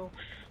don't know.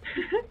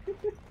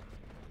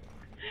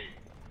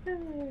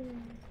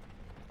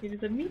 It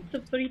is a meats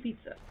of 3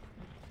 pizza.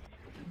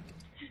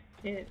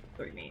 It's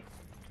 3 meats.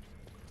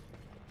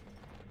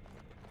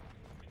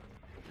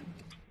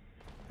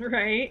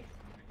 Right?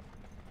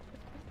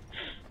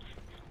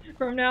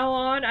 From now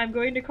on, I'm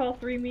going to call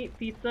 3 meat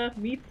pizza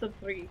meats of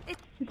 3.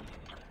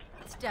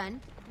 It's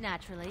done,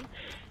 naturally.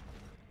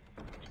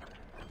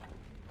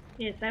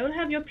 Yes, I will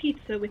have your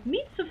pizza with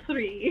meats of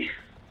 3.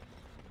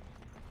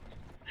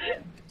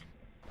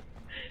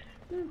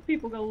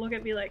 People gonna look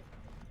at me like,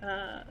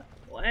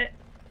 what?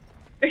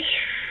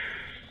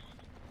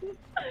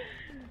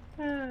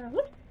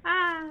 Whoops.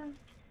 Ah.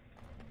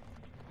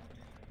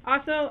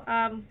 Also,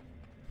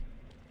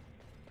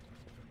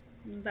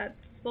 that's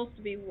supposed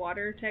to be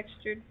water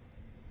textured,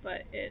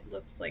 but it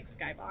looks like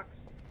skybox.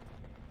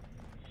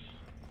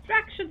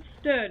 Traction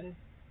stun.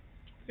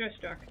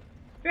 Thruststruck.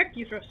 Direct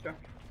thruststruck.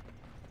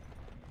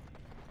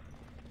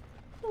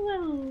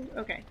 Well,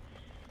 okay.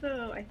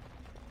 So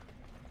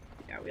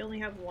yeah, we only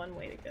have one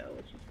way to go,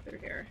 which is through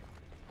here.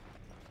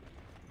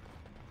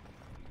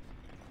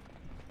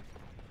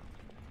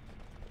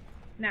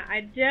 Now,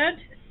 I don't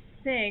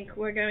think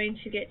we're going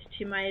to get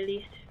to my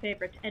least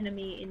favorite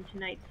enemy in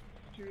tonight's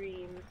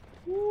stream,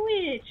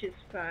 which is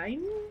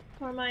fine,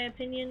 for my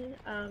opinion.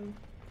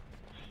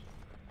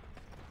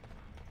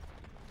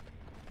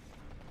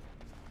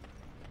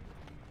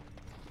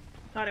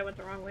 Thought I went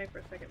the wrong way for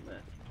a second,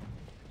 but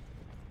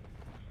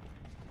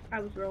I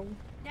was wrong.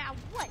 Now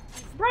what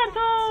is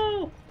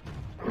Bronto!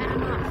 So,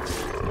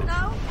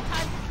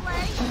 time to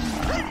play?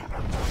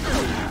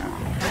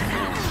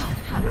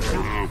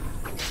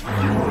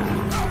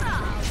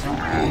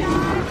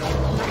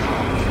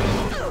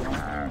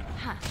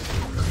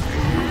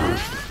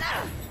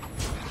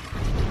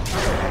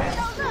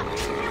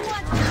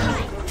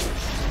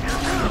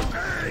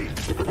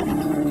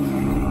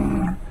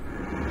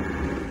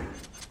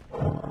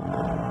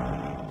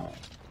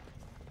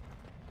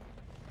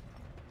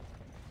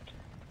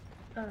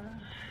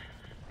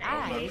 I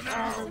hate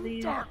all of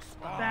these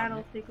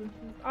battle sequences.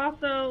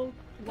 Also,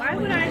 why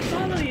would I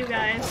follow you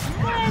guys?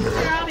 When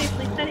you're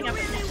obviously setting up a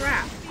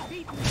trap.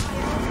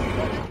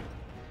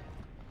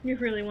 You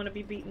really want to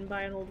be beaten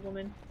by an old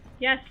woman.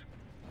 Yes,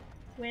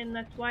 Win,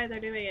 that's why they're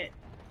doing it.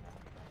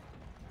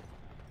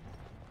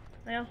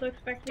 I also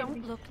expect you to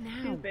be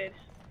stupid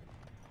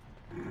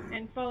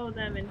and follow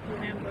them into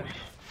an ambush.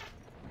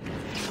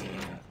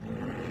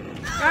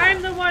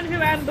 I'm the one who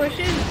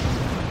ambushes!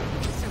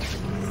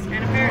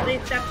 And apparently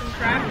steps in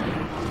traps.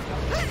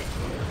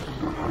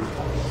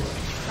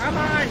 Come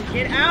on,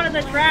 get out of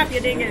the trap, you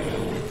dingus!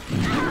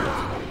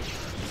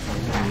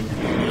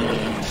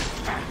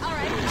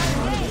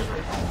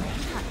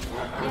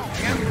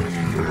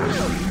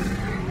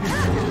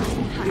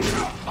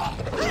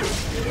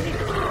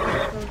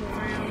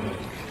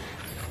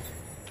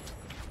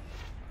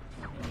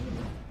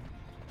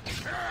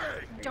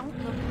 Don't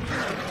look.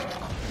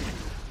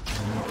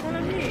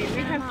 Follow me,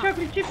 we have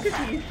chocolate chip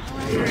cookies.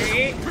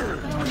 Great.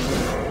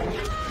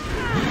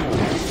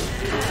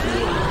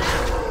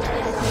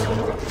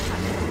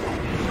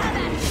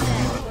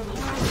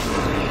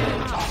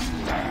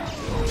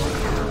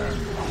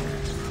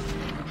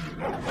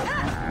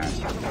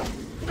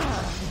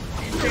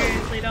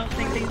 Seriously, don't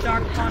think these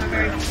Darkspawn are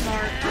very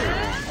smart.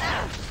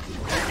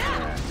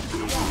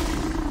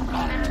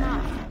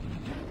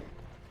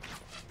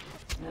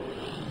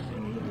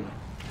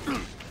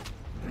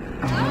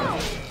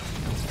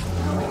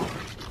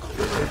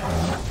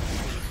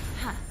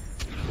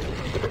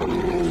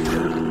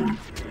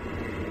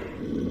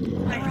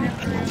 I never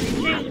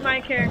really changed my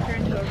character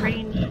into a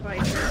ranged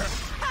fighter.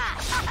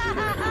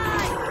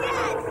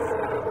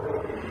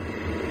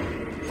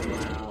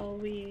 Well,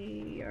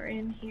 we are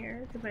in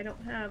here because I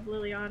don't have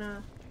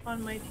Liliana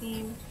on my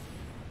team.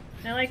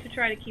 And I like to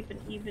try to keep an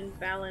even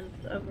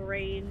balance of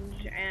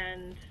range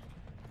and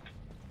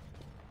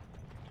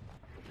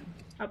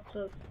up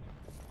close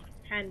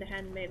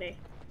hand-to-hand melee.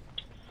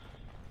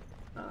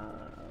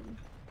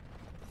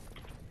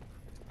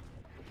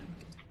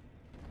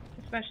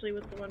 Especially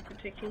with the one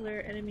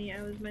particular enemy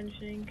I was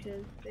mentioning,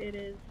 because it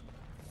is...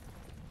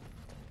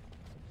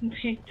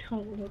 They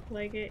don't look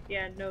like it.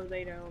 Yeah, no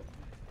they don't.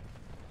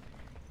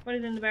 What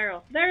is in the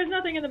barrel? There is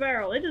nothing in the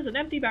barrel! It is an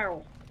empty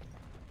barrel!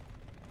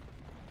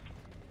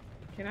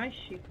 Can I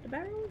shoot the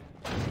barrel?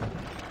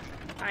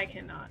 I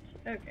cannot.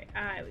 Okay,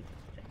 I was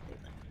simply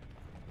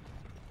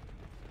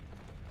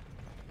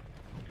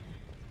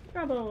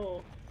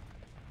Trouble.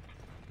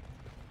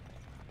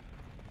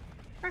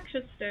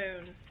 Fractured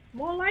stone.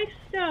 More life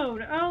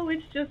stone. Oh,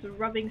 it's just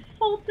rubbing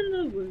salt in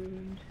the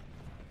wound.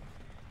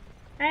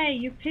 Hey,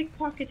 you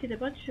pickpocketed a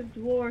bunch of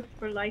dwarves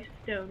for life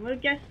stone. Well,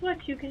 guess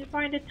what? You can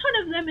find a ton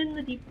of them in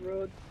the deep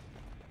road.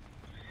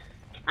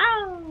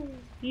 Oh,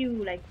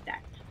 you like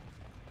that.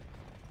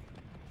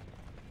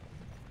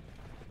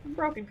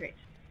 Broken crate.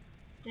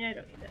 Yeah, I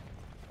don't need that.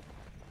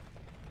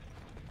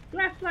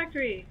 Glass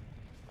factory.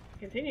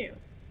 Continue.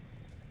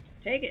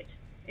 Take it.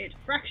 It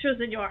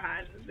fractures in your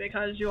hands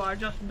because you are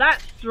just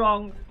that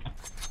strong.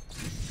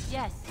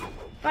 Yes.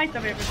 Fight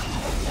them, everything.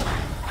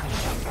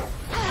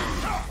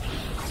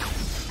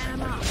 And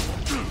I'm off.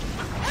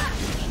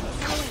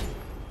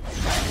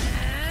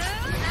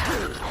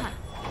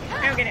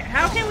 I don't get it.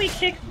 How can we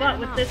kick butt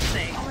with this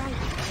thing?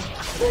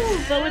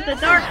 Ooh, but with the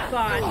dark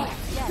spawn,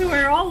 who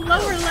are all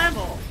lower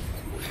level,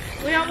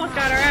 we almost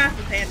got our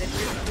asses handed to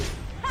them.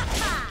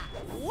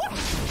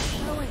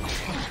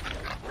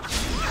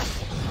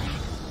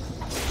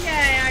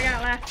 Yay, I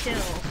got last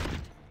kill.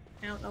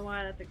 I don't know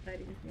why that's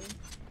exciting to me.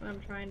 But I'm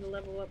trying to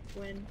level up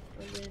win.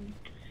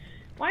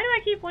 Why do I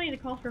keep wanting to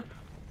call for...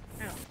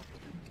 I don't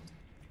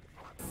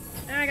know.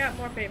 And I got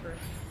more paper.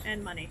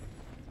 And money.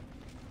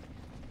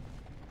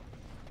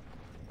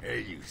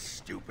 Hey, you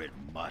stupid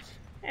mutt.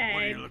 Hey,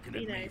 what are you looking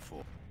at me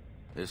for?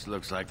 This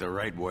looks like the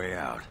right way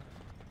out.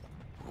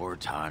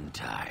 Orton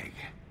Tig.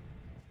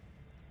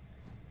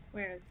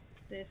 Where?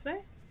 This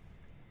way?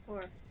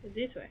 Or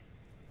this way?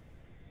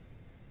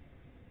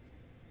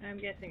 I'm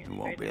guessing it's It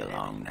won't be straight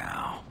long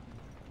now.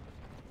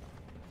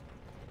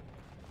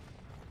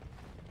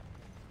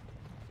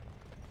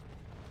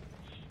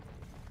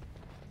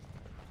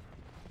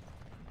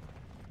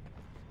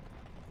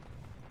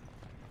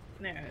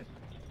 There it is.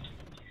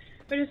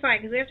 Which is fine,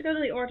 because we have to go to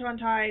the Orton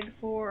Tig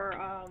for,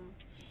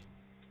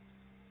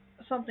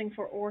 something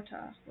for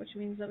Orta, which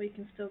means that we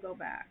can still go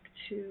back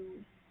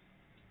to,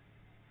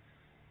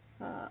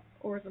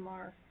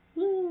 Orzammar.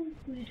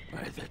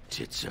 By the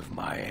tits of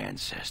my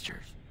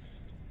ancestors.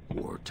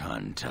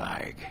 Orton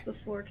Tig.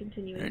 Before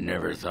continuing. I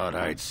never thought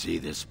I'd see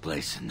this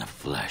place in the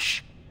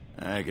flesh.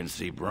 I can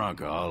see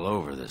Bronca all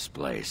over this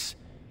place.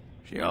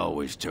 She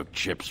always took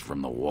chips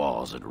from the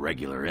walls at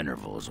regular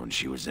intervals when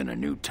she was in a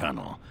new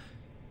tunnel.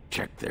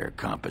 Checked their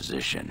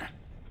composition.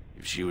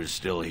 If she was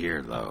still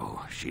here,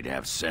 though, she'd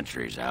have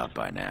sentries out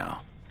by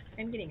now.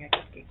 I'm getting a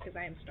cupcake because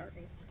I am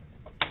starving.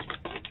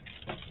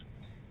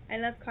 I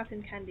love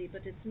cotton candy,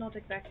 but it's not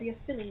exactly a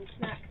filling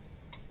snack.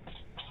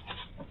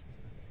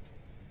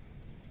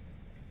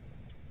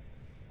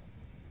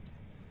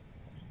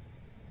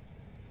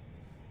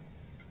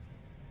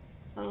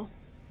 Oh.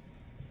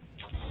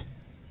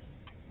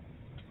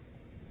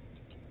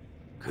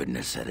 Couldn't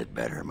have said it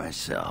better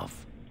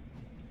myself.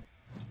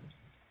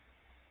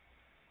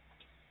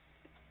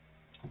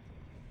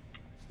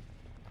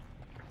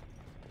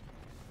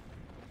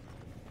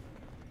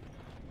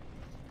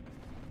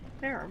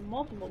 There are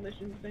multiple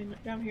missions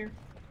down here.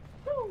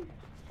 Woo.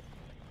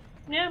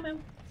 Yeah,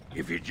 man.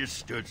 If you just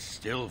stood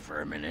still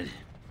for a minute.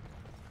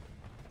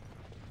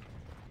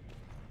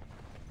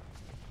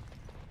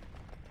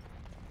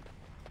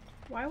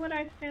 Why would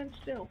I stand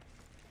still?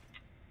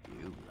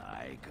 You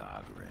like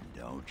Oghren,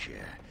 don't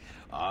you?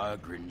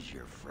 Ogren's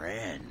your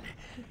friend.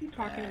 Is he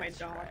talking to my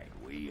dog? Right.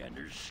 We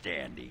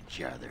understand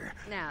each other.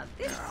 Now,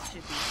 this should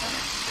be fun.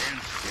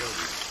 Stand still,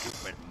 you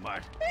stupid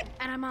mutt.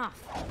 And I'm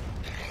off.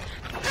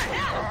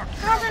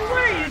 Oghren,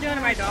 what are you doing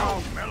to my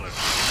dog?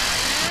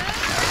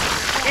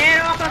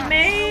 Get off of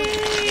me!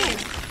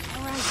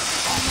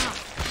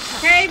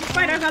 Cave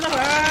spiders are the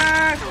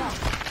worst!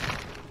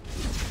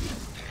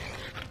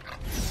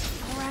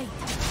 Alright.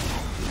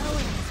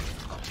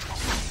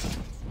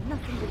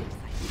 Nothing but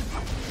excitement.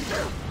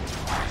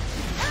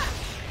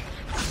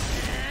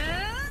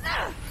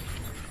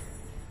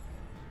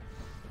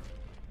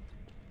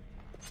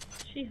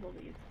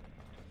 She-holies.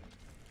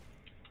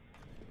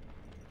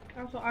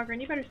 Also, Oghren,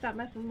 you better stop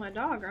messing with my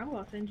dog or I'm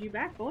gonna send you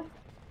back, boy.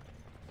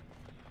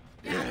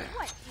 You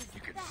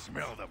can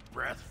smell the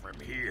breath from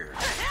here.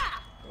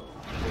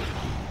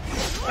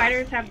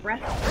 Spiders have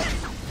breath. I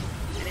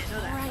didn't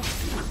know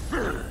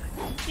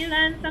that. You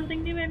learn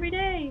something new every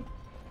day.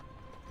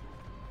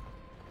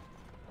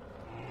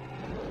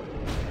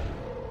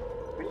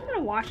 We're just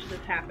gonna watch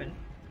this happen.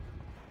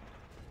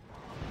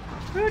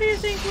 Who do you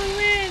think will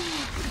win?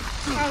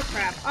 Oh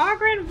crap.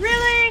 Oghren,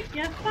 really?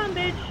 Yes, some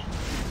bitch.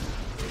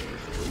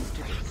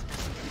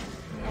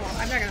 Oh,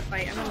 I'm not gonna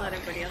fight. I'm gonna let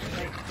everybody else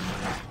fight.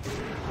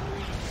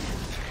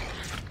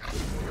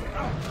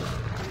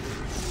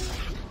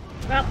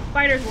 Well,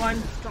 spiders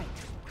won.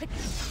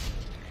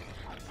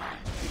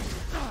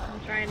 I'm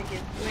trying to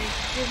give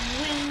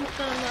Win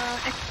some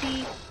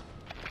XP.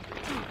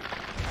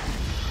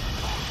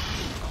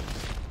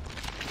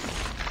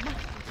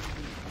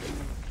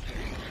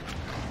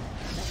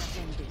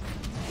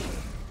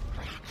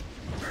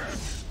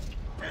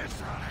 That's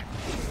right.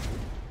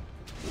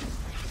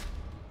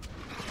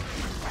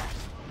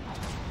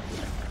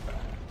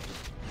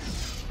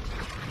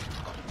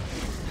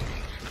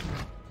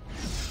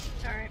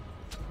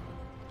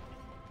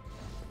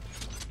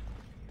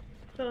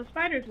 So the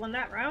spiders won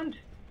that round.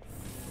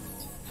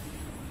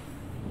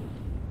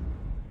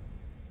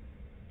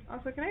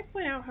 Also, can I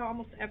point out how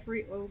almost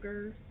every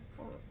ogre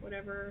or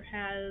whatever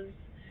has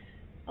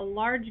a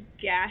large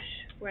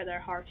gash where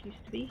their heart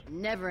used to be?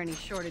 Never any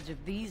shortage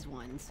of these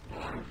ones.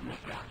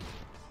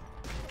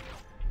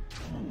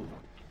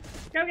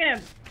 Go get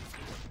him!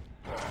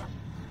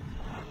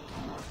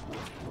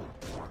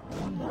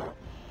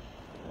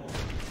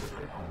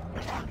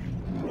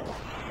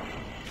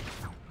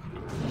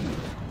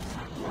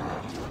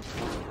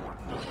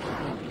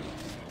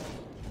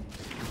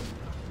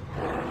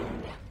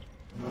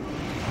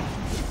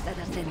 Let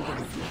us end this.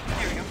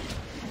 There we go.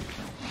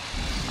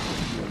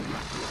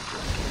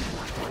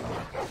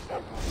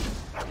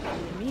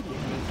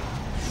 Immediately.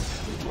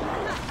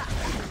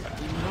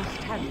 We must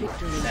have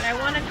victory. But I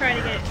want to try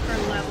to get her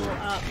level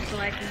up so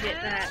I can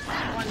get that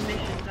one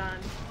mission done.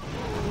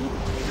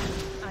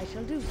 I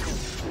shall do so.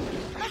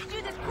 Let's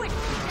do this quick,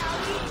 shall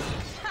we?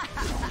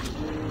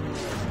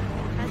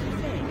 As you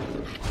say.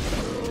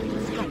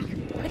 Strike.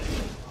 Quickly.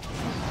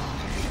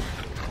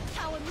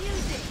 How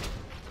amusing!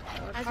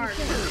 As you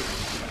say.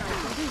 I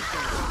shall do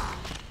so.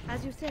 As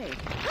you say.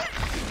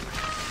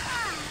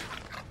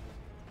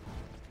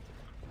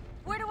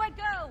 Where do I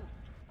go?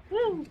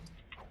 Woo!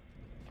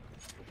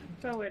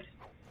 Forward.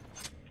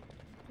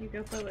 You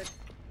go forward.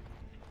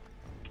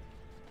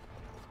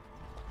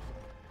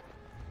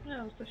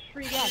 No, it's the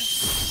shriek.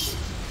 Yes.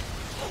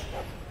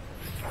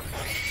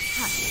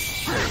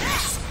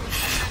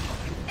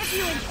 If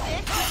you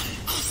insist.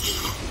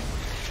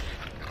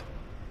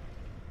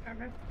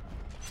 Okay.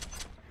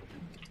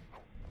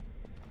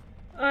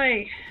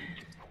 Oi!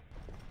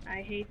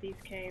 I hate these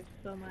caves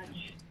so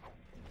much.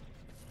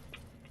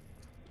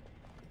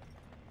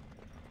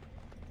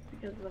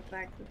 Because of the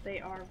fact that they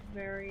are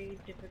very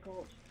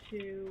difficult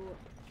to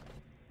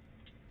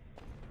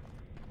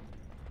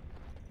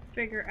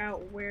figure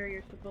out where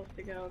you're supposed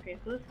to go. Okay,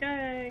 so this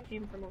guy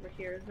came from over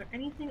here. Is there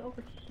anything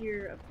over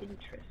here of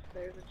interest?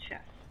 There's a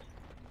chest.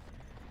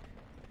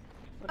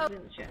 What is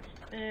in the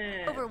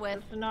chest? Over with.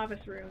 It's a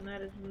novice room.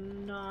 That is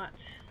not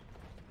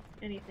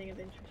anything of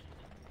interest.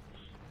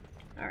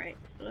 Alright,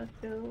 so let's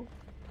go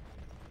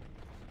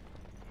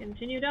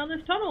continue down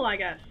this tunnel, I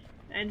guess,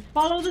 and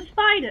follow the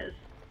spiders.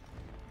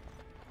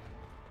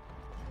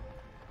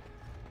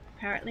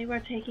 Apparently we're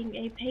taking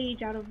a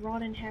page out of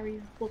Ron and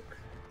Harry's book.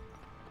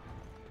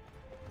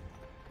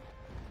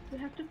 We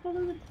have to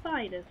follow the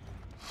spiders.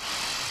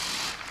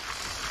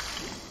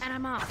 And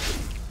I'm off.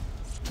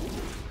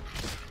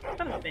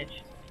 Son of a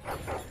bitch.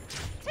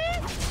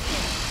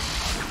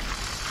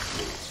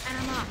 And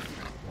I'm off.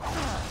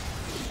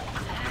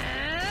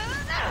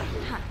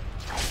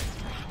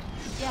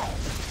 Yes,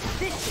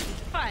 this should be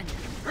fun.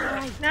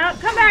 Right. Now,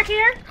 come back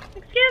here.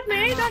 Excuse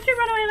me, don't you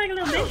run away like a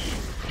little bitch.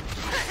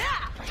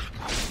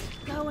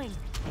 Going.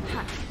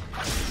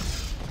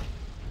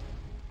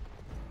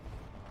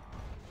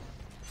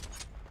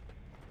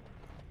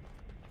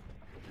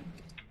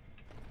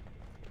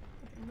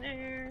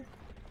 There.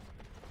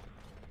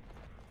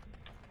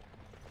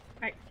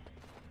 Right.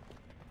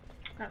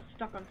 Got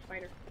stuck on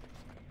spider.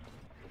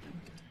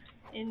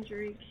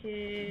 Injury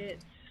kit,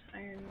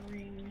 iron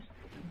ring.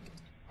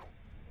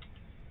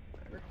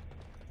 Whatever.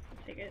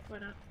 I'll take it, why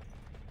not?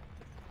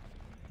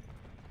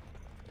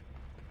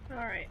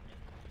 Alright.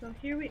 So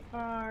here we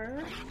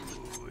are.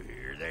 Ooh,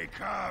 here they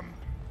come.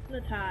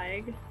 The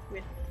Tig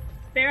with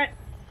spirits.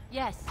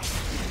 Yes.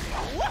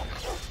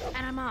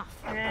 And I'm off.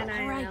 And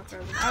I Right. now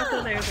throw them.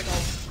 Also, there's a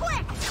goal.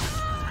 Quick!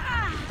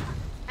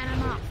 And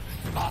I'm off.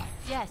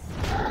 Yes.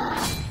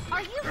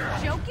 Are you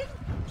joking?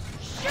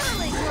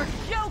 Surely you're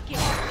joking.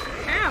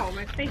 Ow,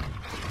 my face.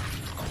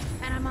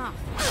 And I'm off.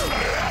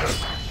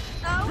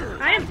 Oh.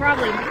 I am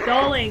probably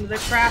dulling the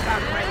crap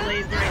out of my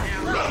blades right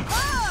now.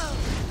 Oh.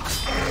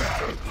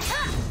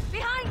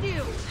 Behind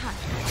you.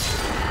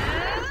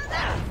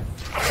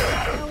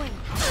 Going.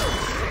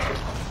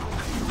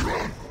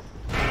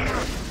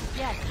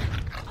 Yes.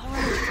 All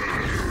right.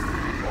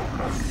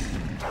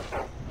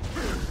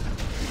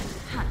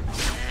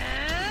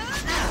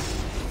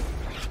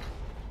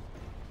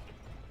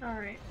 All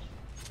right.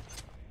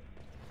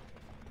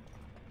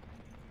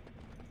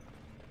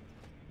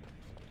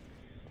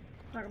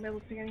 Not gonna be able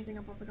to pick anything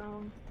up off the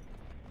column.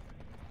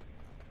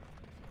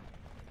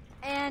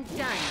 And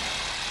done.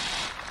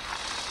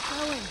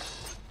 Going.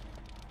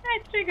 I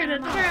figured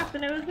it's trapped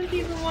and it wasn't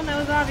even one that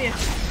was obvious.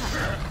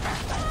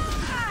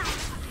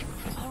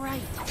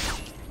 Alright.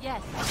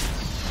 Yes.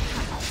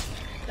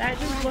 That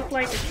just looked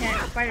like the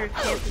spider's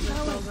cancing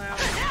themselves out.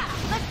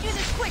 Let's do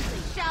this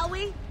quickly, shall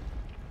we?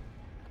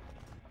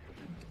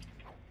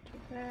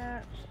 Take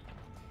that.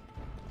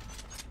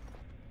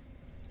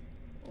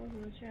 What was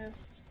in the chest?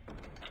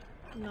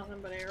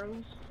 Nothing but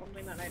arrows.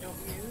 Something that I don't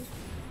use.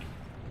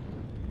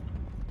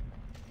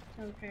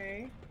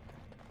 Okay.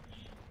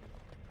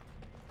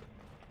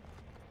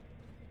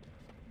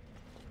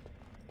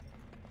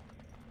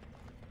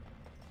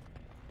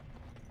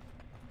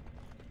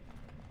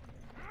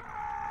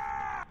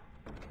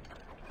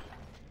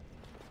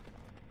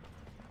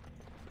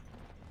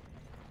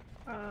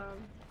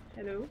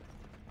 Hello?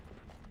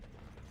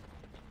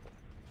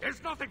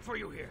 There's nothing for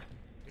you here.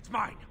 It's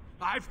mine.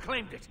 I've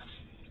claimed it.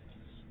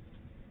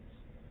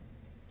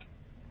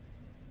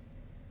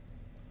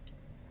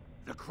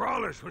 The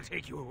crawlers will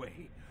take you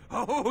away.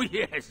 Oh,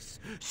 yes.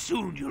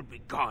 Soon you'll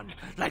be gone,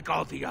 like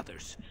all the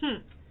others.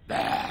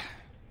 Bah.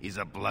 He's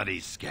a bloody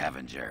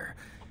scavenger.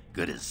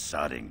 Good as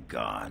sodding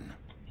gone.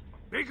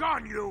 Be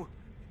gone, you!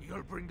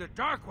 You'll bring the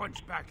Dark Ones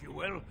back, you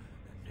will. And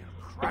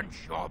they'll crunch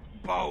your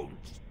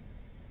bones.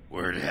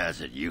 Word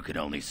has it you can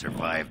only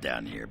survive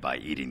down here by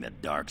eating the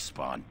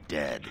Darkspawn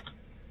dead.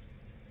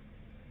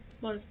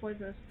 Blood is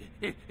poisonous.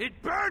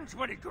 It burns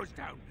when it goes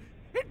down.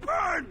 It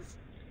burns!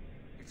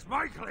 It's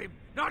my claim,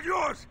 not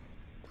yours.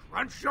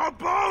 Crunch your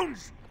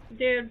bones!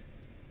 Dude.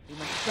 You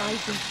must try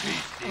some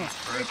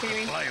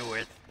Okay. to play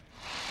with.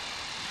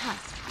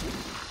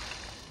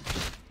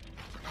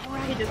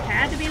 He just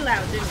had to be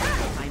loud, didn't he?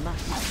 I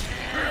must.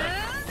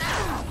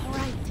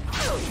 Alright.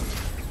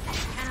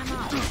 And I'm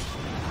off.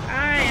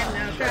 I am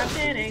now trapped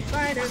in a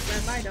spider's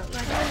web. I don't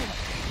like it.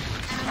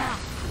 And I'm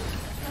off.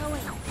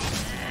 Going.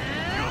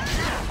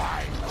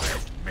 I will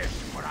miss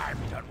when I'm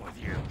done with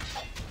you.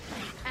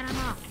 And I'm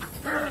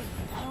off. Going.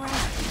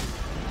 Alright.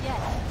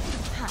 Yes.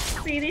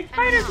 See, these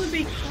spiders would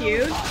be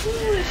cute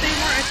if they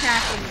weren't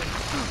attacking me.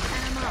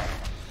 And I'm off.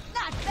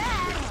 Not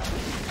bad.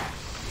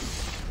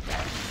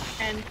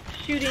 And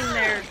shooting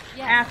their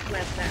ass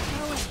with them.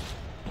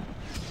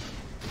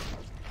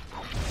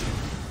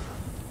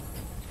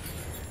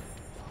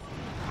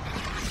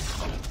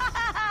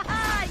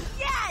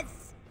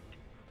 Yes!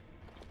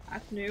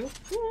 That's new.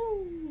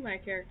 Woo, my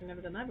character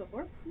never done that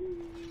before.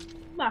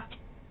 Ah.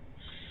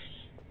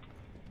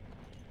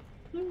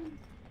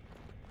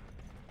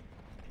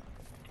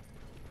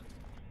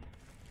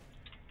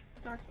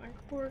 Darkspawn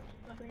corpse,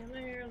 nothing in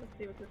there. Let's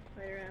see what this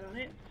spider had on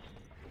it.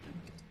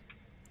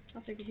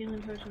 I'll take a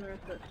healing potion, the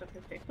rest of that stuff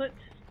can stay put.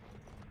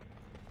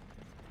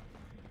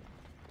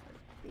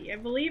 Let's see, I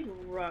believe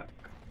Rook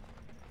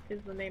is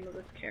the name of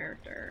this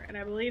character, and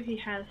I believe he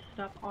has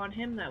stuff on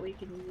him that we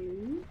can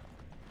use.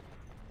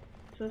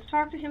 So let's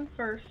talk to him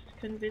first,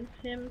 convince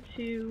him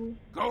to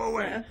Go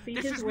away! let us see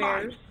This his is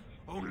wares.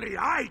 mine! Only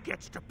I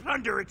gets to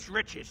plunder its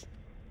riches!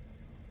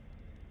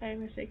 I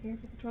am mistaken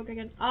for control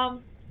again.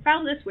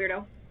 Found this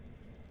weirdo.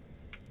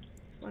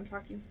 I'm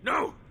talking.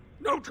 No!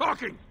 No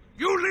talking!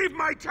 You leave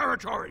my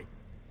territory!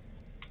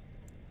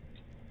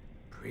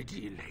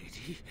 Pretty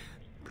lady,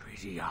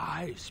 pretty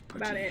eyes,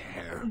 About pretty it.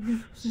 hair.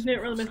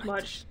 Didn't really miss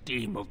much.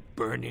 Steam of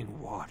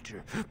burning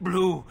water,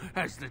 blue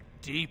as the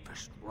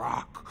deepest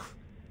rock.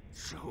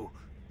 So,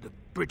 the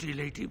pretty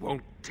lady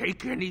won't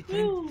take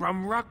anything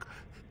from Rook?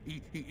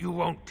 You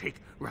won't take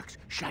Rook's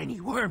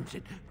shiny worms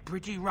and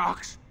pretty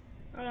rocks?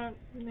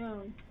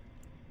 No.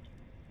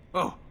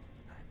 Oh,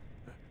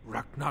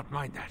 Rook not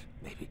mind that,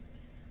 maybe.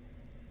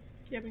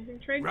 Do you have anything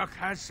to trade? Rook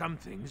has some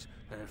things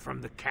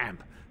from the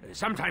camp.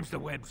 Sometimes the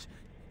webs.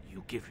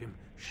 You give him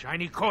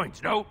shiny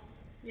coins, no?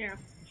 Yeah,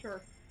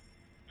 sure.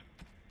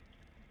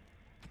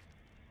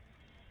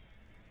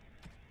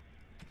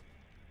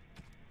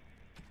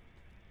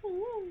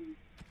 Ooh.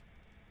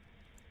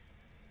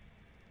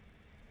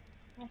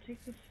 I'll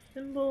take the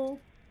symbol.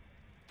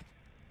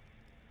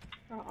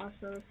 I'll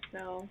also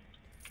sell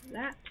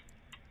that.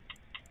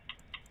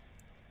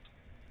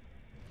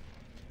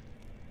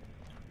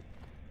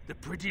 The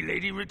pretty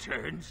lady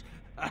returns.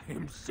 I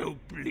am so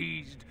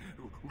pleased.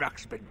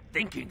 Rook's been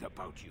thinking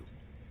about you.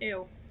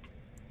 Ew.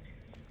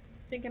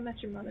 Think I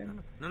met your mother.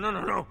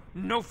 No.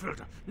 No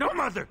filter. No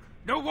mother.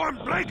 No warm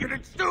blanket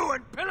and stew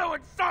and pillow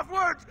and soft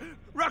words.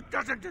 Rook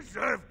doesn't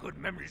deserve good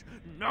memories.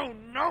 No.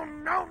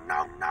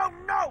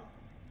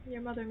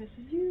 Your mother misses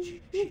you.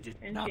 She did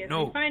and not she has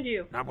know. to find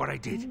you. Not what I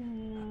did.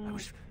 I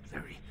was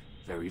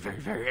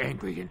very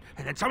angry,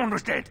 and then someone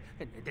was dead,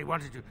 and they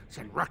wanted to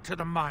send Rook to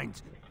the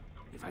mines.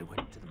 If I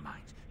went to the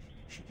mines,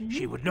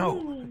 she would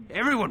know.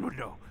 Everyone would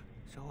know.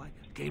 So I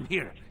came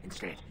here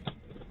instead.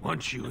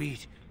 Once you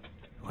eat,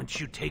 once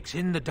you takes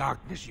in the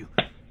darkness, you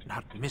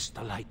not miss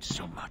the light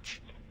so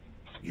much.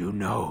 You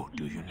know,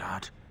 do you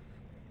not?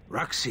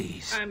 Rook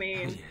sees. I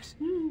mean... Yes,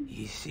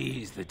 he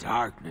sees the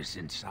darkness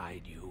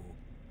inside you.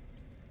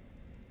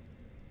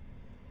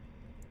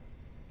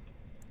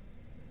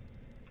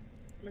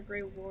 I'm a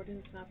Grey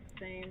Warden, it's not the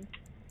same.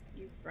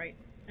 You right.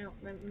 I don't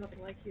remember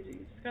nothing like you to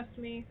disgust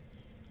me.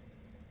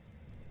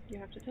 You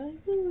have to tell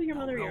your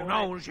mother you're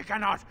alive. No, she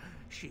cannot.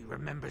 She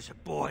remembers a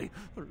boy,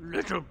 a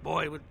little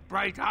boy with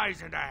bright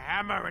eyes and a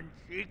hammer, and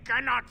she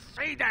cannot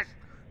see this.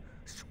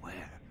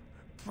 Swear,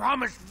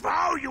 promise,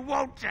 vow you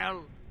won't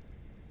tell.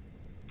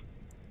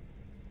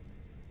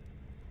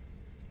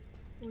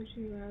 Would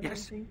you rather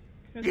Yes. think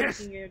Yes.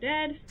 thinking you're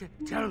dead?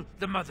 Tell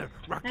the mother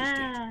Rook is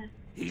dead.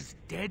 He's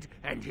dead,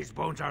 and his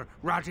bones are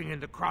rotting in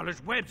the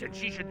crawler's webs, and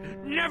she should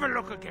never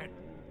look again.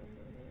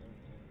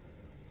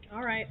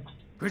 Alright.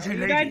 Pretty You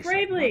lady, died said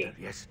bravely. Mother,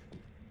 yes.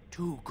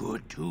 Too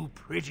good, too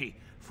pretty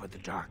for the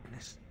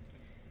darkness.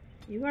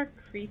 You are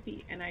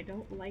creepy, and I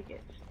don't like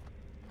it.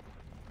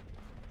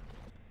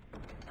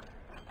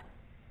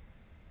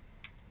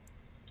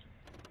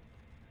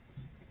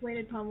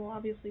 Weighted palm will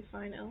obviously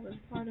find Elvis.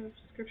 Part of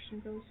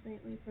description goes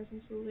faintly.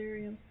 Presence of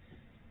delirium.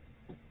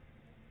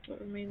 What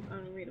remains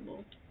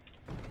unreadable.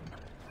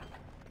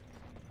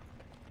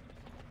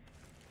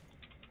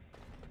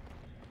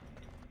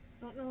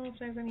 Don't know if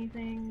there's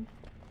anything.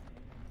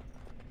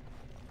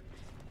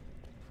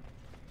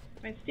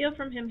 If I steal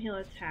from him, he'll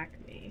attack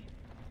me.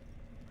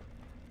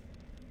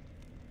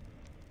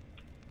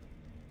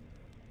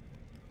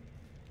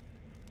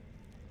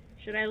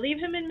 Should I leave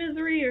him in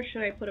misery or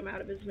should I put him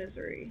out of his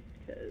misery?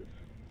 Because...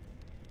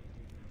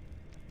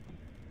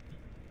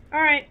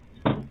 Alright.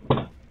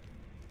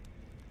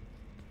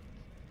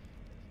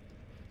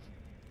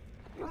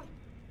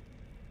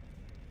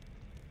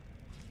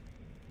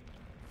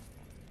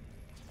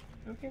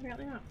 Okay,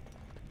 apparently not.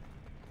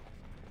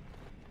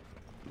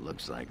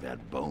 Looks like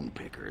that bone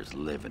picker is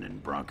living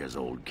in Bronca's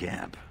old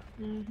camp.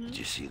 Mm-hmm. Did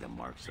you see the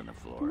marks on the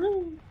floor?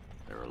 Woo.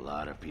 There were a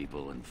lot of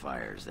people and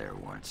fires there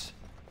once.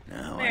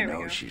 Now There I we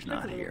know go. she's Took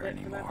not a little here bit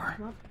for that to anymore.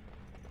 come up.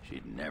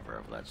 She'd never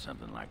have let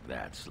something like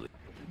that sleep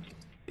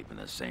in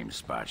the same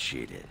spot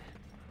she did.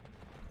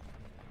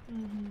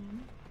 Mm-hmm.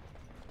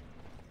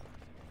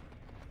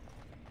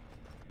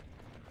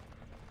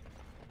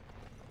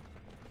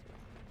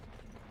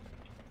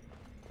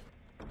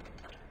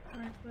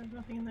 Alright, so there's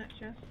nothing in that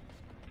chest.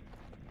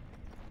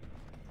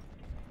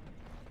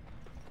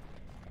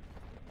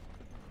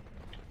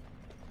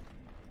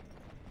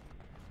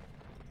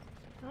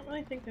 I don't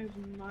really think there's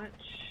much.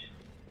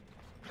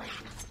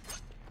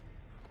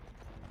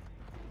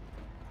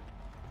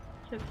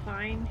 To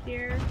find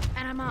here.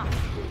 And I'm off.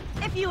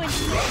 If you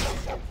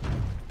insist.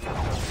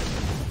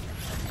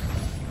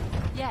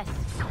 Yes.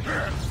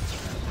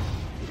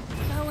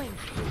 Going.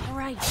 All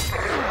right.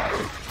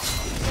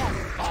 Yes.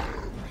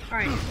 All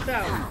right. So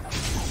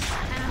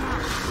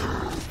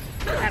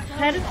that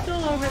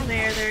pedestal over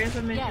there, there is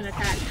a mission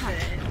attached to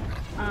it.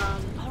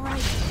 All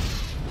right.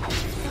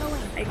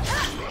 I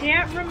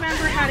can't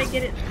remember how to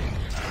get it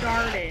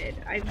started.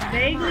 I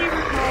vaguely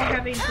recall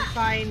having to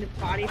find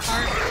body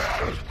parts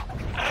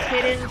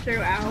hidden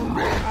throughout.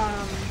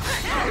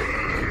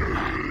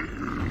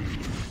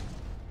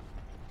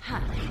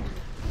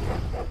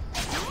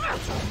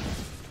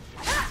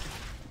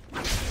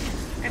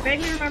 I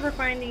vaguely remember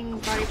finding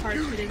body parts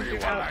hidden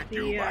throughout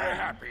the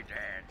happy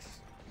dance.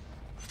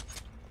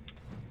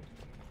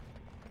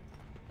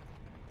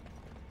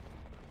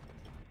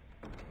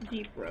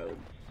 deep roads.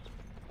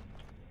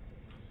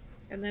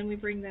 And then we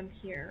bring them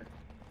here.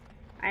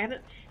 I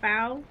haven't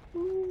found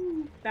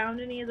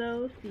any of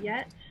those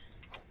yet.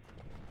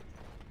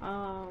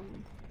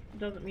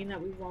 Doesn't mean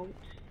that we won't.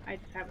 I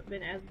just haven't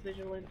been as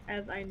vigilant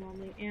as I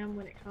normally am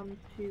when it comes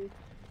to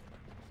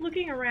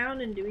looking around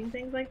and doing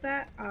things like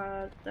that.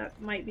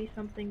 That might be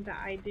something that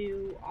I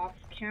do off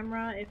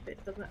camera if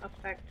it doesn't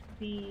affect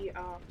the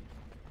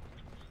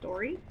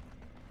story.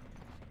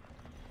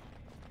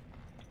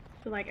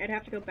 So like I'd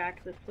have to go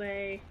back this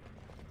way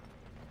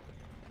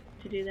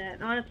to do that.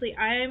 And honestly,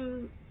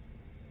 I'm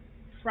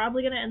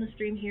probably gonna end the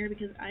stream here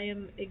because I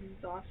am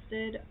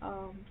exhausted.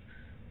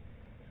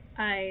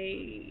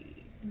 I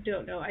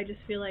don't know. I just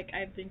feel like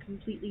I've been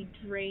completely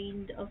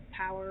drained of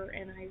power,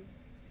 and I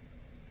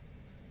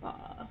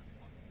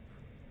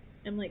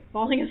am like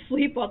falling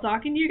asleep while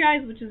talking to you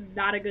guys, which is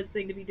not a good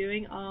thing to be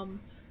doing.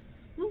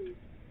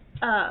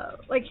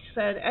 Like you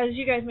said, as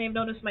you guys may have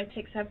noticed, my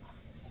tics have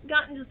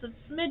gotten just a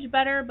smidge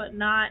better, but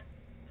not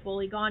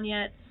fully gone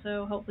yet.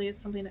 So hopefully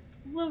it's something that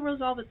will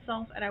resolve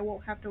itself, and I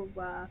won't have to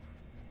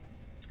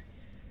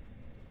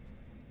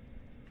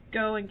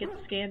go and get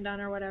the scan done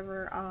or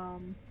whatever.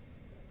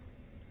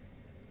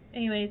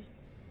 Anyways,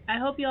 I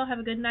hope you all have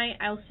a good night.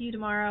 I will see you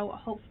tomorrow.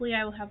 Hopefully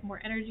I will have more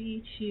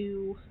energy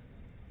to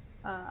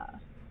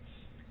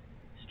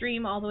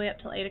stream all the way up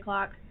till 8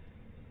 o'clock.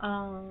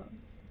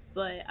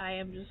 But I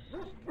am just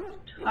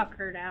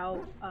tuckered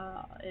out.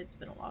 It's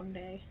been a long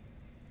day.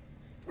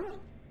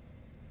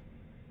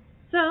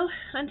 So,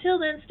 until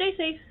then, stay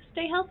safe,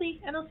 stay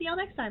healthy, and I'll see y'all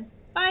next time.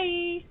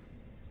 Bye!